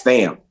together at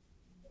FAM.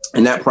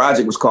 And that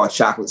project was called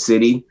Chocolate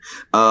City.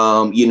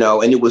 You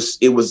know, and it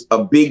was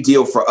a big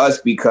deal for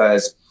us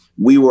because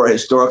we were a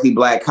historically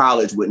Black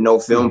college with no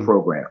film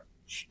program.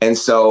 And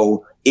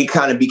so it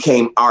kind of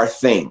became our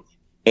thing.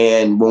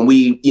 And when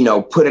we, you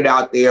know, put it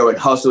out there and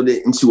hustled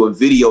it into a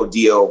video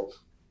deal,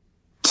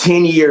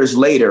 10 years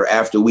later,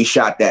 after we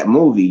shot that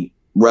movie,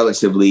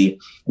 relatively,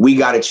 we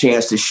got a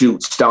chance to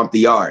shoot Stomp the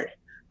Yard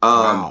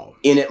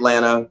in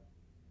Atlanta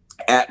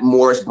at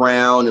Morris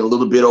Brown and a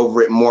little bit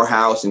over at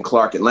Morehouse in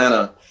Clark,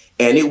 Atlanta.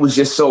 And it was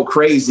just so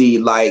crazy,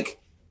 like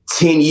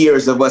 10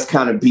 years of us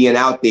kind of being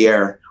out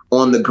there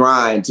on the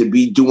grind to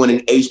be doing an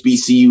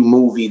HBCU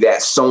movie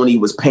that Sony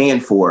was paying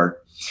for.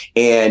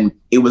 And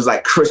it was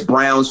like Chris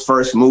Brown's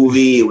first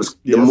movie. It was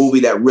the movie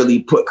that really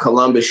put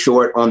Columbus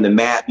Short on the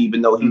map,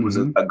 even though he was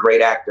a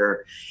great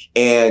actor.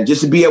 And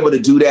just to be able to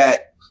do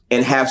that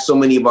and have so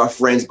many of our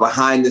friends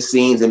behind the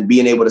scenes and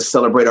being able to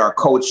celebrate our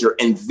culture.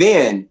 And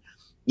then,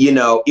 you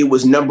know, it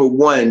was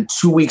 #1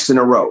 2 weeks in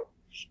a row.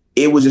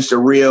 It was just a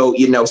real,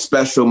 you know,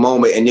 special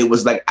moment. And it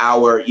was like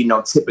our, you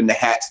know, tipping the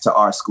hats to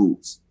our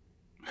schools.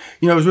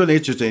 You know, it was really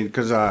interesting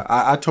because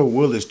I told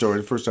Will this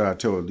story. The first time I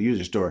told you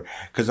this story,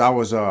 because I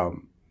was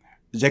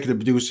executive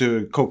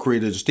producer,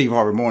 co-creator of the Steve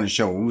Harvey Morning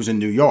Show. We was in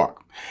New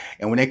York.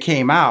 And when it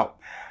came out,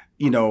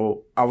 you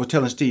know, I was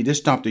telling Steve, this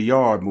Stomp the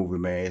Yard movie,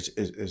 man,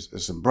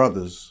 it's some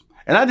brothers.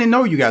 And I didn't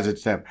know you guys at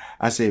the time.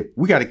 I said,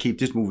 we got to keep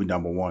this movie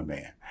 #1,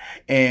 man.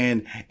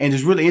 And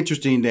it's really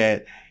interesting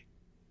that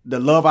the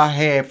love I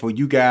had for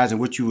you guys and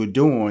what you were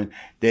doing,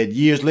 that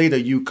years later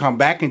you come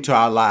back into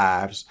our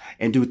lives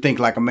and do Think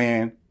Like a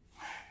Man.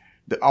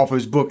 The author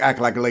of his book, Act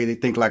Like a Lady,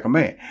 Think Like a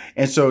Man.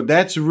 And so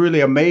that's really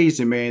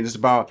amazing, man. It's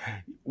about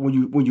when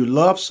you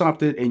love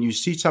something and you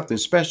see something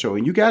special,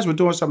 and you guys were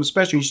doing something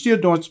special, you're still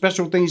doing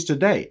special things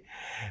today.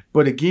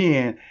 But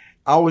again,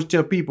 I always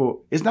tell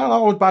people, it's not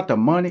always about the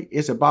money,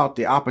 it's about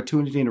the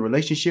opportunity and the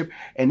relationship.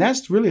 And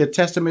that's really a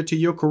testament to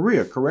your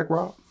career, correct,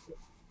 Rob?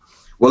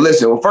 Well,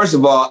 listen, first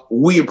of all,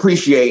 we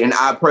appreciate, and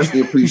I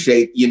personally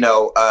appreciate, you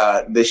know,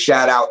 the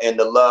shout out and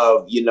the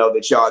love, you know,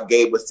 that y'all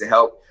gave us to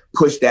help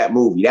push that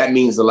movie. That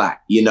means a lot,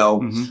 you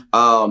know?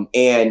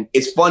 And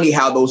it's funny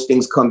how those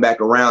things come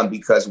back around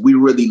because we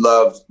really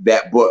loved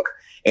that book.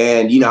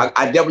 And, you know,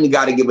 I definitely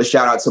got to give a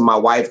shout out to my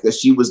wife because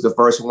she was the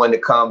first one to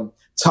come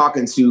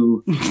talking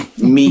to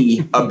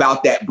me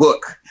about that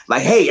book.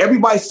 Like, hey,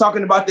 everybody's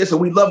talking about this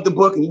and we love the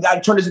book and you got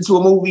to turn this into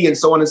a movie and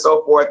so on and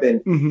so forth.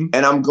 And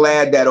and I'm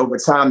glad that over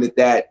time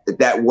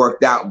that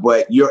worked out.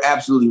 But you're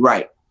absolutely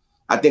right.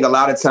 I think a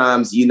lot of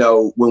times, you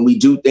know, when we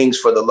do things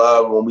for the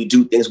love, when we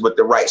do things with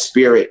the right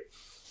spirit,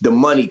 the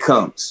money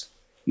comes.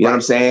 You know what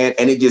I'm saying?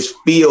 And it just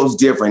feels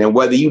different. And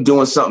whether you're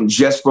doing something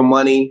just for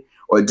money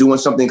or doing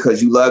something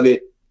because you love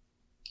it,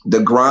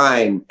 the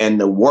grind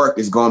and the work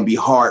is going to be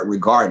hard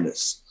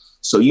regardless.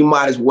 So you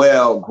might as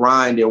well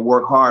grind and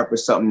work hard for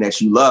something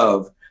that you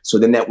love. So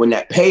then that when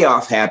that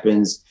payoff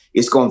happens,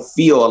 it's going to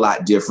feel a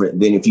lot different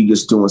than if you're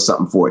just doing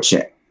something for a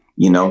check.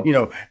 You know,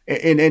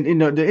 and you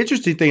know, the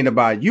interesting thing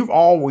about it, you've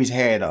always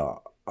had a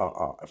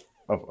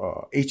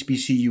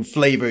HBCU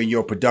flavor in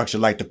your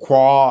production, like the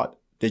Quad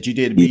that you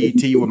did at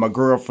BET with my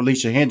girl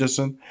Felicia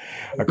Henderson.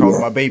 I call her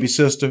my baby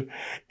sister.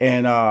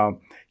 And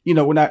you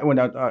know, when I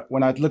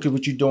look at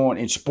what you're doing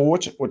in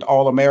sports with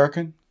All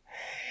American,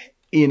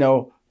 you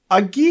know,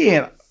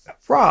 again,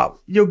 Rob,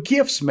 your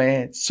gifts,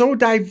 man, so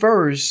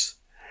diverse.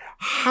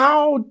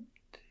 How?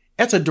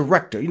 As a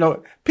director, you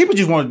know, people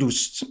just want to do,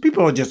 some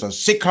people are just a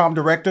sitcom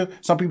director.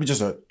 Some people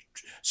just a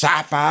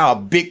sci-fi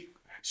or big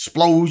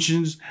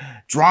explosions,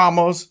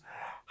 dramas.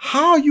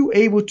 How are you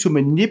able to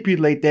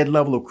manipulate that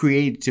level of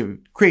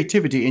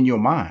creativity in your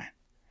mind?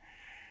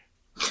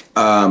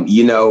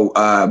 You know,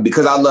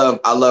 because I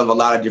love a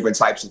lot of different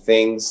types of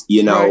things,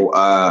 you know,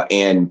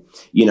 and,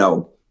 you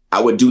know, I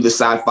would do the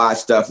sci-fi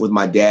stuff with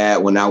my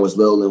dad when I was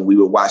little and we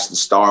would watch the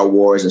Star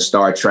Wars and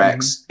Star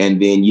Treks.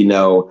 And then, you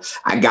know,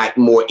 I got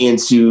more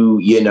into,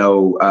 you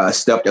know,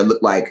 stuff that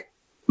looked like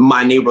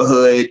my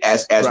neighborhood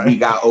as we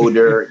got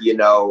older, you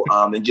know,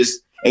 and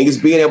just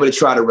being able to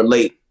try to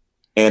relate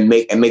and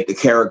make the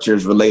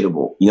characters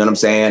relatable. You know what I'm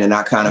saying? And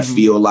I kind of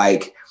feel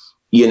like,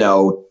 you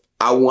know,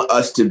 I want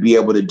us to be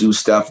able to do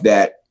stuff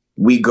that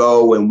we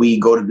go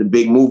to the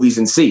big movies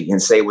and see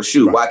and say, well,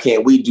 shoot, why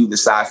can't we do the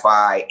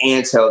sci-fi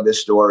and tell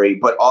this story,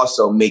 but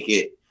also make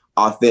it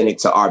authentic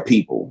to our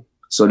people?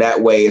 So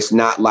that way it's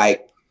not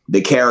like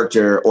the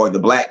character or the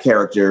Black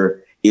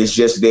character is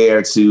just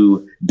there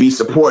to be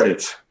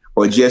supportive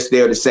or just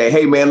there to say,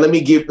 hey, man, let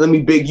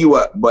me big you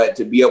up. But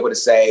to be able to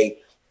say,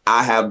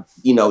 I have,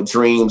 you know,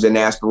 dreams and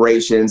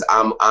aspirations.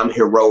 I'm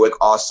heroic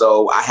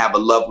also. I have a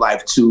love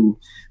life too.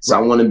 So I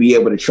want to be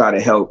able to try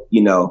to help,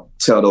 you know,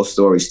 tell those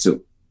stories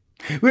too.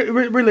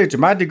 Religion.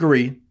 My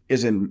degree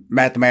is in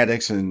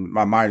mathematics and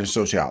my minor in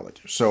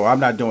sociology. So I'm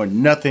not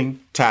doing nothing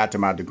tied to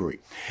my degree.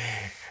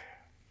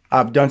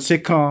 I've done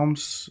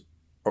sitcoms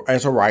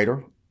as a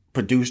writer,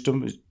 produced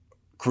them,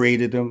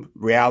 created them,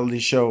 reality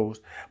shows,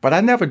 but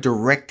I never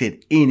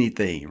directed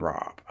anything,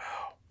 Rob.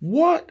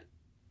 What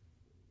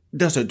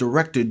does a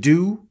director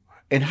do?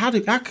 And how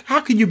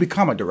can you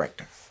become a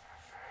director?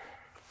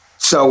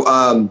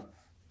 So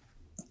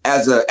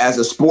as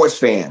a sports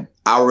fan,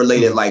 I'll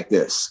relate it like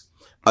this.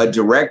 A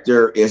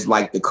director is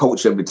like the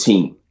coach of a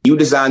team. You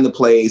design the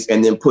plays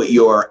and then put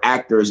your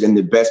actors in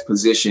the best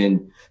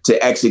position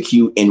to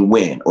execute and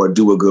win or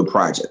do a good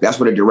project. That's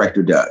what a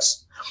director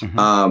does.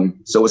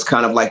 So it's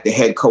kind of like the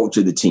head coach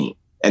of the team.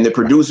 And the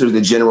producers,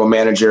 the general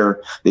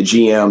manager, the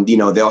GM, you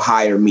know, they'll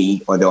hire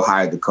me or they'll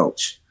hire the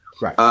coach.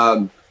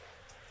 Right.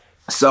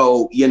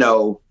 So, you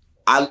know,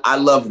 I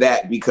love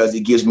that because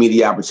it gives me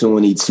the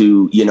opportunity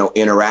to,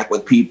 interact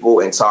with people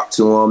and talk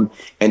to them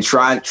and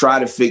try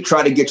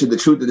to get to the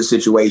truth of the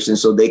situation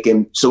so it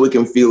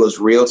can feel as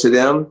real to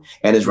them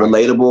and as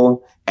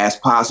relatable as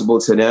possible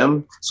to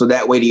them. So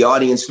that way the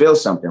audience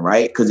feels something,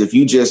 right? Because if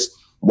you just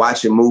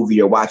watch a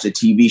movie or watch a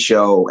TV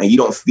show and you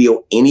don't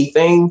feel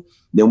anything,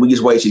 then we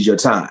just wasted your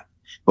time.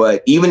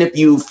 But even if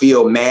you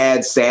feel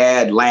mad,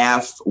 sad,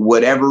 laugh,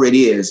 whatever it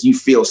is, you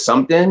feel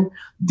something,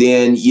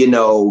 then,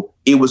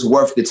 it was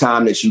worth the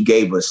time that you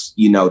gave us,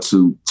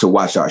 to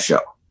watch our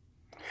show.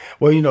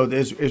 Well,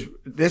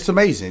 it's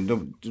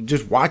amazing.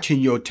 Just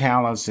watching your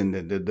talents and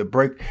the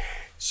break.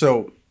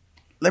 So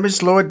let me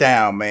slow it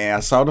down, man. I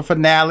saw the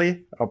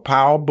finale of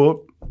Power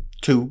Book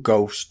 2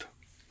 Ghost.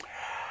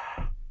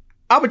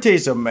 I'm going to tell you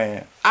something,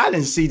 man. I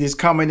didn't see this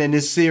coming in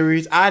this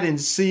series. I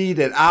didn't see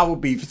that I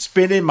would be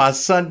spending my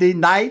Sunday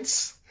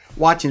nights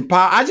watching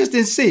Power. I just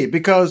didn't see it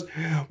because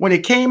when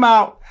it came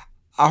out,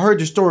 I heard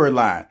the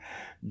storyline.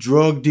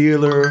 Drug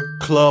dealer,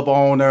 club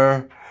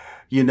owner,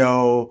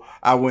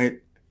 I went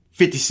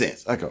 50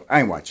 cents. I go,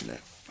 I ain't watching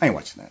that.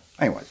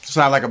 It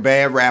sounds like a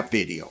bad rap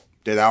video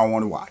that I don't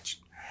want to watch.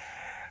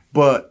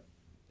 But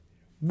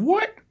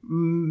what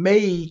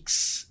made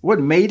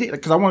it?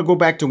 Because I want to go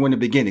back to when the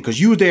beginning, because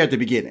you were there at the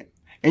beginning.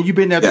 And you've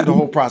been there through the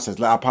whole process.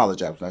 I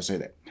apologize when I say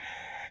that.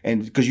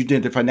 And because you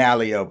did the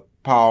finale of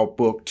Power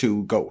Book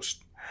 2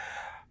 Ghost.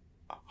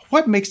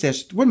 What makes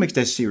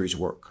that series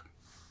work?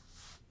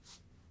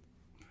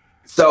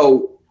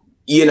 So,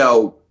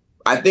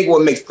 I think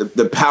what makes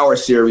the Power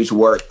series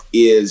work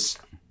is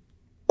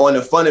on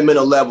a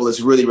fundamental level,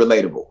 it's really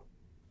relatable.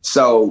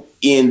 So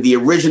in the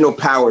original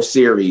Power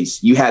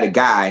series, you had a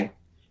guy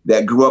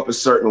that grew up a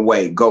certain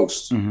way,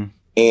 Ghost. Mm-hmm.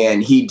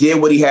 And he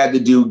did what he had to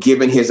do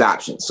given his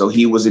options. So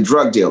he was a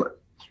drug dealer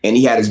and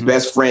he had his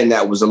best friend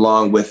that was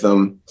along with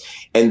him.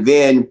 And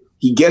then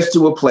he gets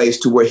to a place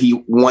to where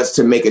he wants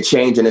to make a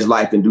change in his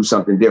life and do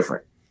something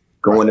different,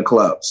 go into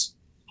clubs.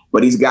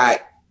 But he's got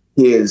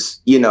his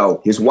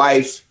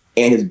wife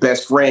and his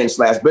best friend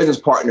 / business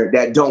partner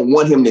that don't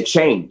want him to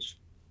change.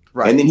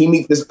 Right. And then he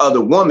meets this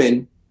other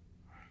woman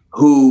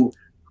who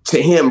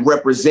to him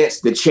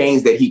represents the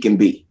change that he can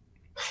be.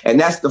 And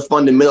that's the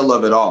fundamental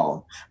of it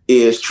all,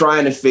 is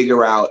trying to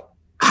figure out,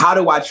 how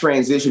do I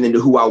transition into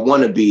who I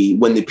want to be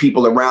when the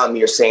people around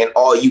me are saying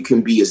all you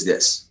can be is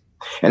this?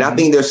 And I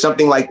think there's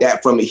something like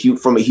that from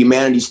a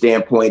humanity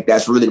standpoint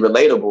that's really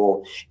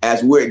relatable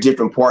as we're at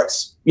different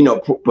parts,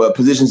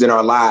 positions in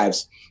our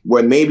lives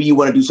where maybe you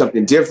want to do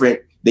something different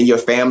than your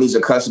family's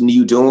accustomed to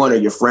you doing or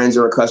your friends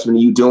are accustomed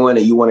to you doing,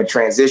 and you want to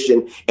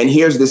transition. And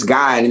here's this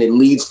guy, and it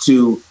leads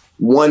to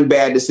one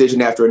bad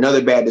decision after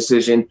another bad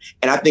decision.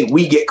 And I think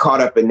we get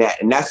caught up in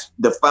that. And that's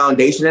the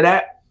foundation of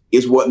that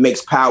is what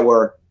makes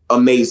Power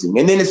amazing.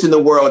 And then it's in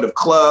the world of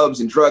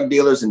clubs and drug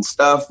dealers and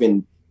stuff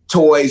and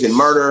toys and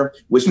murder,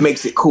 which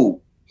makes it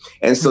cool.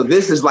 And so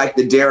this is like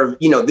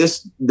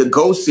the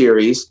Ghost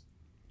series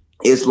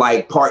is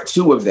like part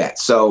 2 of that.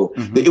 So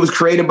it was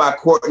created by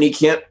Courtney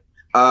Kemp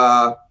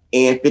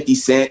and 50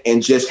 Cent,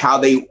 and just how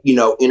they,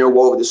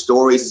 interwove the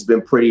stories has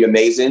been pretty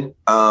amazing.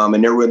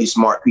 And they're really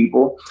smart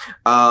people.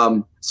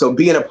 So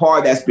being a part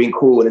of that's been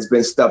cool. And it's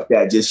been stuff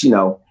that just,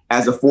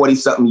 as a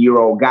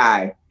 40-something-year-old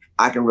guy,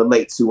 I can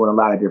relate to on a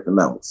lot of different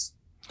levels.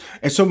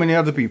 And so many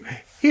other people.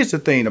 Here's the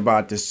thing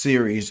about this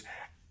series.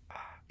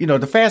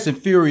 The Fast and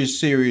Furious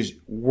series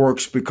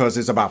works because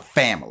it's about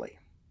family.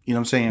 You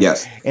know what I'm saying?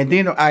 Yes. And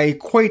then I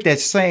equate that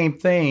same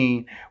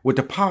thing with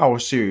the Power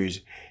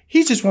series.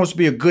 He just wants to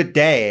be a good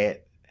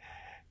dad,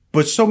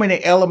 but so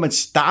many elements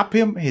stop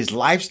him. His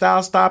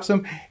lifestyle stops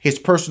him. His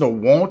personal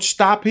wants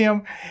stop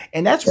him.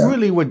 And that's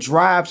really what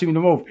drives him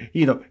the most.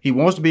 He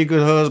wants to be a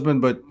good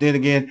husband, but then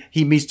again,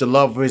 he meets the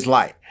love of his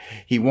life.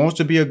 He wants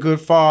to be a good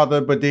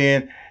father, but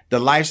then the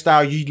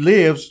lifestyle he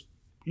lives,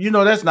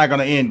 that's not going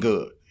to end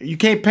good. You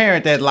can't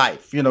parent that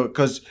life,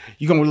 because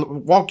you're going to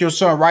walk your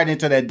son right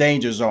into that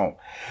danger zone.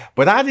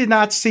 But I did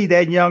not see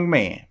that young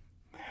man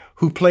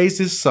who plays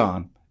his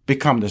son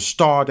become the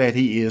star that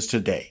he is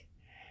today.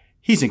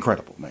 He's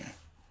incredible, man.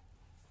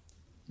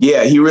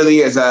 Yeah, he really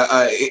is.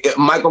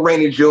 Michael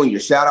Raynor Jr.,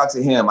 shout out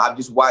to him. I've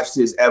just watched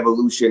his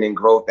evolution and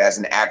growth as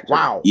an actor.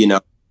 Wow.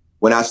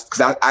 Because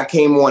I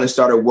came on and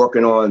started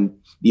working on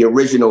the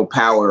original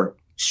Power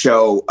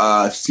show,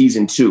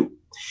 season 2.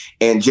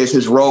 And just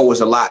his role was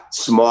a lot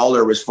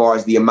smaller as far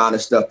as the amount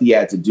of stuff he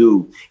had to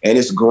do. And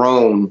it's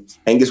grown.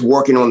 And just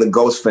working on the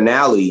Ghost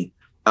finale,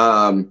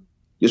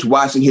 just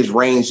watching his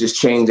range just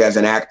change as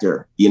an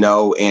actor,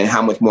 and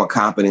how much more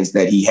confidence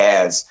that he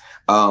has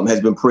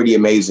been pretty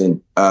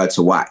amazing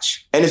to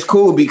watch. And it's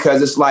cool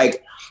because it's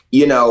like,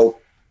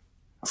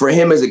 for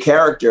him as a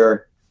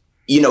character,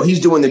 he's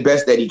doing the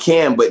best that he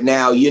can. But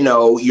now,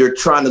 you're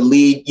trying to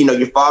lead,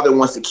 your father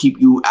wants to keep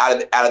you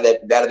out of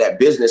that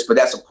business, but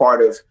that's a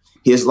part of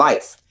his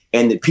life.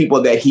 And the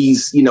people that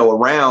he's,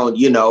 around,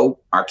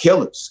 are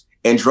killers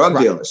and drug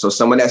dealers. So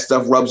some of that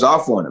stuff rubs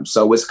off on him.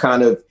 So it's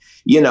kind of,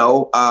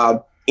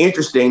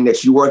 interesting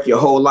that you work your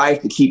whole life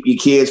to keep your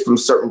kids from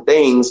certain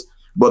things,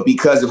 but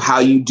because of how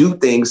you do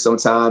things,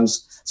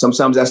 sometimes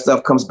sometimes that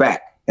stuff comes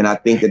back. And I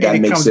think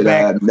that makes it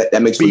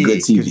that makes for good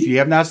TV. If you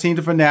have not seen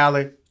the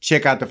finale,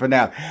 check out the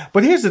finale.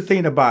 But here's the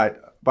thing about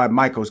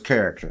Michael's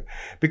character,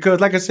 because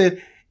like I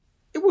said,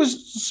 it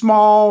was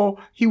small.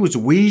 He was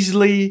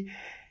Weasley,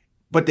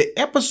 but the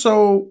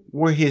episode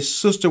where his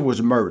sister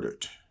was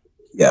murdered,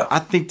 I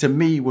think to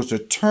me was a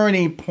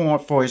turning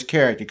point for his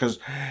character. Because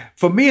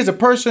for me as a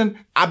person,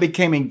 I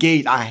became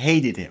engaged. I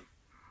hated him.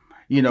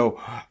 You know,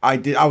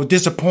 I was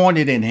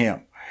disappointed in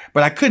him.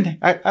 But I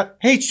couldn't,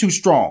 hate's too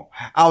strong.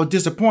 I was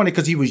disappointed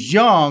because he was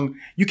young.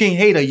 You can't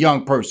hate a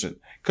young person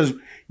because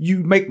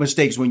you make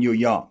mistakes when you're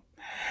young.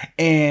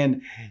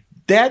 And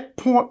that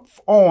point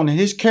on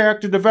his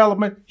character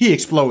development, he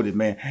exploded,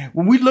 man.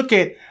 When we look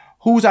at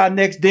who's our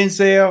next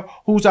Denzel,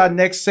 who's our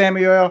next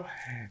Samuel,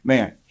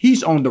 man,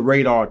 he's on the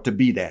radar to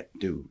be that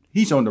dude.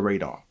 He's on the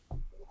radar.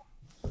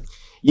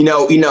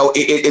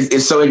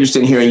 It's so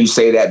interesting hearing you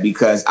say that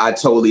because I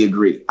totally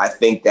agree. I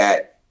think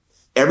that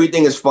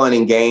everything is fun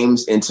in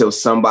games until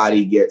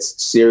somebody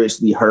gets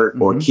seriously hurt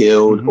or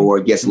killed or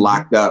gets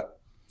locked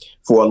up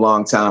for a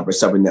long time for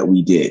something that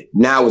we did.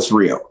 Now it's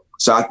real.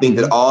 So I think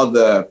that all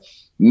the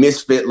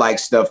misfit-like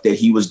stuff that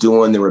he was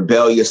doing, the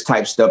rebellious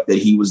type stuff that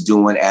he was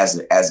doing as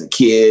a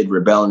kid,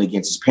 rebelling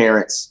against his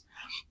parents,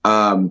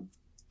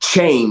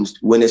 changed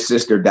when his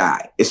sister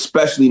died,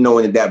 especially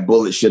knowing that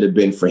bullet should have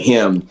been for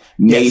him,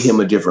 made him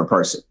a different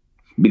person.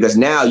 Because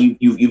now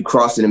you've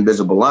crossed an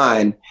invisible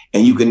line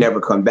and you can never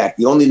come back.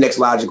 The only next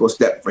logical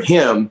step for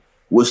him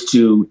was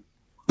to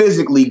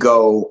physically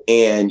go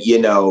and,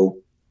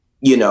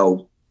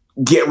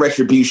 get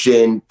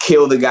retribution,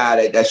 kill the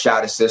guy that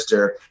shot his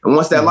sister. And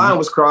once that line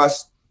was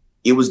crossed,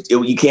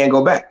 you can't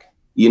go back.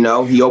 He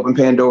opened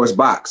Pandora's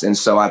box. And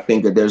so I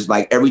think that there's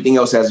like everything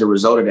else as a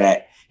result of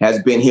that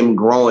has been him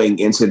growing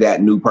into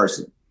that new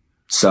person.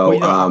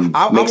 So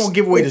I won't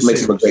give away the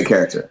makes him a great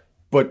character.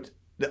 But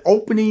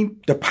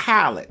the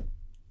pilot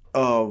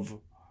of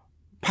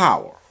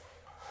Power,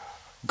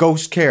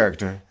 Ghost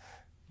character,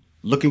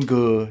 looking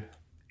good,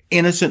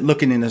 innocent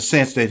looking in the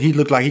sense that he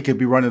looked like he could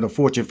be running a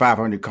Fortune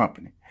 500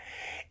 company.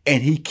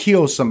 And he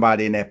killed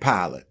somebody in that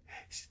pilot.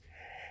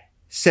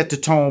 Set the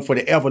tone for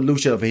the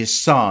evolution of his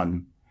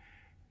son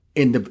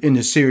in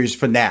the series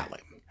finale.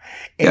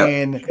 Yep.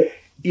 And,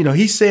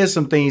 he says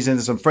some things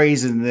and some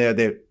phrases in there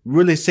that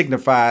really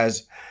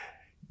signifies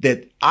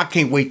that I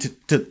can't wait to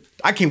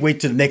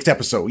the next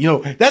episode.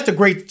 That's a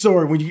great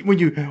story when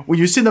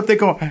you're sitting up there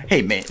going,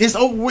 hey man, it's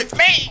over with,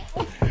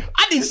 man.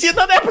 I need to see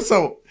another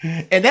episode.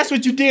 And that's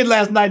what you did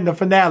last night in the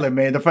finale,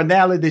 man. The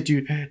finale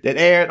that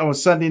aired on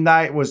Sunday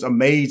night was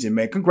amazing,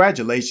 man.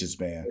 Congratulations,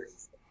 man.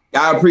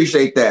 I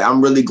appreciate that.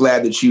 I'm really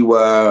glad that you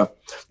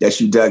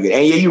dug it.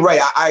 And yeah, you're right.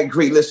 I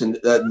agree. Listen,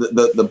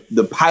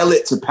 the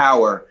pilot to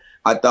Power,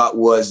 I thought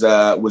was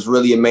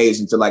really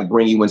amazing to like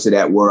bring you into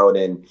that world.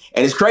 And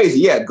it's crazy.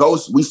 Yeah.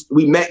 Ghost,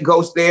 we met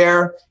Ghost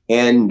there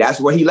and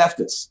that's where he left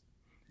us.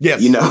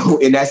 Yes.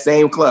 In that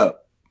same club.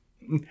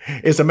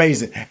 It's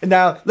amazing.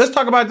 Now let's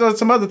talk about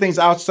some other things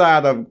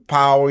outside of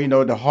Power.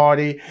 The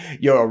Hardy,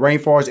 your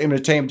Rainforest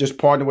Entertainment just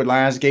partnered with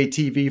Lionsgate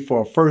TV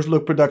for a first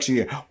look production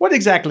here. What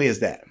exactly is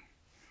that?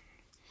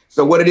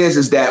 So what it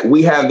is that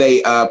we have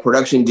a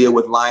production deal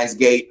with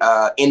Lionsgate,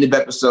 End of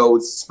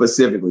Episode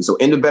specifically. So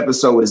End of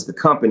Episode is the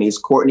company. It's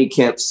Courtney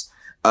Kemp's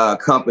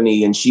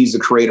company, and she's the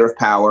creator of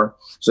Power.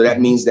 So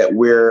that means that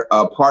we're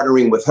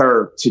partnering with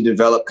her to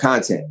develop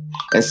content.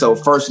 And so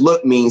First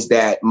Look means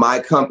that my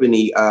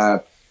company,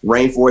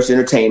 Rainforest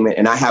Entertainment,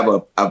 and I have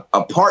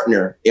a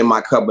partner in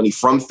my company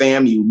from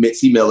FAMU,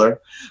 Mitzi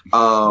Miller,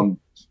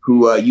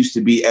 who used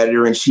to be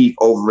editor-in-chief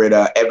over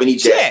at Ebony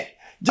Jet.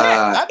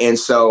 And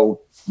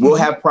so we'll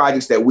have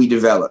projects that we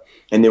develop.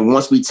 And then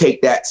once we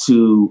take that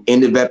to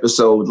End of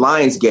Episode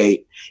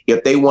Lionsgate,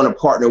 if they want to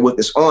partner with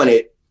us on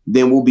it,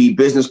 then we'll be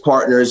business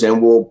partners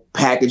and we'll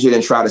package it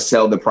and try to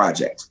sell the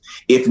project.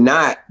 If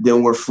not,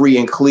 then we're free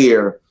and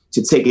clear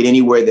to take it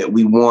anywhere that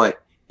we want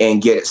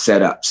and get it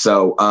set up.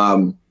 So,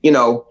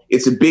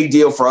 it's a big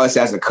deal for us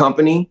as a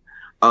company.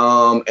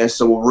 And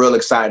so we're real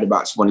excited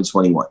about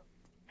 2021.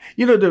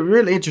 The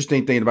really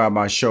interesting thing about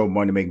my show,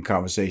 Money Making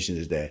Conversations,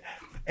 is that,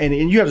 and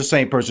you have the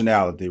same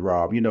personality,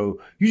 Rob, you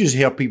just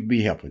help people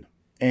be helping.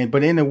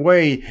 But in a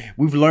way,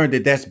 we've learned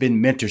that that's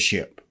been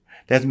mentorship.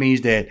 That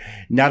means that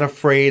not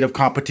afraid of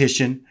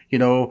competition.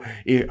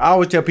 I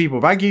always tell people,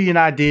 if I give you an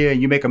idea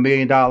and you make $1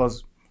 million,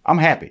 I'm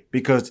happy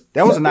because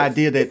that was an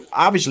idea that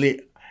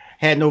obviously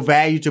had no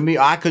value to me.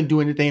 Or I couldn't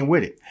do anything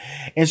with it.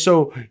 And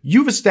so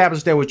you've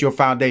established that with your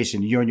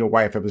foundation. You and your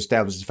wife have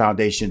established this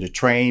foundation to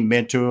train,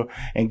 mentor,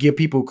 and give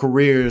people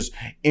careers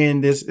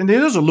in this. And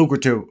it is a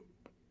lucrative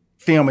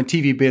film and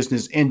TV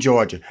business in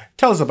Georgia.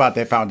 Tell us about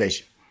that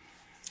foundation.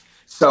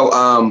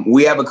 So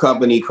we have a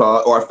company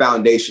a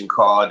foundation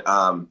called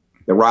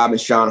the Rob and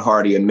Sean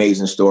Hardy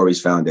Amazing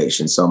Stories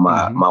Foundation. So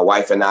my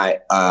wife and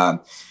I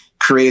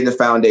created the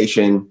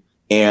foundation,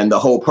 and the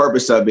whole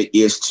purpose of it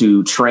is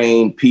to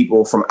train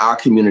people from our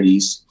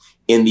communities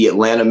in the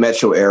Atlanta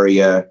metro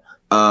area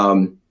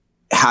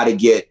how to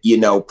get,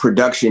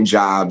 production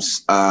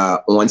jobs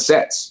on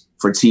sets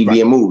for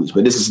TV and movies.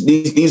 But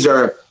these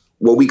are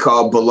what we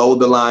call below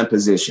the line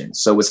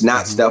positions. So it's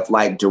not stuff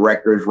like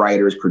directors,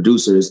 writers,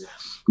 producers,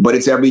 but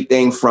it's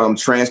everything from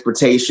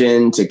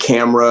transportation to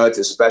camera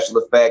to special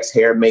effects,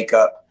 hair,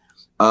 makeup.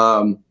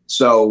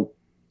 So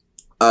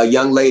a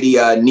young lady,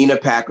 Nina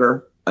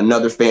Packer,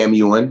 another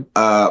FAMUan,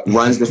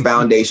 runs the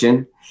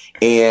foundation.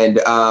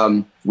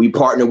 And we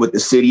partner with the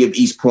city of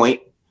East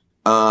Point,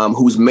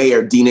 whose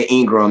mayor, Dina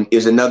Ingram,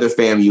 is another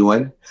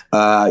FAMUan.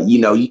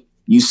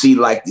 You see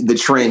like the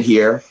trend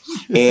here.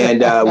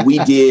 And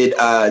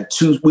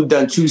we've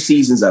done 2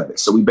 seasons of it.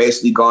 So we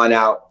basically gone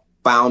out,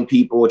 found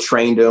people,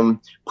 trained them,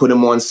 put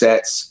them on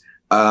sets.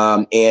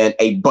 And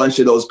a bunch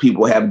of those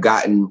people have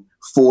gotten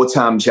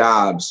full-time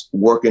jobs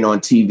working on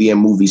TV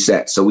and movie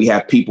sets. So we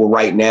have people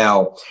right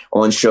now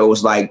on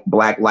shows like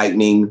Black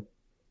Lightning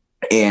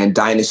and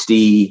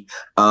Dynasty,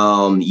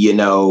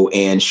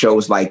 and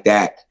shows like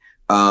that.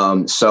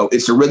 So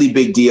it's a really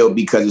big deal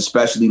because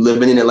especially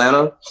living in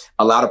Atlanta,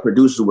 a lot of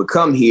producers would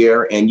come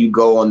here and you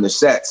go on the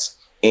sets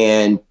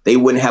and they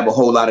wouldn't have a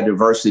whole lot of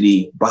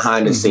diversity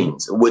behind the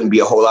scenes. It wouldn't be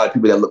a whole lot of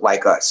people that look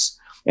like us.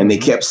 And they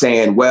kept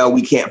saying, well,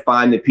 we can't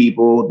find the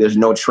people. There's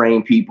no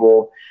trained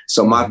people.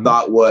 So my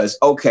thought was,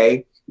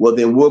 okay, well,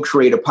 then we'll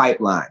create a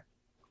pipeline.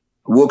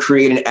 We'll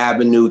create an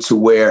avenue to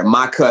where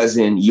my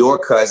cousin, your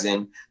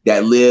cousin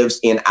that lives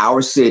in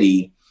our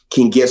city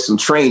can get some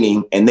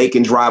training and they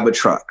can drive a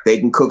truck. They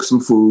can cook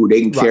some food.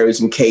 They can carry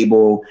some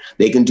cable.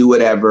 They can do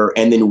whatever.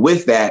 And then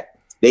with that,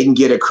 they can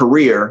get a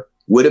career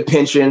with a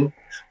pension,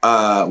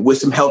 with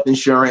some health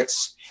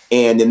insurance.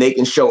 And then they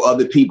can show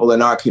other people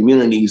in our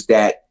communities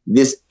that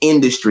this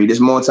industry, this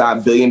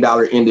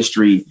multi-billion-dollar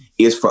industry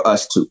is for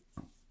us too.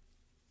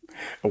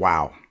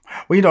 Wow.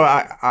 Well,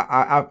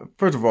 I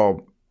first of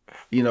all,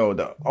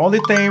 the only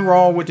thing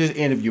wrong with this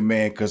interview,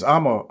 man, because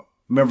I'm a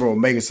member of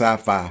Omega Psi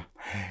Phi,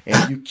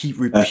 and you keep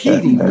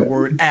repeating the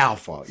word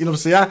alpha. You know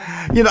what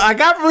I'm saying? I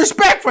got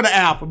respect for the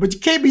alpha, but you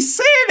can't be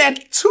saying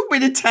that too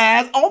many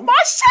times on my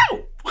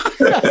show.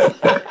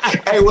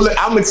 Hey, well, look,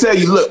 I'm gonna tell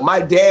you. Look, my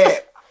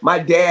dad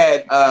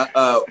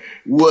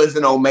was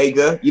an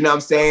Omega. You know what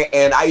I'm saying?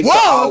 And I used to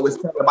always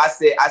tell him.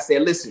 I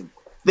said, listen,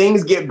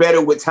 things get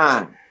better with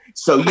time.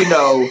 So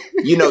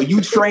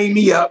you trained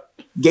me up,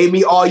 gave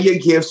me all your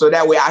gifts, so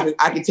that way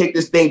I can take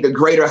this thing to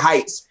greater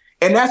heights.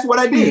 And that's what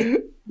I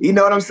did. You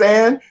know what I'm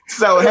saying?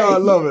 So hey, I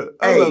love it.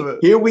 I love it.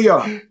 Here we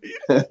are.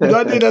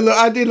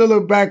 I did a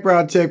little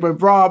background check,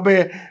 but Rob,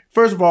 man,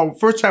 first of all,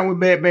 first time we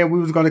met, man, we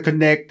was going to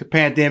connect. The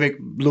pandemic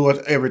blew us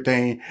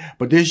everything.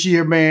 But this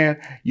year, man,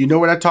 you know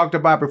what I talked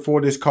about before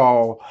this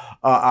call?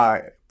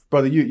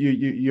 Brother,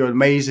 you're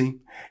amazing.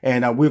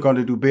 And we're going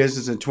to do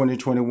business in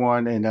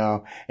 2021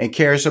 and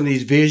carry some of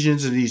these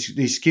visions and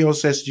these skill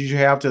sets that you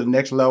have to the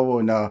next level.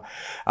 And I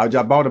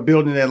bought a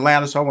building in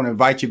Atlanta, so I want to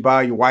invite you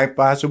by, your wife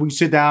by, so we can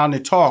sit down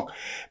and talk,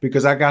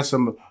 because I got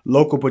some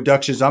local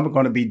productions I'm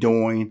going to be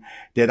doing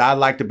that I'd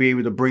like to be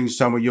able to bring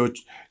some of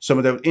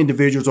the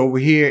individuals over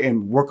here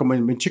and work them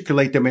and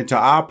matriculate them into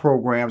our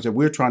programs that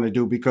we're trying to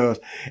do.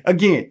 Because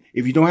again,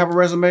 if you don't have a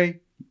resume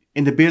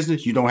in the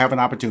business, you don't have an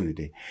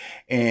opportunity.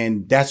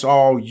 And that's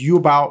all you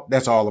about.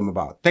 That's all I'm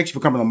about. Thanks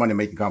for coming on Money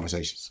Making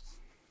Conversations.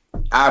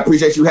 I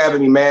appreciate you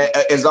having me, man.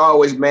 As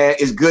always, man,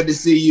 it's good to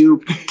see you.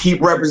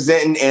 Keep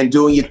representing and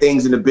doing your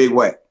things in a big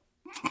way.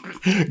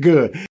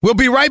 Good. We'll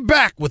be right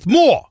back with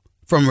more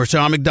from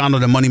Rushion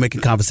McDonald and Money Making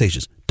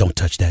Conversations. Don't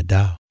touch that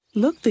dial.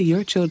 Look through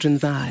your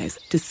children's eyes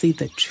to see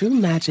the true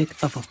magic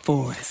of a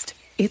forest.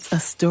 It's a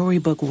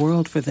storybook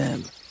world for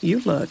them. You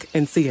look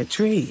and see a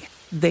tree.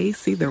 They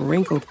see the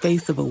wrinkled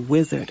face of a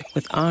wizard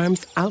with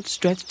arms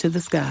outstretched to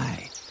the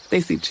sky. They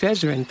see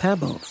treasure in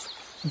pebbles.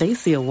 They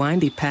see a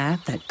windy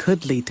path that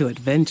could lead to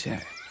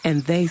adventure.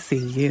 And they see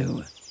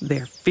you,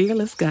 their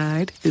fearless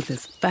guide through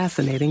this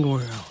fascinating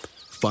world.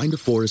 Find a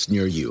forest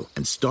near you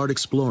and start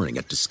exploring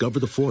at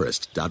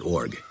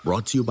discovertheforest.org.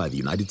 Brought to you by the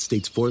United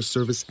States Forest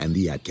Service and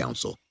the Ad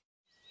Council.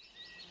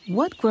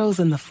 What grows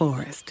in the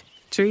forest?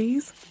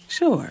 Trees?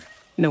 Sure.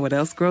 Know what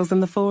else grows in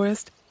the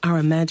forest? Our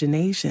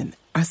imagination,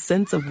 our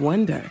sense of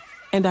wonder,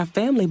 and our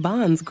family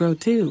bonds grow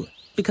too.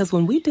 Because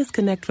when we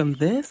disconnect from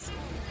this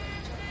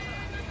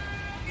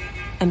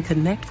and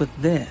connect with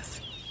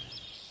this,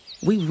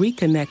 we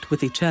reconnect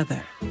with each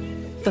other.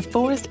 The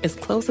forest is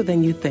closer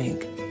than you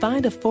think.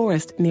 Find a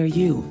forest near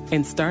you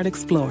and start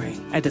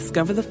exploring at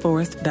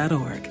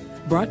discovertheforest.org.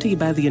 Brought to you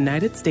by the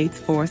United States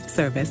Forest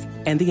Service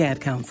and the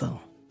Ad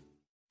Council.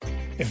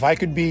 If I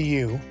could be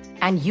you.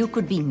 And you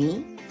could be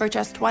me for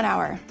just 1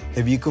 hour.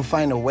 If you could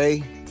find a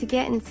way to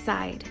get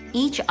inside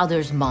each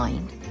other's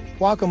mind.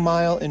 Walk a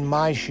mile in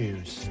my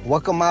shoes.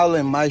 Walk a mile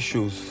in my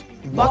shoes.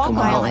 Walk a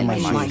mile in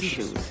my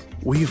shoes.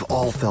 We've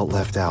all felt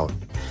left out.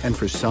 And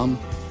for some,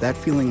 that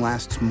feeling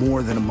lasts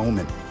more than a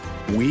moment.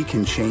 We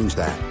can change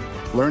that.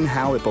 Learn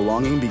how at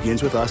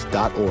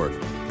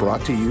belongingbeginswithus.org.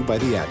 Brought to you by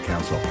the Ad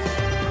Council.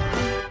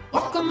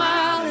 Walk a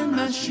mile in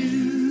my shoes.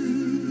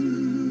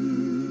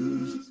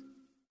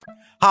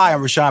 Hi,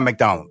 I'm Rushion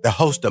McDonald, the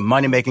host of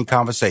Money Making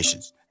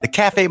Conversations. The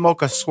Cafe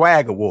Mocha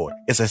Swag Award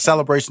is a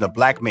celebration of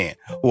Black men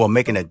who are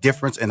making a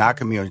difference in our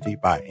community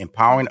by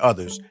empowering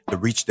others to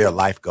reach their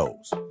life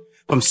goals.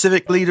 From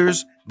civic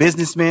leaders,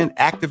 businessmen,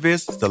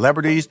 activists,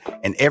 celebrities,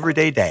 and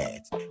everyday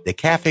dads, the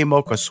Cafe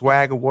Mocha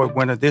Swag Award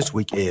winner this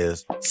week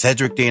is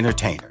Cedric the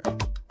Entertainer.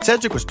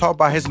 Cedric was taught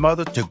by his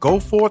mother to go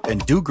forth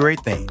and do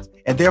great things,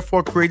 and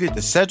therefore created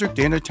the Cedric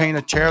the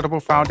Entertainer Charitable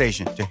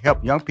Foundation to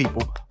help young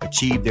people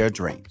achieve their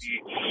dreams.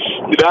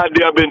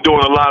 I've been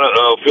doing a lot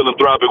of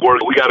philanthropic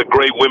work. We got a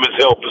great women's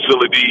health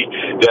facility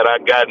that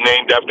I got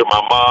named after my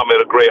mom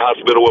at a great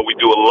hospital where we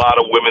do a lot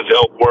of women's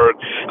health work.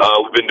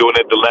 We've been doing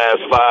it the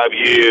last 5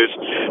 years,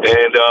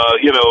 and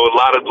a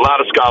lot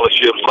of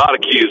scholarships, a lot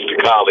of kids to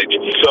college.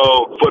 So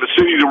for the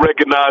city to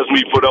recognize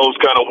me for those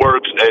kind of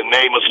works and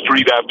name a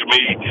street after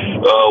me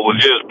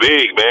was just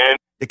big, man.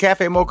 The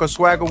Cafe Mocha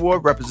Swag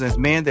Award represents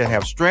men that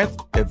have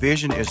strength, their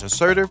vision is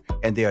assertive,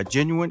 and they are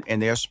genuine in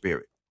their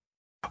spirit.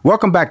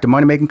 Welcome back to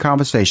Money Making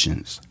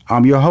Conversations.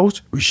 I'm your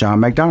host, Rushion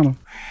McDonald.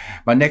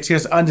 My next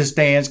guest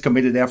understands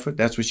committed effort.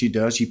 That's what she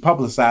does. She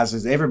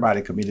publicizes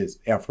everybody committed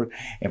effort.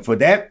 And for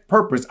that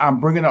purpose, I'm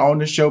bringing her on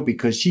the show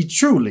because she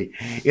truly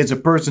is a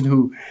person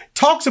who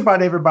talks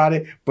about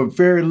everybody, but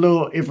very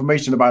little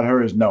information about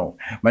her is known.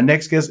 My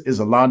next guest is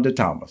Alonda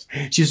Thomas.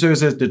 She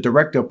serves as the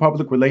Director of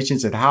Public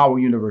Relations at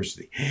Howard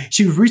University.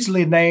 She was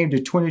recently named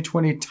the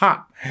 2020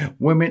 Top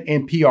Women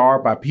in PR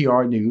by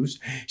PR News.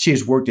 She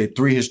has worked at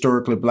 3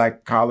 historically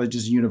Black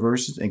colleges and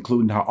universities,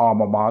 including her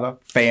alma mater,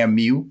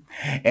 FAMU,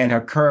 and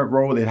her current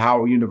role at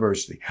Howard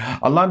University.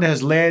 Alonda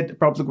has led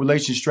public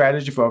relations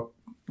strategy for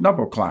a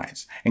number of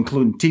clients,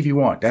 including TV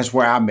One, that's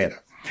where I met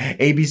her,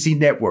 ABC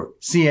Network,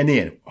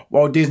 CNN,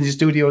 Walt Disney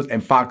Studios,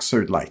 and Fox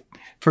Searchlight.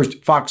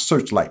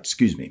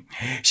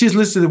 She is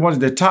listed as one of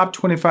the top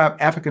 25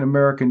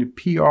 African-American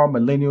PR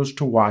millennials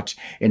to watch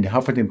in the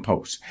Huffington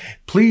Post.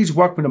 Please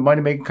welcome to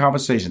Money Making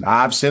Conversation.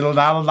 I've said a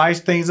lot of nice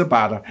things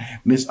about her,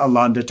 Miss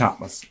Alonda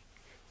Thomas.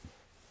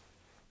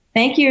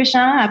 Thank you,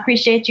 Rushion. I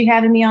appreciate you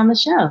having me on the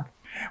show.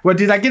 Well,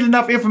 did I get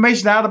enough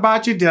information out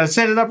about you? Did I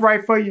set it up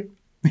right for you?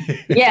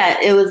 Yeah,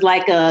 it was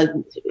like a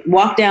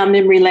walk down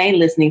memory lane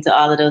listening to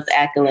all of those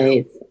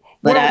accolades.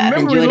 But I've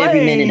enjoyed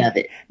every minute of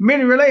it.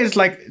 Memory lane is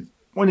like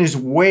when it's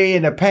way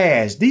in the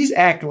past. These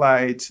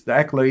accolades,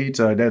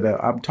 that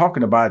I'm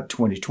talking about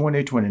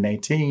 2020,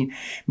 2019,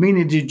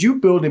 meaning that you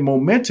building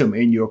momentum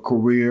in your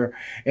career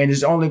and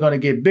it's only going to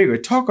get bigger.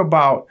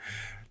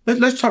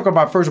 Let's talk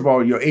about, first of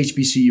all, your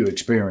HBCU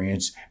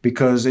experience,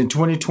 because in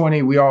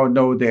 2020, we all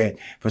know that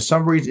for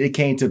some reason it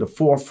came to the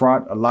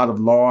forefront. A lot of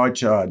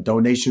large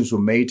donations were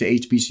made to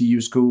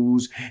HBCU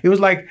schools. It was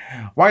like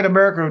white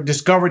America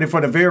discovered it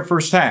for the very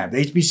first time.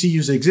 The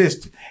HBCUs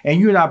exist. And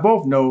you and I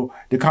both know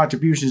the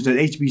contributions that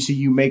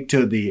HBCU make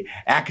to the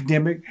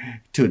academic,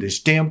 to the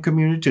STEM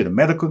community, to the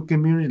medical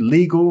community,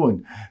 legal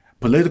and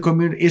political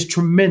community is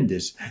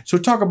tremendous. So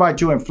talk about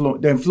your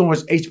the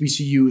influence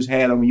HBCUs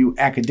had on you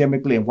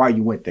academically and why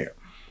you went there.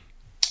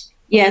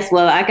 Yes,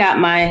 well, I got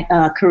my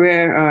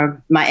career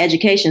or my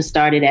education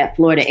started at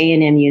Florida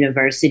A&M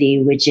University,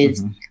 which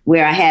is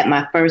where I had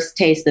my first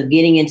taste of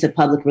getting into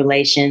public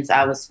relations.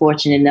 I was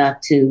fortunate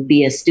enough to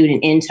be a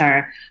student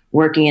intern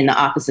working in the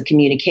Office of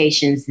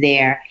Communications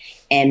there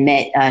and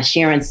met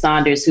Sharon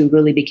Saunders, who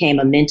really became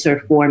a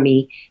mentor for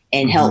me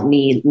and helped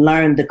me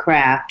learn the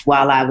craft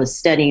while I was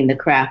studying the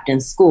craft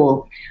in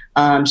school.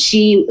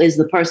 She is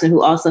the person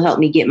who also helped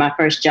me get my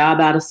first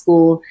job out of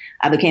school.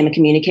 I became a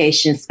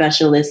communications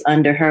specialist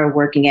under her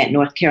working at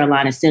North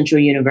Carolina Central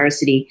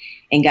University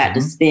and got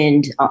to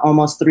spend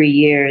almost 3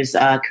 years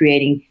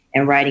creating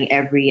and writing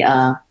every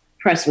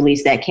press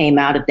release that came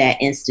out of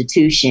that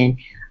institution.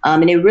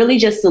 And it really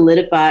just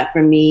solidified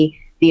for me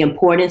the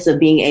importance of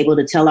being able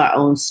to tell our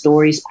own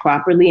stories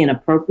properly and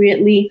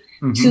appropriately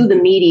to the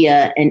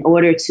media in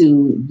order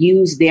to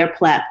use their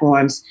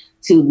platforms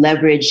to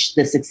leverage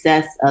the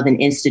success of an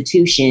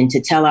institution, to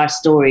tell our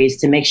stories,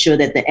 to make sure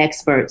that the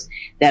experts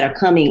that are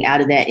coming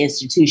out of that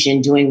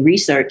institution doing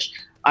research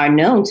are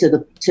known to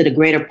the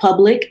greater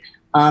public.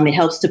 It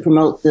helps to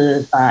promote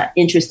the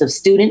interest of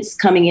students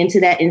coming into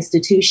that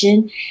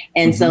institution.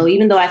 And so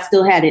even though I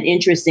still had an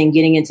interest in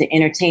getting into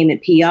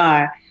entertainment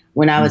PR,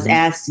 when I was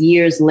asked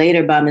years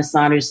later by Ms.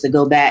 Saunders to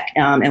go back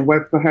and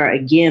work for her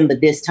again, but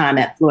this time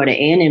at Florida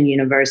A&M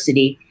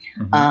University,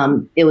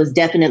 it was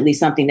definitely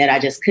something that I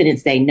just couldn't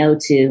say no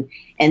to.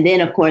 And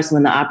then, of course,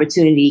 when the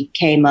opportunity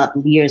came up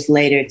years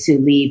later to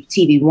leave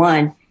TV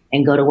One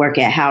and go to work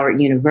at Howard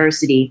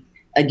University,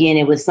 again,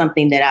 it was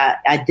something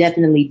that I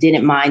definitely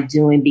didn't mind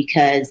doing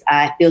because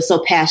I feel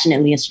so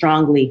passionately and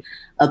strongly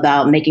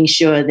about making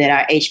sure that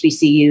our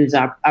HBCUs,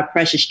 our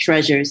precious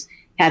treasures,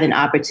 have an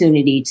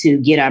opportunity to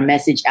get our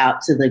message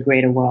out to the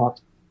greater world.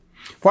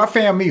 Why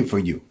FAMU for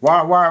you?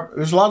 Why?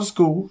 There's a lot of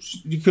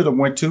schools you could have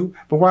went to,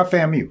 but why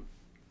FAMU?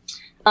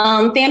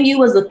 FAMU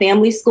was a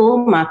family school.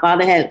 My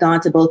father had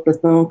gone to both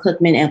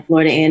Bethune-Cookman and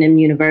Florida A&M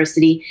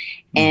University,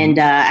 and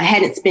I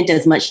hadn't spent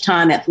as much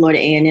time at Florida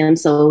A&M,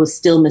 so it was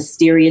still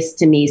mysterious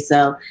to me.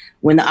 So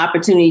when the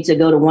opportunity to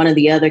go to one or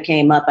the other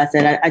came up, I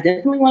said, I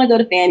definitely want to go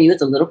to FAMU.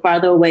 It's a little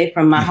farther away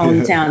from my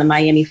hometown in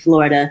Miami,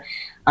 Florida,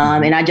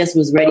 and I just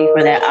was ready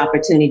for that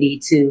opportunity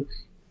to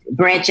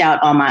branch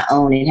out on my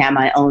own and have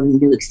my own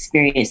new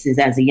experiences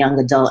as a young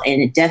adult.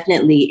 And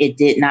it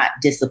did not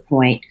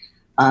disappoint.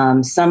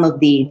 Some of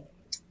the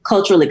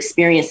cultural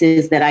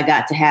experiences that I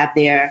got to have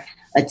there,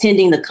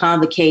 attending the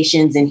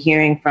convocations and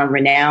hearing from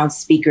renowned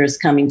speakers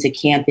coming to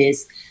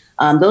campus.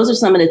 Those are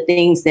some of the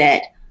things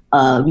that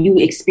you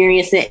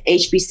experience at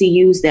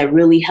HBCUs that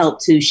really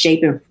help to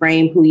shape and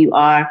frame who you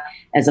are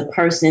as a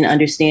person,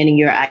 understanding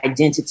your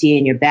identity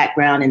and your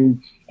background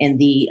and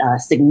the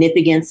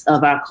significance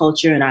of our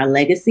culture and our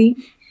legacy.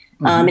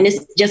 And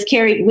it's just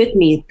carried with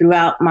me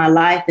throughout my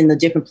life in the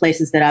different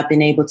places that I've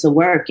been able to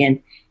work.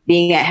 And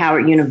being at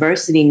Howard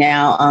University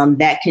now,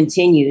 that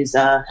continues,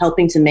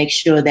 helping to make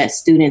sure that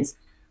students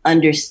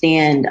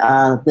understand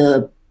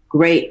the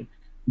great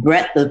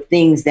breadth of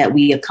things that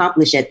we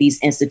accomplish at these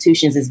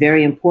institutions is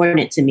very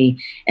important to me.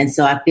 And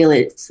so I feel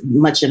it's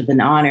much of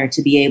an honor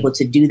to be able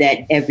to do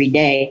that every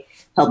day,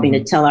 helping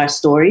to tell our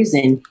stories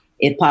and,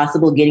 if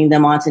possible, getting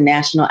them onto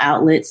national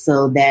outlets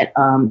so that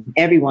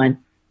everyone,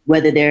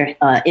 whether they're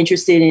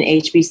interested in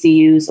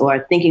HBCUs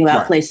or thinking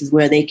about places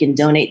where they can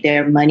donate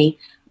their money,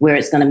 where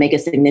it's going to make a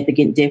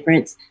significant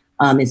difference,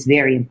 is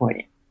very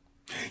important.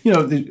 You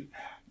know,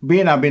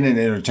 I've been in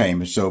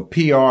entertainment, so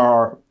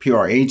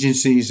PR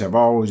agencies have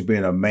always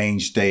been a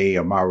mainstay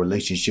of my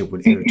relationship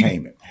with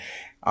entertainment.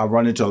 I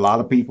run into a lot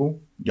of people,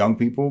 young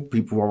people who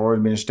have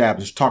already been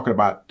established, talking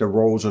about the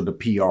roles of the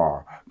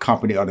PR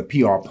company or the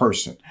PR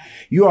person.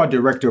 You are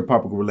Director of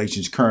Public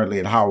Relations currently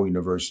at Howard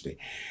University.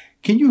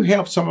 Can you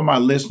help some of my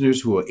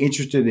listeners who are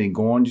interested in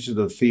going into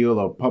the field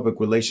of public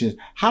relations?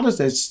 How does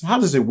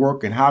it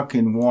work, and how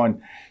can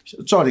one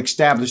start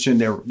establishing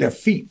their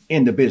feet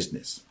in the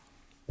business?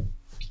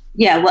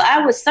 Yeah, well,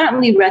 I would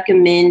certainly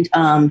recommend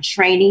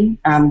training,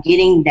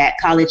 getting that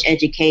college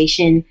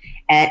education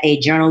at a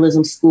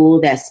journalism school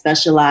that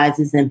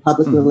specializes in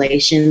public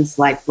relations,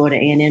 like Florida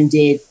A&M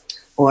did,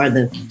 or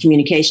the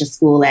communication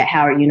school at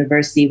Howard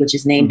University, which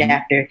is named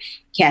after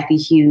Cathy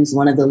Hughes,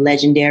 one of the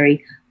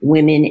legendary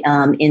women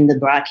in the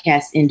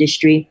broadcast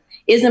industry,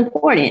 is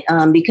important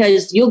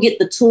because you'll get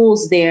the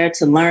tools there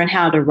to learn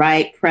how to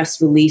write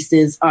press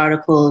releases,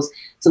 articles,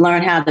 to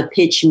learn how to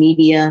pitch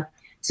media,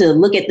 to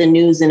look at the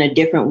news in a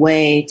different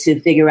way, to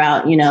figure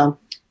out,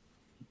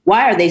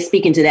 why are they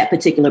speaking to that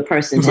particular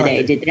person today?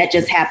 Right. Did that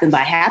just happen by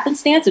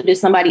happenstance, or did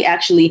somebody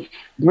actually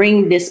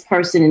bring this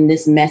person and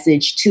this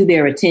message to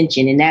their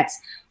attention? And that's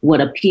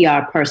what a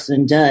PR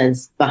person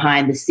does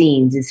behind the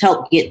scenes, is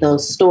help get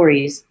those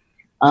stories,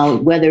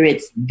 whether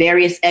it's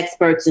various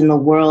experts in the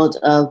world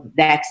of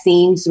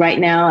vaccines right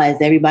now,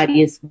 as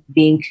everybody is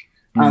being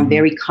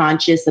very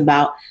conscious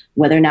about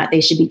whether or not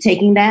they should be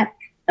taking that.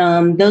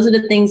 Those are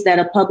the things that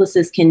a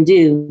publicist can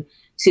do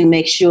to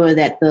make sure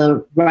that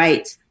the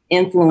right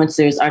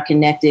influencers are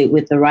connected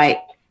with the right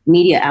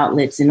media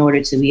outlets in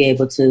order to be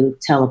able to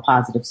tell a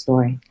positive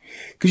story.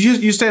 Because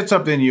you said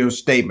something in your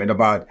statement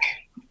about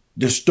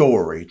the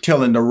story,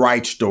 telling the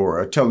right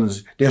story,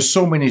 there's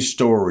so many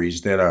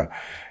stories that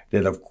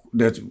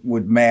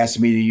with mass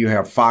media. You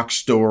have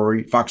Fox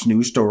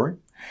News story.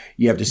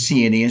 You have the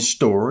CNN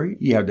story.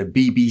 You have the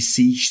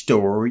BBC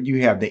story.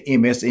 You have the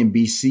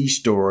MSNBC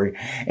story.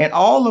 And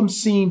all of them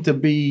seem to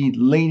be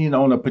leaning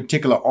on a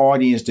particular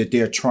audience that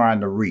they're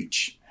trying to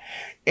reach.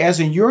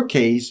 As in your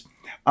case,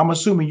 I'm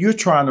assuming you're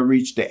trying to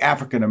reach the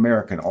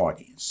African-American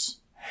audience,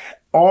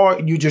 or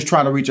you're just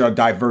trying to reach a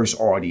diverse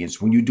audience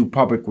when you do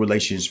public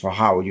relations for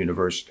Howard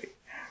University.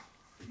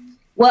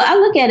 Well, I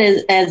look at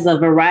it as a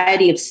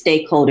variety of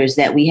stakeholders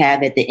that we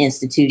have at the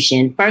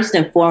institution. First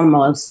and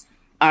foremost,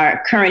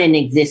 our current and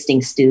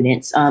existing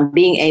students,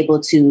 being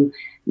able to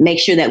make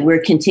sure that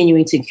we're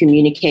continuing to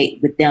communicate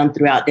with them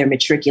throughout their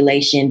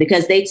matriculation,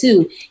 because they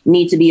too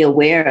need to be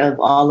aware of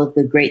all of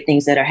the great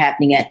things that are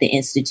happening at the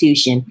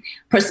institution.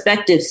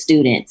 Prospective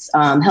students,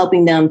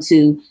 helping them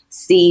to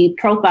see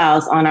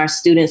profiles on our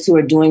students who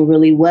are doing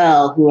really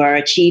well, who are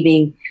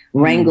achieving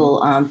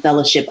Wrangle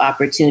fellowship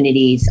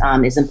opportunities,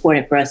 is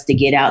important for us to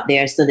get out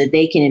there so that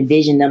they can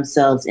envision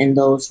themselves in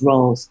those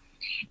roles.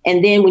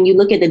 And then when you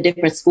look at the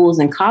different schools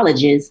and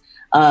colleges,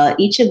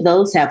 each of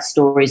those have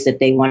stories that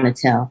they want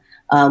to tell.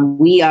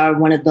 We are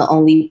one of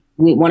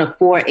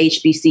 4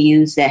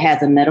 HBCUs that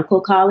has a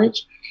medical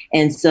college.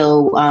 And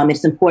so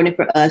it's important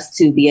for us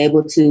to be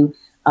able to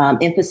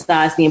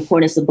emphasize the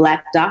importance of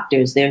Black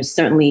doctors. There's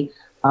certainly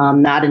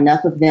not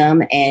enough of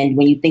them. And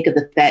when you think of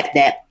the fact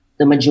that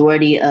the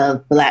majority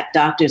of Black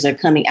doctors are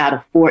coming out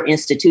of 4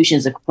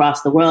 institutions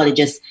across the world, it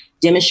just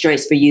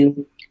demonstrates for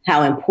you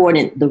how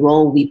important the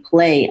role we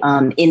play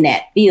in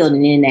that field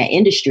and in that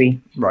industry.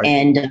 Right.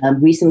 And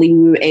recently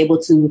we were able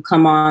to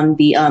come on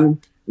the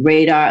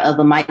radar of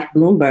a Mike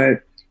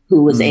Bloomberg,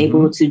 who was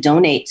able to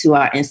donate to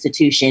our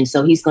institution.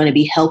 So he's going to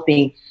be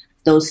helping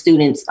those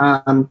students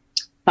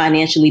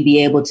financially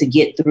be able to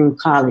get through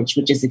college,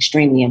 which is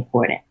extremely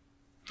important.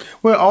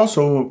 Well,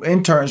 also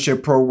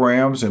internship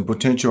programs and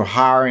potential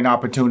hiring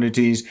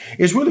opportunities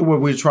is really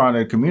what we're trying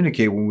to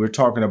communicate when we're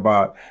talking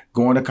about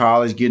going to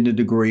college, getting a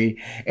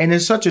degree. And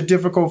it's such a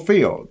difficult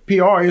field.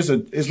 PR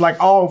is like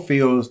all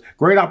fields,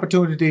 great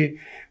opportunity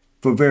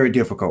for very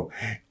difficult.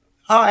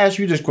 I'll ask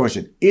you this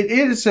question.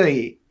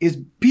 Is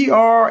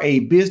PR a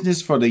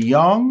business for the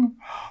young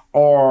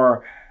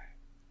or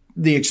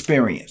the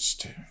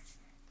experienced?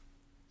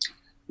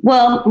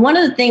 Well, one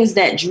of the things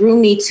that drew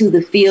me to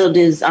the field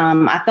is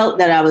I felt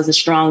that I was a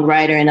strong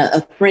writer, and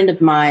a friend of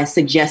mine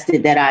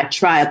suggested that I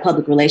try a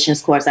public relations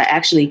course. I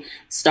actually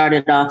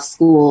started off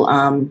school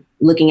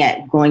looking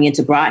at going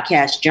into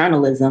broadcast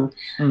journalism,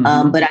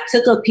 but I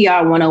took a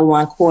PR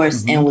 101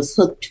 course and was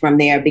hooked from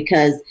there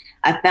because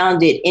I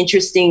found it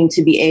interesting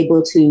to be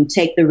able to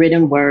take the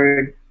written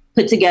word,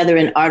 put together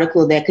an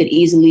article that could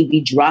easily be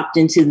dropped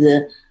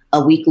into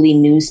a weekly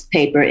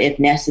newspaper if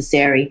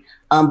necessary.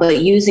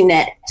 But using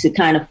that to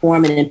kind of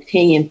form an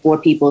opinion for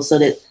people so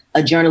that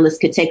a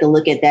journalist could take a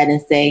look at that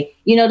and say,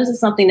 this is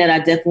something that I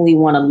definitely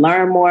want to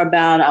learn more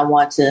about. I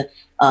want to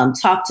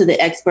talk to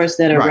the experts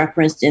that are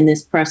referenced in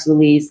this press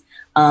release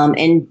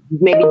and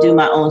maybe do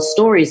my own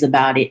stories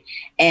about it.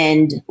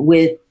 And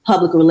with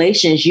public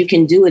relations, you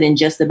can do it in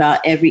just about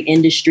every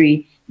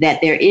industry that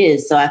there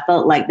is. So I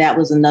felt like that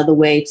was another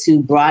way to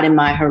broaden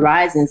my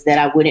horizons, that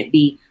I wouldn't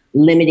be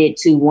limited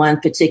to one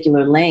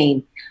particular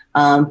lane.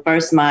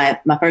 First, my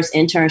first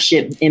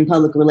internship in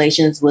public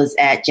relations was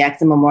at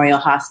Jackson Memorial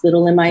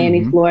Hospital in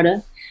Miami,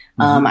 Florida.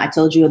 I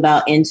told you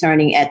about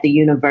interning at the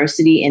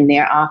university in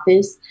their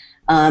office.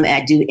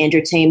 I do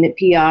entertainment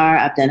PR.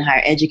 I've done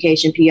higher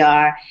education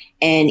PR.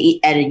 And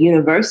at a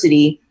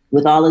university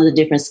with all of the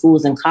different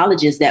schools and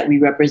colleges that we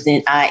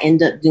represent, I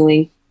end up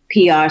doing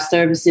PR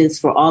services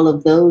for all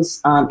of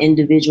those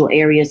individual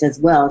areas as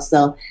well.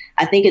 So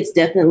I think it's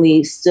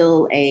definitely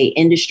still a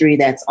industry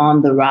that's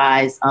on the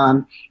rise.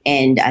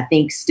 And I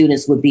think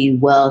students would be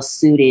well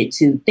suited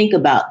to think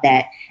about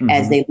that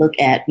as they look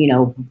at,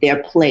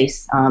 their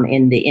place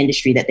in the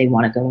industry that they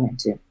want to go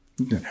into.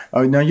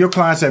 Now, your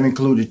clients have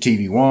included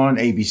TV One,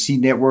 ABC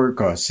Network,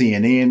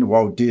 CNN,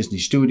 Walt Disney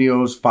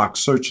Studios, Fox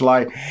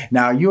Searchlight.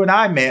 Now, you and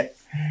I met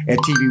at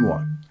TV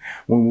One.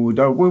 When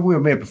we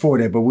met before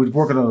that, but we were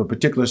working on a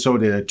particular show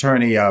that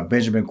attorney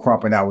Benjamin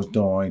Crump and I was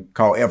doing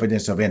called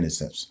Evidence of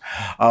Innocence.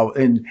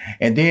 And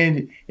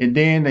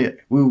then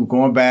we were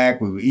going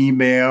back, we would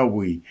email,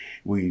 we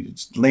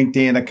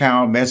LinkedIn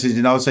account, message,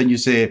 and all of a sudden you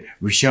said,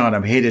 Rushion,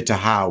 I'm headed to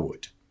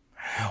Howard.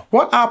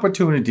 What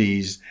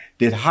opportunities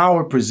did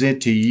Howard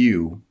present to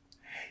you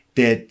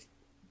that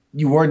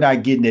you were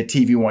not getting at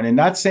TV One? And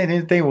not saying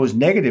anything was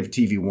negative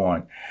TV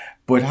One,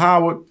 but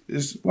Howard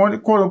is one,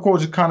 quote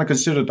unquote, is kind of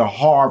considered the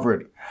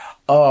Harvard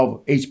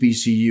of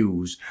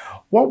HBCUs.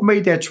 What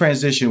made that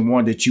transition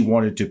one that you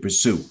wanted to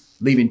pursue,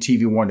 leaving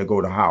TV One to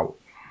go to Howard?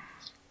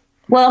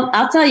 Well,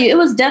 I'll tell you, it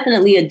was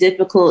definitely a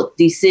difficult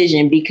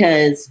decision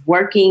because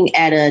working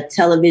at a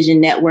television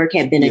network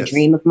had been a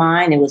dream of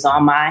mine. It was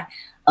on my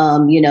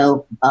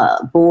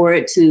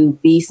board to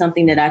be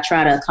something that I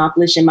try to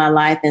accomplish in my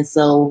life. And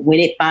so when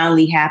it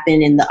finally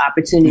happened and the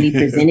opportunity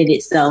presented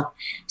itself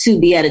to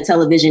be at a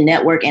television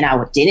network, and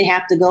I didn't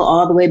have to go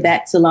all the way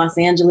back to Los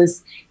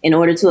Angeles in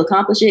order to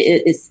accomplish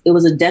it, it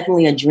was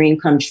definitely a dream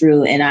come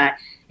true. And I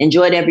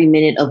enjoyed every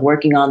minute of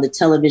working on the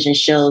television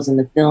shows and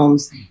the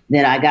films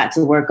that I got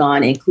to work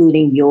on,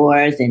 including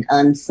yours and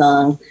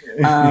Unsung.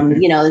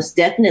 It's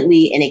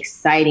definitely an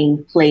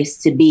exciting place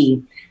to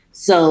be.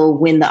 So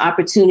when the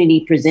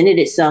opportunity presented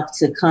itself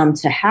to come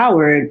to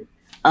Howard,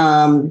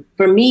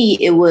 for me,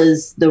 it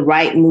was the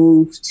right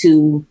move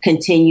to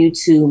continue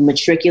to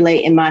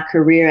matriculate in my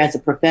career as a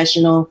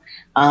professional.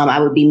 I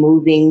would be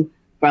moving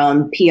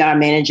from PR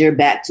manager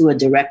back to a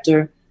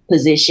director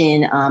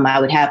position. I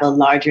would have a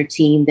larger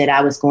team that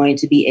I was going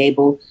to be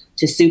able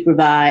to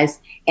supervise.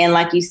 And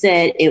like you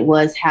said, it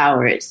was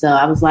Howard. So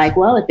I was like,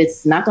 well, if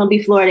it's not going to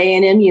be Florida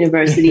A&M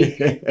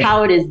University,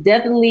 Howard is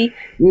definitely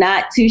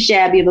not too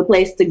shabby of a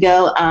place to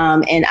go.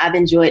 And I've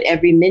enjoyed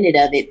every minute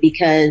of it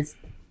because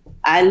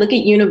I look at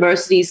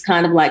universities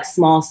kind of like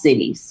small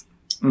cities.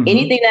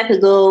 Anything that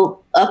could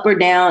go up or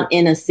down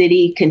in a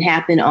city can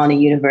happen on a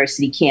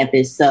university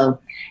campus. So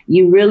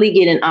you really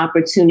get an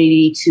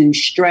opportunity to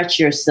stretch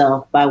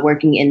yourself by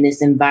working in this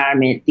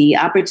environment. The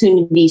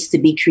opportunities to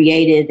be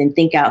creative and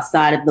think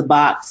outside of the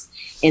box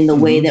in the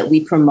way that we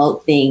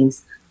promote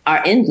things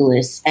are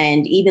endless.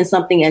 And even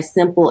something as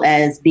simple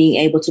as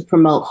being able to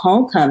promote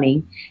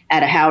homecoming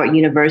at a Howard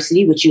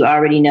University, which you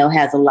already know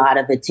has a lot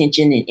of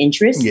attention and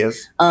interest.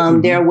 Yes.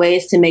 There are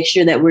ways to make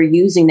sure that we're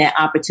using that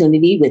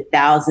opportunity with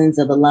thousands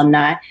of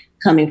alumni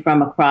coming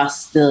from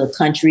across the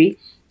country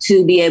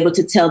to be able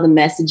to tell the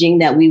messaging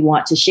that we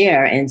want to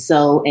share. And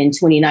so in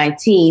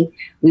 2019,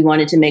 we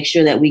wanted to make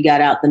sure that we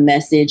got out the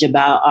message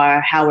about our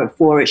Howard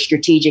Forward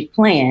strategic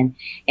plan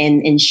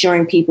and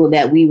ensuring people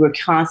that we were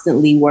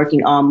constantly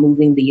working on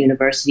moving the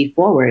university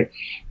forward.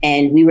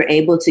 And we were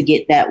able to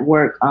get that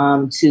work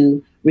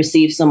to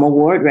received some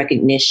award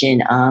recognition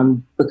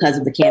because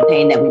of the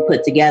campaign that we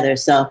put together.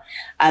 So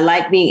I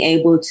like being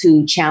able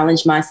to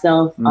challenge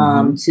myself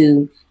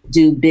to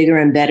do bigger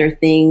and better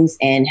things,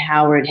 and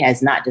Howard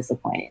has not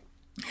disappointed.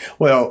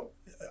 Well,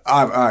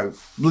 I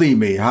believe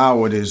me,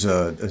 Howard is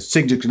a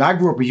significant. I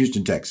grew up in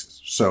Houston,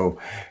 Texas. So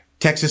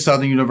Texas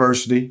Southern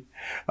University,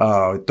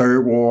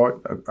 Third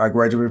Ward. I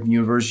graduated from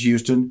University of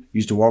Houston.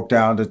 Used to walk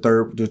down to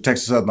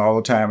Texas Southern all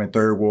the time in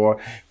Third Ward.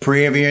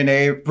 Prairie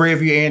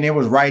View A&M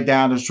was right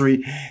down the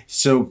street.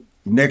 So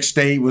next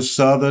state was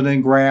Southern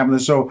and Grambling.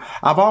 So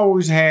I've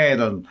always had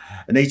an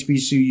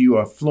HBCU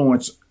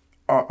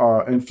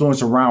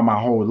influence around my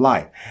whole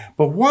life.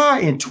 But why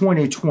in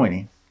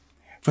 2020,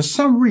 for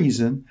some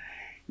reason,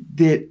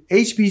 did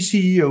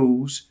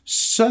HBCUs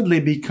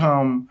suddenly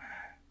become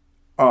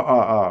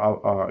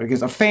I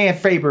guess a fan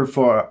favorite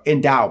for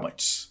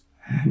endowments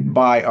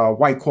by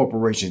white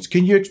corporations?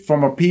 Can you,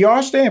 from a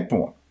PR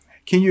standpoint,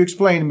 can you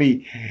explain to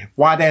me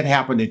why that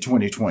happened in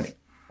 2020?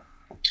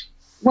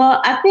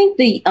 Well, I think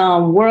the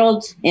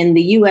world and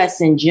the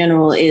U.S. in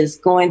general is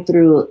going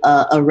through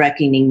a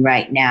reckoning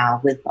right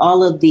now with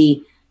all of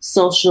the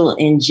social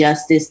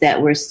injustice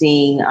that we're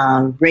seeing,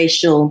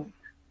 racial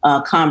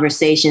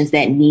conversations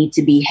that need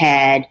to be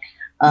had.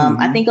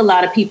 I think a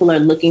lot of people are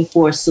looking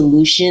for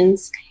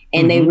solutions,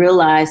 and they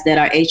realize that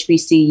our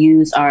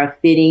HBCUs are a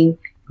fitting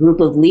group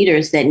of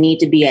leaders that need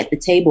to be at the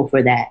table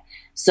for that.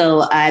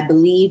 So I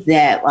believe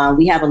that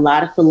we have a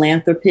lot of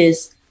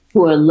philanthropists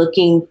who are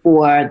looking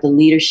for the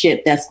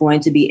leadership that's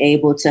going to be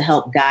able to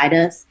help guide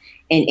us.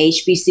 And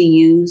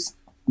HBCUs,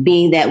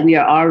 being that we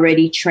are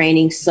already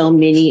training so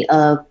many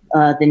of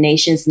the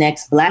nation's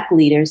next Black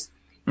leaders,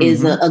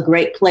 is a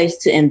great place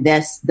to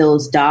invest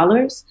those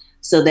dollars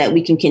so that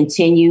we can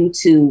continue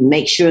to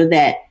make sure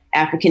that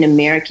African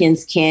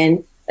Americans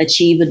can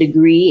achieve a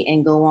degree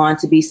and go on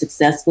to be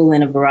successful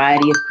in a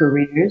variety of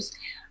careers,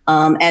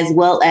 as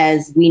well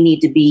as we need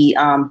to be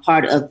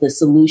part of the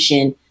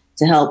solution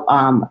to help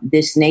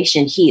this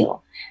nation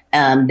heal.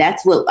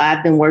 That's what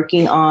I've been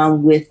working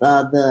on with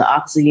the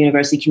Office of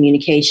University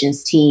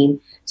Communications team,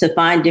 to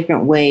find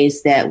different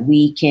ways that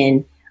we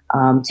can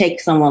take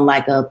someone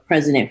like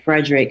President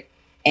Frederick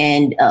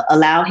and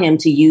allow him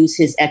to use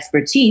his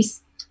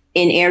expertise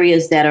in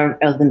areas that are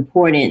of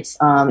importance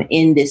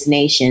in this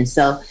nation.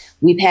 So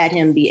we've had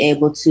him be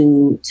able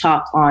to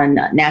talk on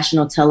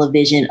national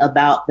television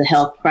about the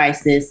health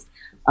crisis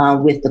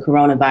with the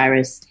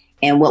coronavirus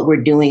and what we're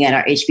doing at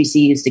our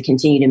HBCUs to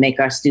continue to make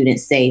our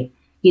students safe.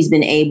 He's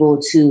been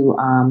able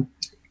to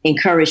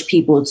encourage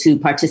people to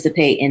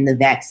participate in the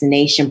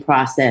vaccination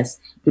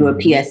process through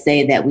a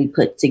PSA that we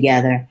put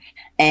together.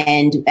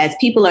 And as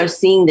people are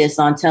seeing this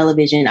on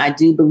television, I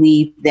do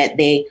believe that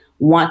they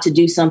want to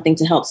do something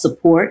to help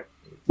support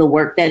the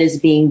work that is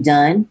being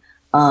done.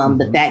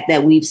 The fact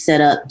that we've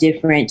set up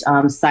different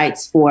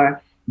sites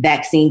for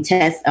vaccine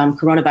tests,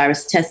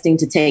 coronavirus testing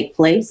to take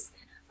place,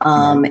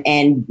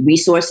 and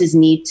resources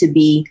need to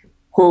be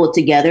pulled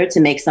together to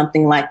make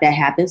something like that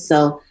happen.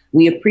 So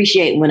we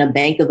appreciate when a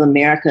Bank of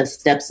America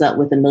steps up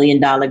with $1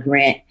 million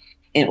grant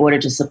in order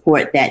to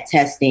support that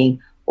testing,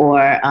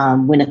 or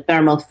when a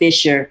Thermo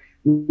Fisher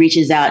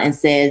reaches out and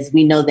says,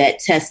 we know that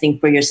testing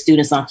for your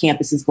students on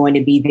campus is going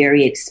to be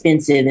very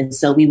expensive. And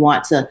so we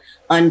want to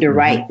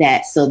underwrite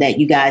that so that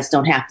you guys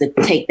don't have to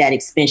take that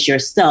expense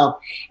yourself.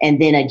 And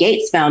then a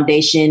Gates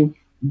Foundation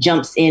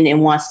jumps in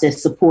and wants to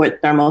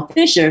support Thermo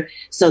Fisher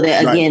so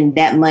that, again,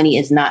 that money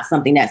is not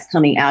something that's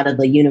coming out of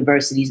the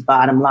university's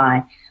bottom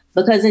line.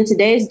 Because in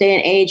today's day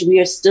and age, we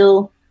are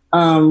still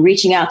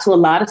reaching out to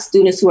a lot of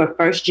students who are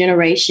first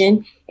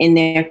generation in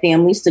their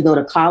families to go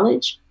to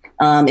college.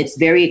 It's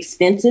very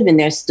expensive, and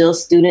there's still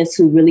students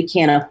who really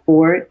can't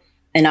afford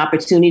an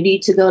opportunity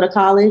to go to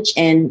college.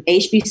 And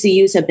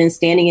HBCUs have been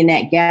standing in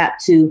that gap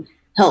to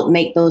help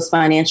make those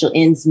financial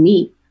ends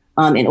meet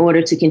in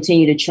order to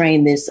continue to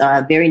train this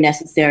very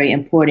necessary,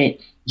 important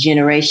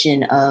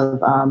generation of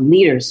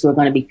leaders who are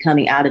going to be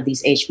coming out of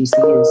these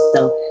HBCUs.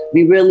 So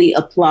we really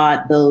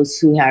applaud those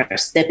who are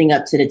stepping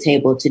up to the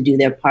table to do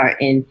their part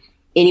in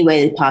any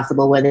way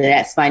possible, whether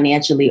that's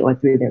financially or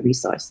through their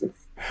resources.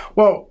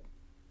 Well,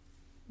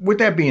 with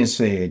that being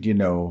said,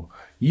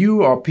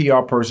 you are a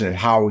PR person at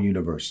Howard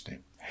University.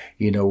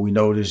 We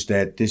noticed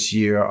that this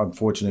year,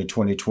 unfortunately,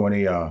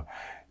 2020,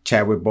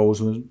 Chadwick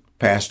Boseman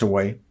passed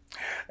away.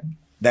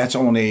 That's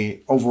on a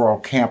overall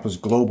campus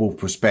global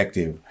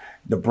perspective.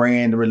 The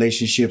brand, the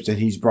relationships that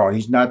he's brought.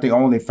 He's not the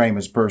only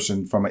famous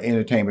person from an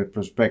entertainment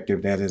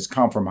perspective that has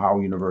come from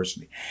Howard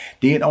University.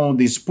 Then on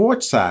the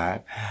sports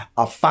side,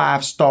 a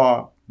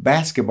 5-star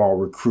basketball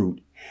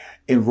recruit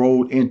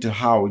enrolled into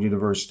Howard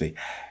University.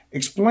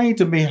 Explain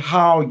to me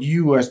how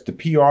you, as the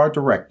PR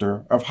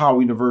director of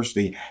Howard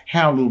University,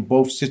 handled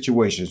both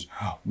situations.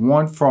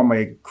 One from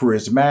a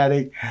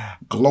charismatic,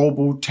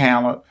 global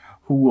talent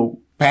who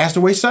passed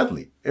away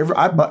suddenly.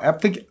 I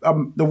think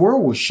the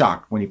world was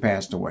shocked when he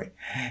passed away.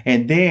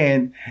 And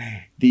then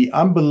the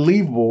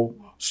unbelievable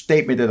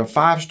statement that a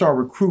 5-star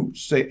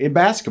recruit in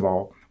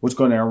basketball was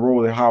going to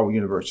enroll at Howard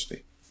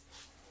University.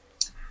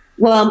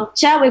 Well,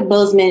 Chadwick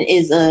Boseman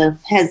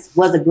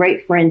was a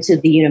great friend to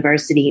the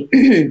university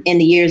in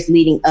the years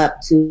leading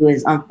up to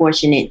his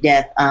unfortunate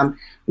death.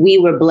 We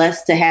were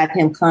blessed to have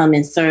him come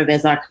and serve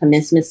as our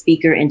commencement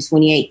speaker in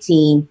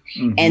 2018.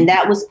 Mm-hmm. And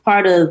that was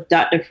part of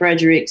Dr.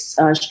 Frederick's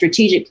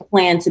strategic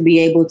plan to be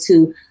able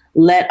to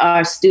let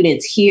our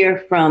students hear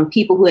from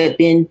people who had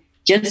been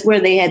just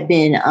where they had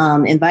been,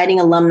 inviting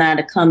alumni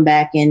to come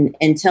back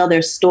and tell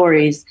their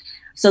stories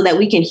so that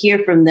we can hear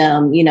from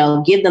them,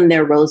 give them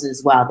their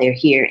roses while they're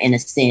here, in a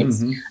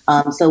sense.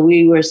 Mm-hmm. So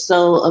we were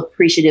so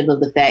appreciative of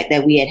the fact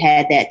that we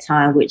had that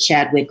time with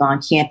Chadwick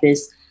on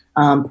campus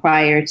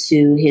prior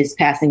to his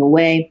passing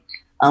away.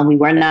 We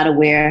were not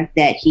aware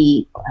that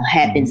he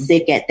had been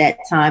sick at that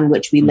time,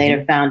 which we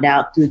later found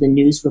out through the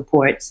news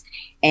reports.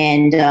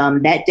 And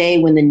that day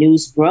when the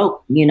news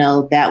broke,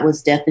 that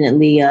was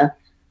definitely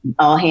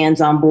all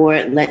hands on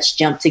board. Let's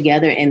jump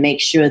together and make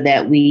sure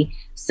that we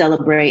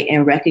celebrate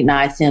and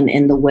recognize him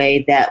in the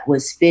way that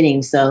was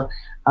fitting. So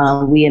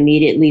we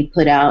immediately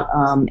put out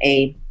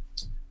a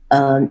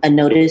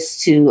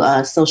notice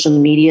to social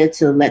media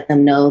to let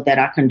them know that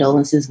our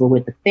condolences were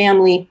with the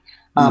family.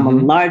 A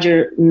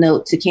larger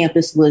note to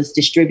campus was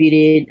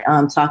distributed,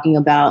 talking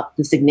about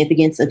the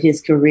significance of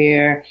his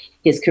career,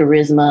 his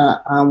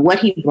charisma, what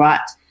he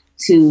brought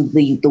to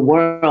the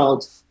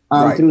world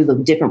through the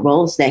different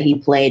roles that he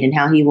played, and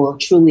how he will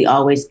truly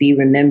always be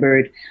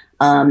remembered.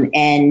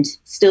 And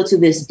still to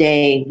this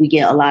day, we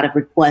get a lot of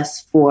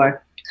requests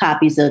for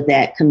copies of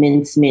that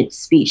commencement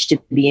speech to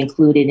be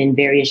included in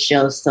various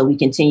shows. So we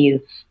continue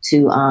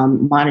to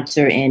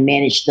monitor and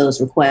manage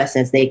those requests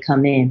as they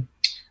come in.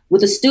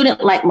 With a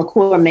student like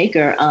Makor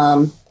Maker,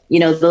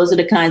 those are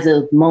the kinds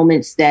of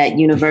moments that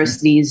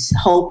universities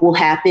hope will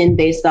happen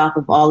based off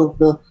of all of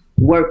the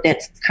work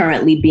that's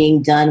currently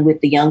being done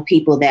with the young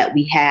people that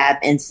we have.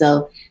 And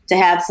so to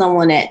have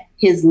someone at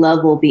his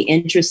level be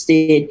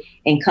interested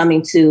in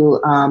coming to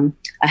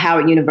a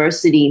Howard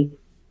University,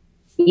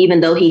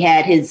 even though he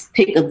had his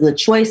pick of the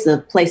choice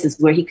of places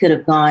where he could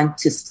have gone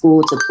to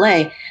school to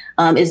play,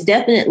 is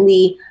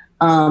definitely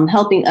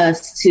helping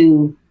us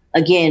to,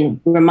 again,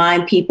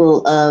 remind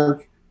people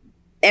of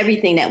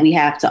everything that we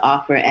have to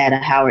offer at a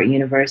Howard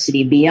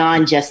University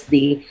beyond just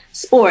the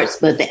sports,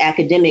 but the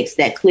academics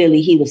that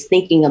clearly he was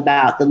thinking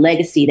about. The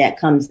legacy that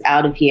comes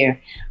out of here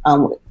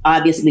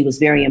obviously was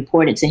very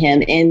important to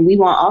him. And we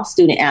want all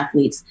student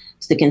athletes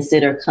to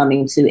consider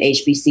coming to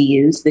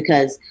HBCUs,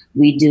 because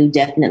we do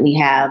definitely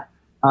have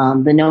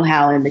the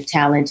know-how and the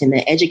talent and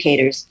the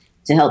educators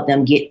to help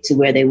them get to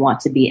where they want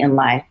to be in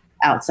life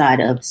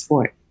outside of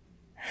sport.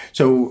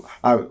 So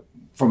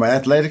from an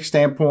athletic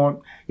standpoint,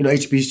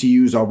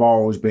 HBCUs have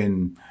always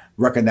been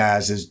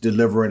recognized as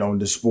delivering on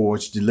the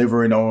sports,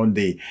 delivering on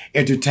the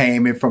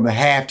entertainment, from the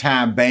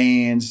halftime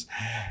bands.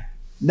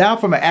 Now,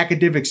 from an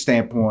academic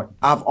standpoint,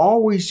 I've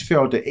always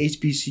felt that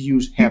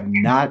HBCUs have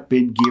not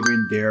been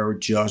given their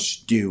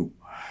just due.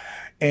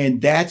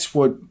 And that's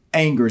what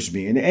angers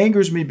me. And it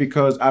angers me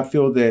because I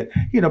feel that,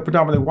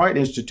 predominantly white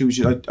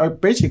institutions are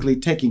basically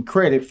taking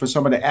credit for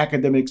some of the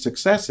academic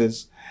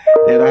successes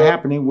that are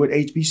happening with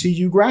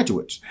HBCU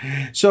graduates.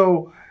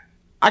 So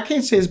I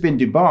can't say it's been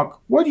debunked.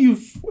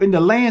 In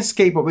the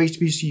landscape of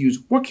HBCUs,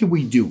 what can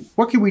we do?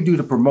 What can we do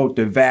to promote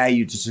the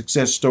value, the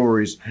success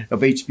stories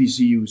of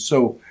HBCUs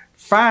so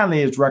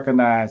finally it's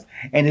recognized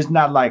and it's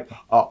not like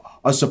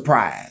a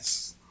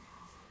surprise?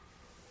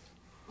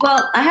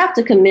 Well, I have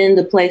to commend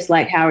a place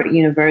like Howard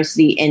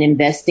University in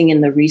investing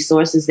in the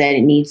resources that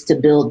it needs to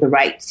build the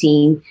right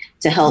team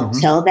to help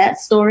tell that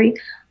story.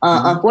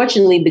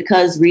 Unfortunately,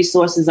 because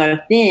resources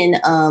are thin,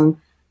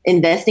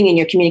 investing in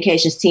your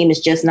communications team is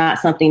just not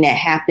something that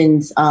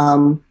happens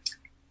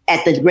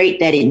at the rate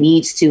that it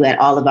needs to at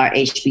all of our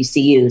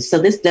HBCUs. So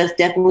this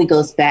definitely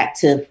goes back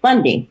to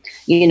funding.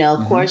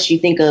 Of course, you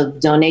think of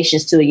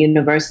donations to a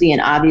university,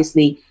 and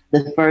obviously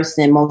the first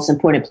and most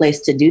important place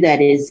to do that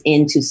is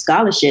into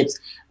scholarships.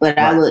 But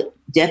I would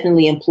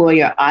definitely implore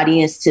your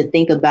audience to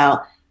think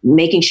about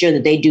making sure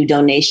that they do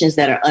donations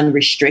that are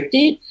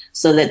unrestricted,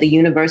 so that the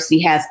university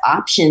has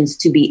options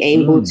to be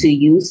able to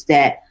use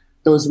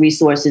those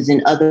resources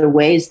in other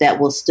ways that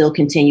will still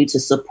continue to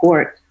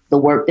support the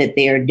work that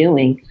they are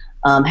doing.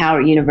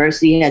 Howard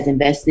University has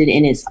invested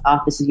in its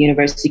Office of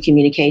University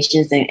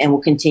Communications and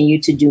will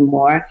continue to do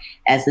more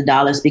as the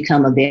dollars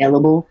become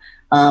available.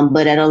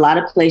 But at a lot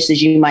of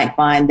places, you might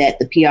find that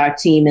the PR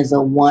team is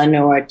a 1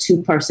 or a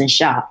 2 person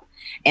shop.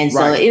 And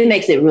so it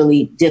makes it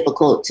really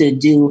difficult to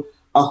do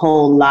a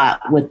whole lot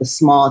with a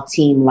small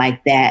team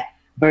like that,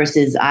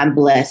 versus I'm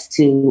blessed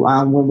to,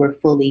 when we're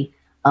fully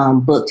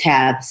booked,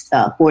 have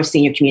 4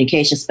 senior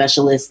communication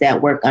specialists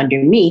that work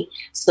under me,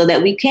 so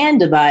that we can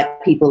divide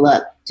people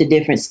up to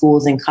different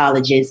schools and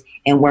colleges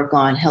and work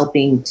on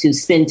helping to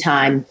spend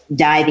time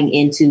diving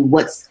into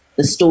what's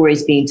the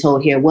stories being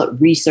told here,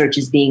 what research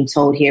is being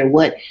told here,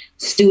 what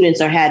students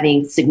are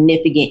having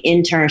significant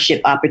internship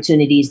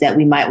opportunities that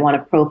we might want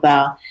to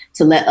profile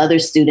to let other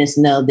students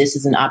know this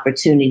is an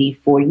opportunity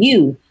for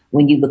you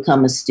when you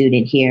become a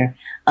student here.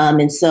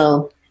 And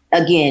so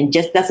again,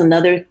 just that's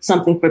another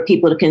something for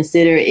people to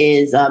consider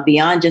is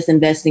beyond just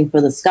investing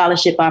for the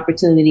scholarship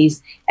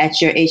opportunities at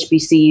your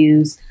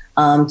HBCUs,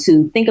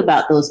 to think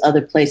about those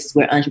other places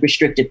where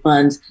unrestricted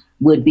funds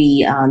would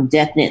be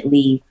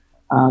definitely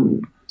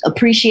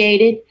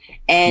appreciated.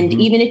 And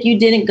even if you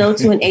didn't go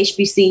to an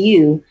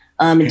HBCU,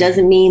 it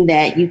doesn't mean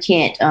that you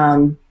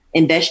can't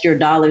invest your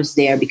dollars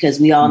there, because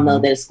we all know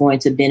that it's going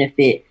to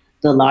benefit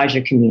the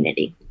larger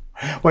community.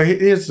 Well,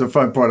 here's the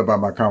fun part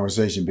about my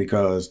conversation,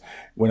 because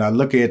when I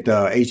look at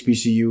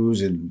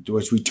HBCUs, and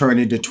as we turn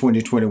into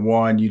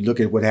 2021, you look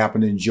at what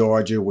happened in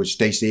Georgia with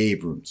Stacey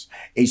Abrams,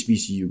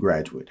 HBCU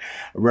graduate,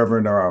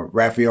 Reverend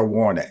Raphael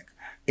Warnock,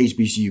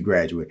 HBCU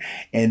graduate.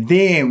 And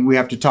then we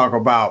have to talk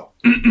about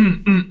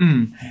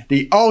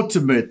the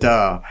ultimate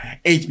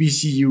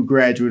HBCU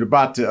graduate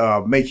about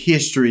to make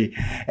history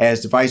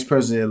as the Vice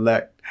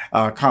President-elect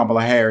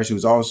Kamala Harris,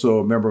 who's also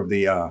a member of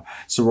the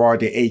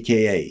sorority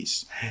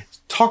AKAs.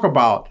 Talk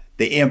about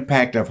the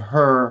impact of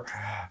her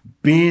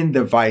being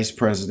the Vice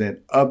President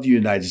of the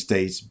United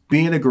States,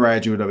 being a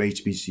graduate of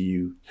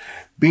HBCU,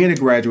 being a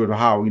graduate of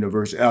Howard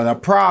University, and a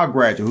proud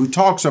graduate who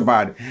talks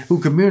about it,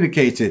 who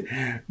communicates it,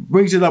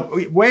 brings it up.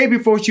 Way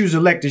before she was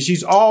elected,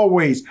 she's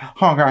always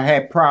hung her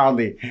hat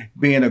proudly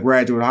being a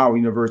graduate of Howard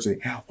University.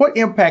 What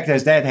impact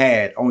has that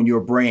had on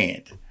your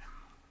brand?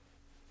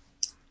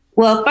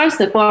 Well, first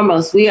and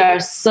foremost, we are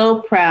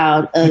so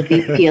proud of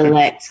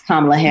VP-elect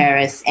Kamala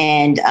Harris,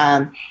 and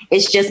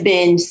it's just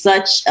been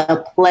such a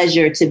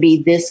pleasure to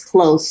be this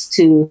close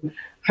to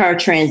her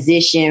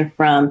transition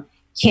from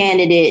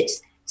candidate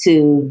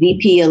to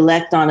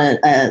VP-elect on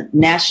a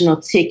national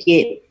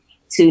ticket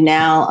to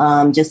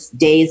now just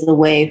days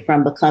away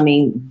from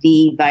becoming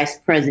the vice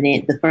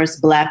president, the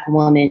first Black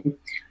woman,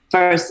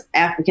 first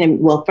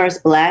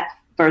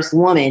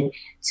woman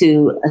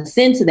to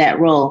ascend to that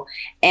role.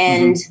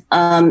 And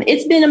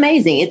it's been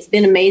amazing. It's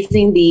been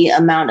amazing, the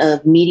amount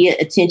of media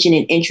attention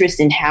and interest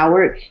in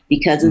Howard,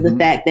 because of the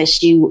fact that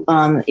she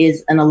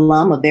is an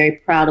alum, a very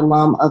proud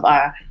alum of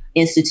our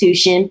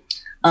institution,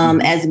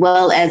 as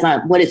well as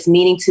what it's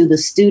meaning to the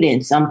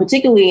students,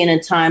 particularly in a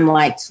time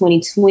like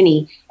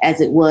 2020, as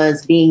it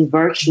was, being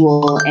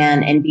virtual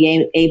and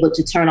being able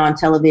to turn on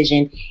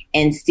television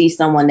and see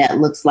someone that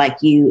looks like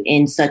you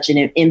in such an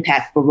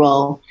impactful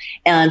role.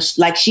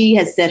 Like she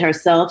has said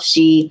herself,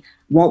 she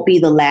won't be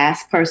the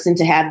last person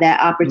to have that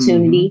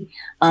opportunity.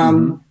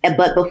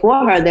 But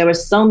before her, there were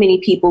so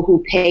many people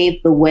who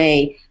paved the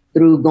way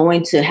through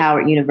going to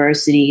Howard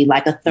University,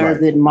 like a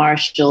Thurgood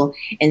Marshall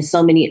and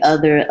so many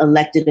other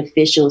elected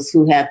officials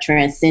who have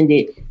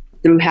transcended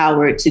through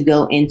Howard to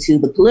go into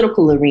the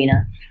political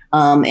arena.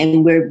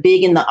 And we're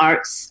big in the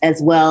arts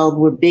as well.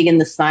 We're big in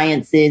the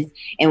sciences.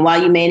 And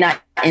while you may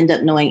not end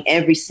up knowing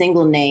every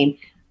single name,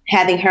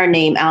 having her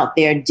name out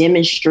there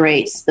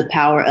demonstrates the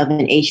power of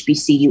an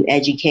HBCU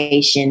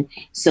education,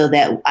 so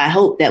that I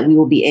hope that we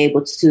will be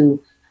able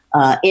to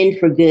end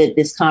for good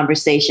this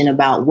conversation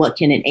about what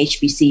can an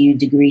HBCU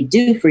degree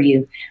do for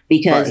you,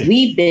 because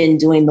we've been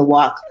doing the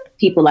walk,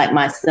 people like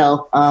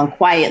myself,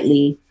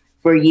 quietly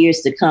for years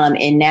to come.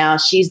 And now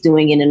she's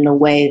doing it in a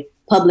way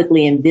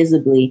publicly and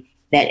visibly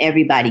that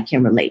everybody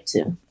can relate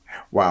to.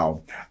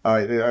 Wow.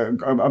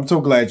 I'm so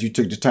glad you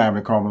took the time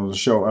to come on the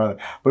show.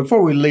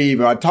 Before we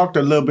leave, I talked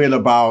a little bit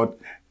about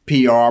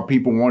PR.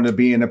 People want to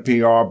be in the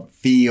PR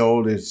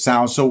field. It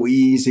sounds so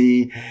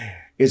easy.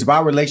 It's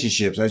about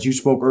relationships. As you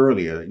spoke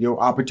earlier, your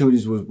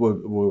opportunities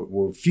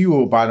were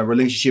fueled by the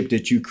relationship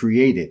that you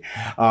created.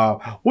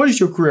 What is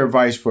your career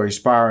advice for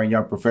aspiring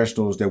young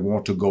professionals that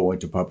want to go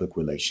into public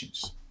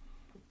relations?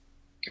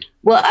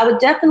 Well, I would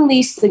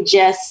definitely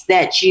suggest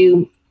that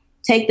you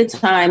take the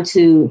time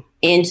to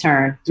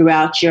intern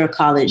throughout your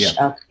college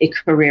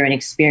career and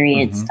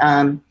experience.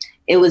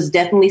 It was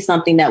definitely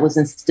something that was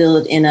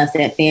instilled in us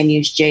at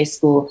FAMU's J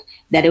School,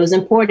 that it was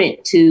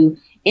important to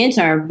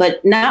intern,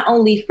 but not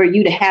only for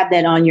you to have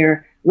that on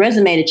your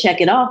resume to check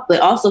it off,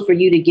 but also for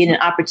you to get an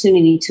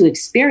opportunity to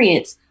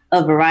experience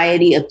a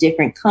variety of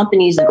different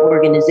companies and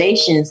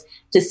organizations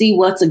to see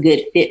what's a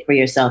good fit for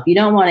yourself. You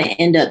don't want to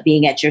end up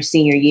being at your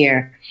senior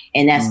year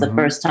and that's the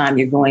first time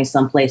you're going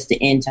someplace to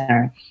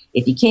intern.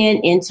 If you can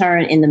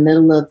intern in the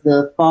middle of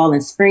the fall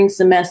and spring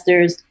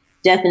semesters,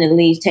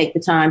 definitely take the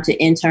time to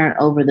intern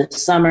over the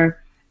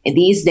summer. And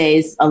these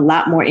days, a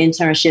lot more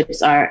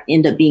internships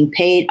end up being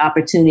paid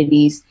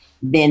opportunities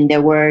than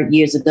there were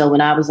years ago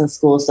when I was in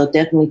school. So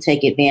definitely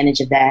take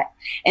advantage of that.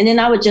 And then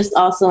I would just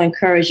also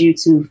encourage you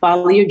to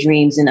follow your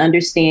dreams and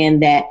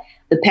understand that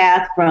the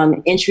path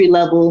from entry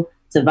level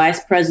to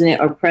vice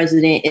president or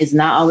president is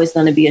not always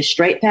going to be a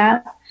straight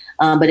path.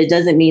 But it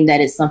doesn't mean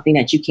that it's something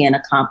that you can't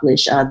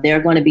accomplish. There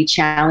are going to be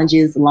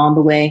challenges along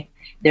the way.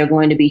 There are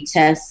going to be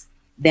tests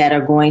that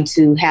are going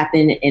to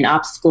happen and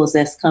obstacles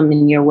that's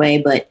coming your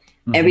way. But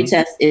every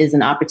test is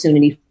an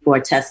opportunity for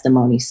a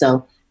testimony.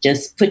 So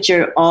just put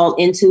your all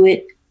into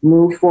it,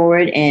 move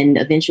forward, and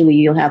eventually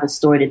you'll have a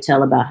story to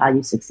tell about how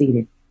you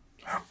succeeded.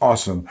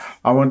 Awesome.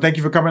 I want to thank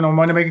you for coming on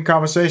Money Making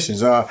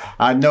Conversations.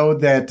 I know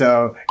that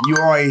you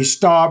are a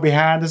star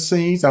behind the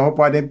scenes. I hope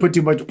I didn't put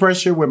too much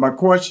pressure with my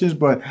questions,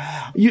 but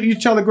you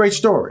tell a great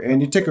story,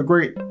 and you tell a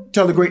great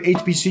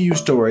HBCU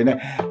story.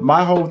 And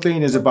my whole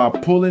thing is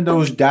about pulling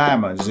those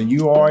diamonds, and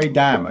you are a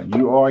diamond.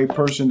 You are a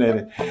person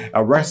that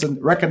a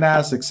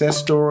recognized success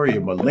story,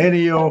 a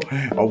millennial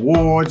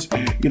awards.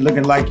 You're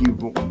looking like you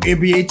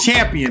NBA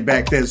champion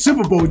back there,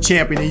 Super Bowl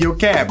champion in your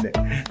cabinet.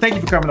 Thank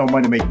you for coming on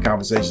Money Making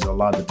Conversations,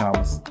 Alonda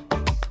Thomas.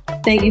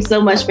 Thank you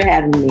so much for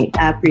having me.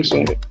 I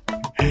appreciate it.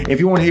 If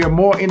you want to hear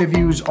more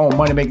interviews on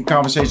Money Making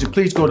Conversations,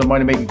 please go to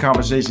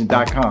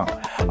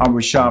moneymakingconversation.com. I'm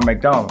Rushion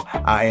McDonald.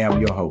 I am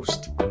your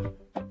host.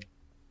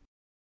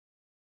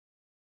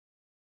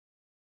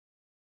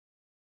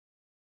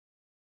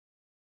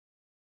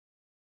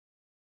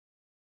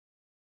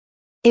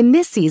 In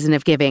this season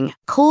of giving,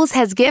 Kohl's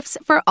has gifts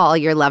for all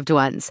your loved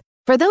ones.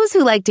 For those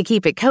who like to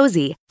keep it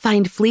cozy,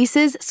 find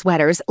fleeces,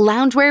 sweaters,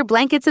 loungewear,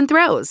 blankets, and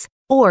throws.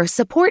 Or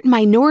support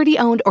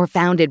minority-owned or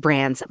founded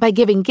brands by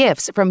giving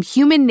gifts from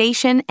Human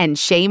Nation and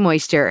Shea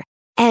Moisture.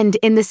 And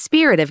in the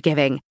spirit of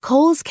giving,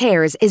 Kohl's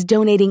Cares is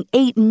donating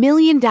 $8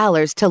 million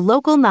to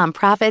local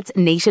nonprofits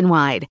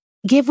nationwide.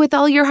 Give with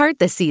all your heart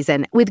this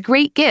season with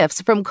great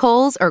gifts from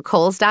Kohl's or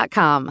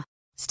Kohls.com.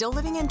 Still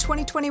living in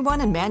 2021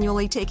 and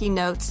manually taking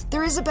notes?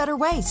 There is a better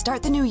way.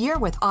 Start the new year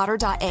with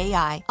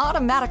Otter.ai.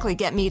 Automatically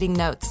get meeting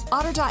notes.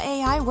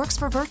 Otter.ai works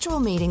for virtual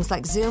meetings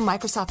like Zoom,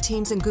 Microsoft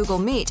Teams, and Google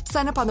Meet.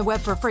 Sign up on the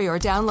web for free or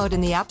download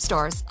in the app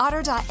stores.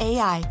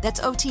 Otter.ai. That's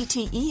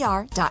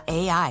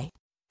OTTER.ai.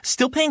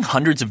 Still paying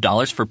hundreds of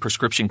dollars for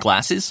prescription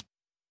glasses?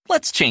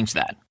 Let's change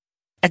that.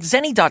 At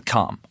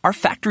Zenni.com, our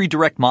factory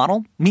direct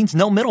model means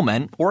no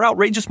middlemen or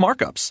outrageous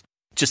markups.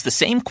 Just the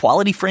same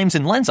quality frames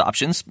and lens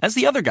options as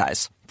the other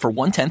guys for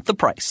 1/10 the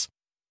price.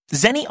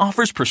 Zenni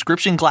offers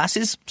prescription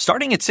glasses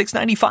starting at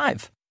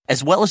 $6.95,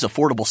 as well as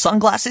affordable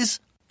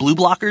sunglasses, blue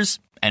blockers,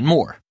 and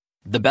more.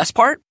 The best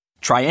part?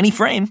 Try any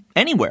frame,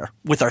 anywhere,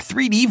 with our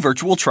 3D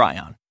virtual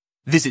try-on.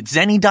 Visit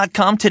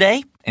Zenni.com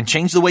today and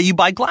change the way you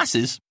buy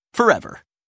glasses forever.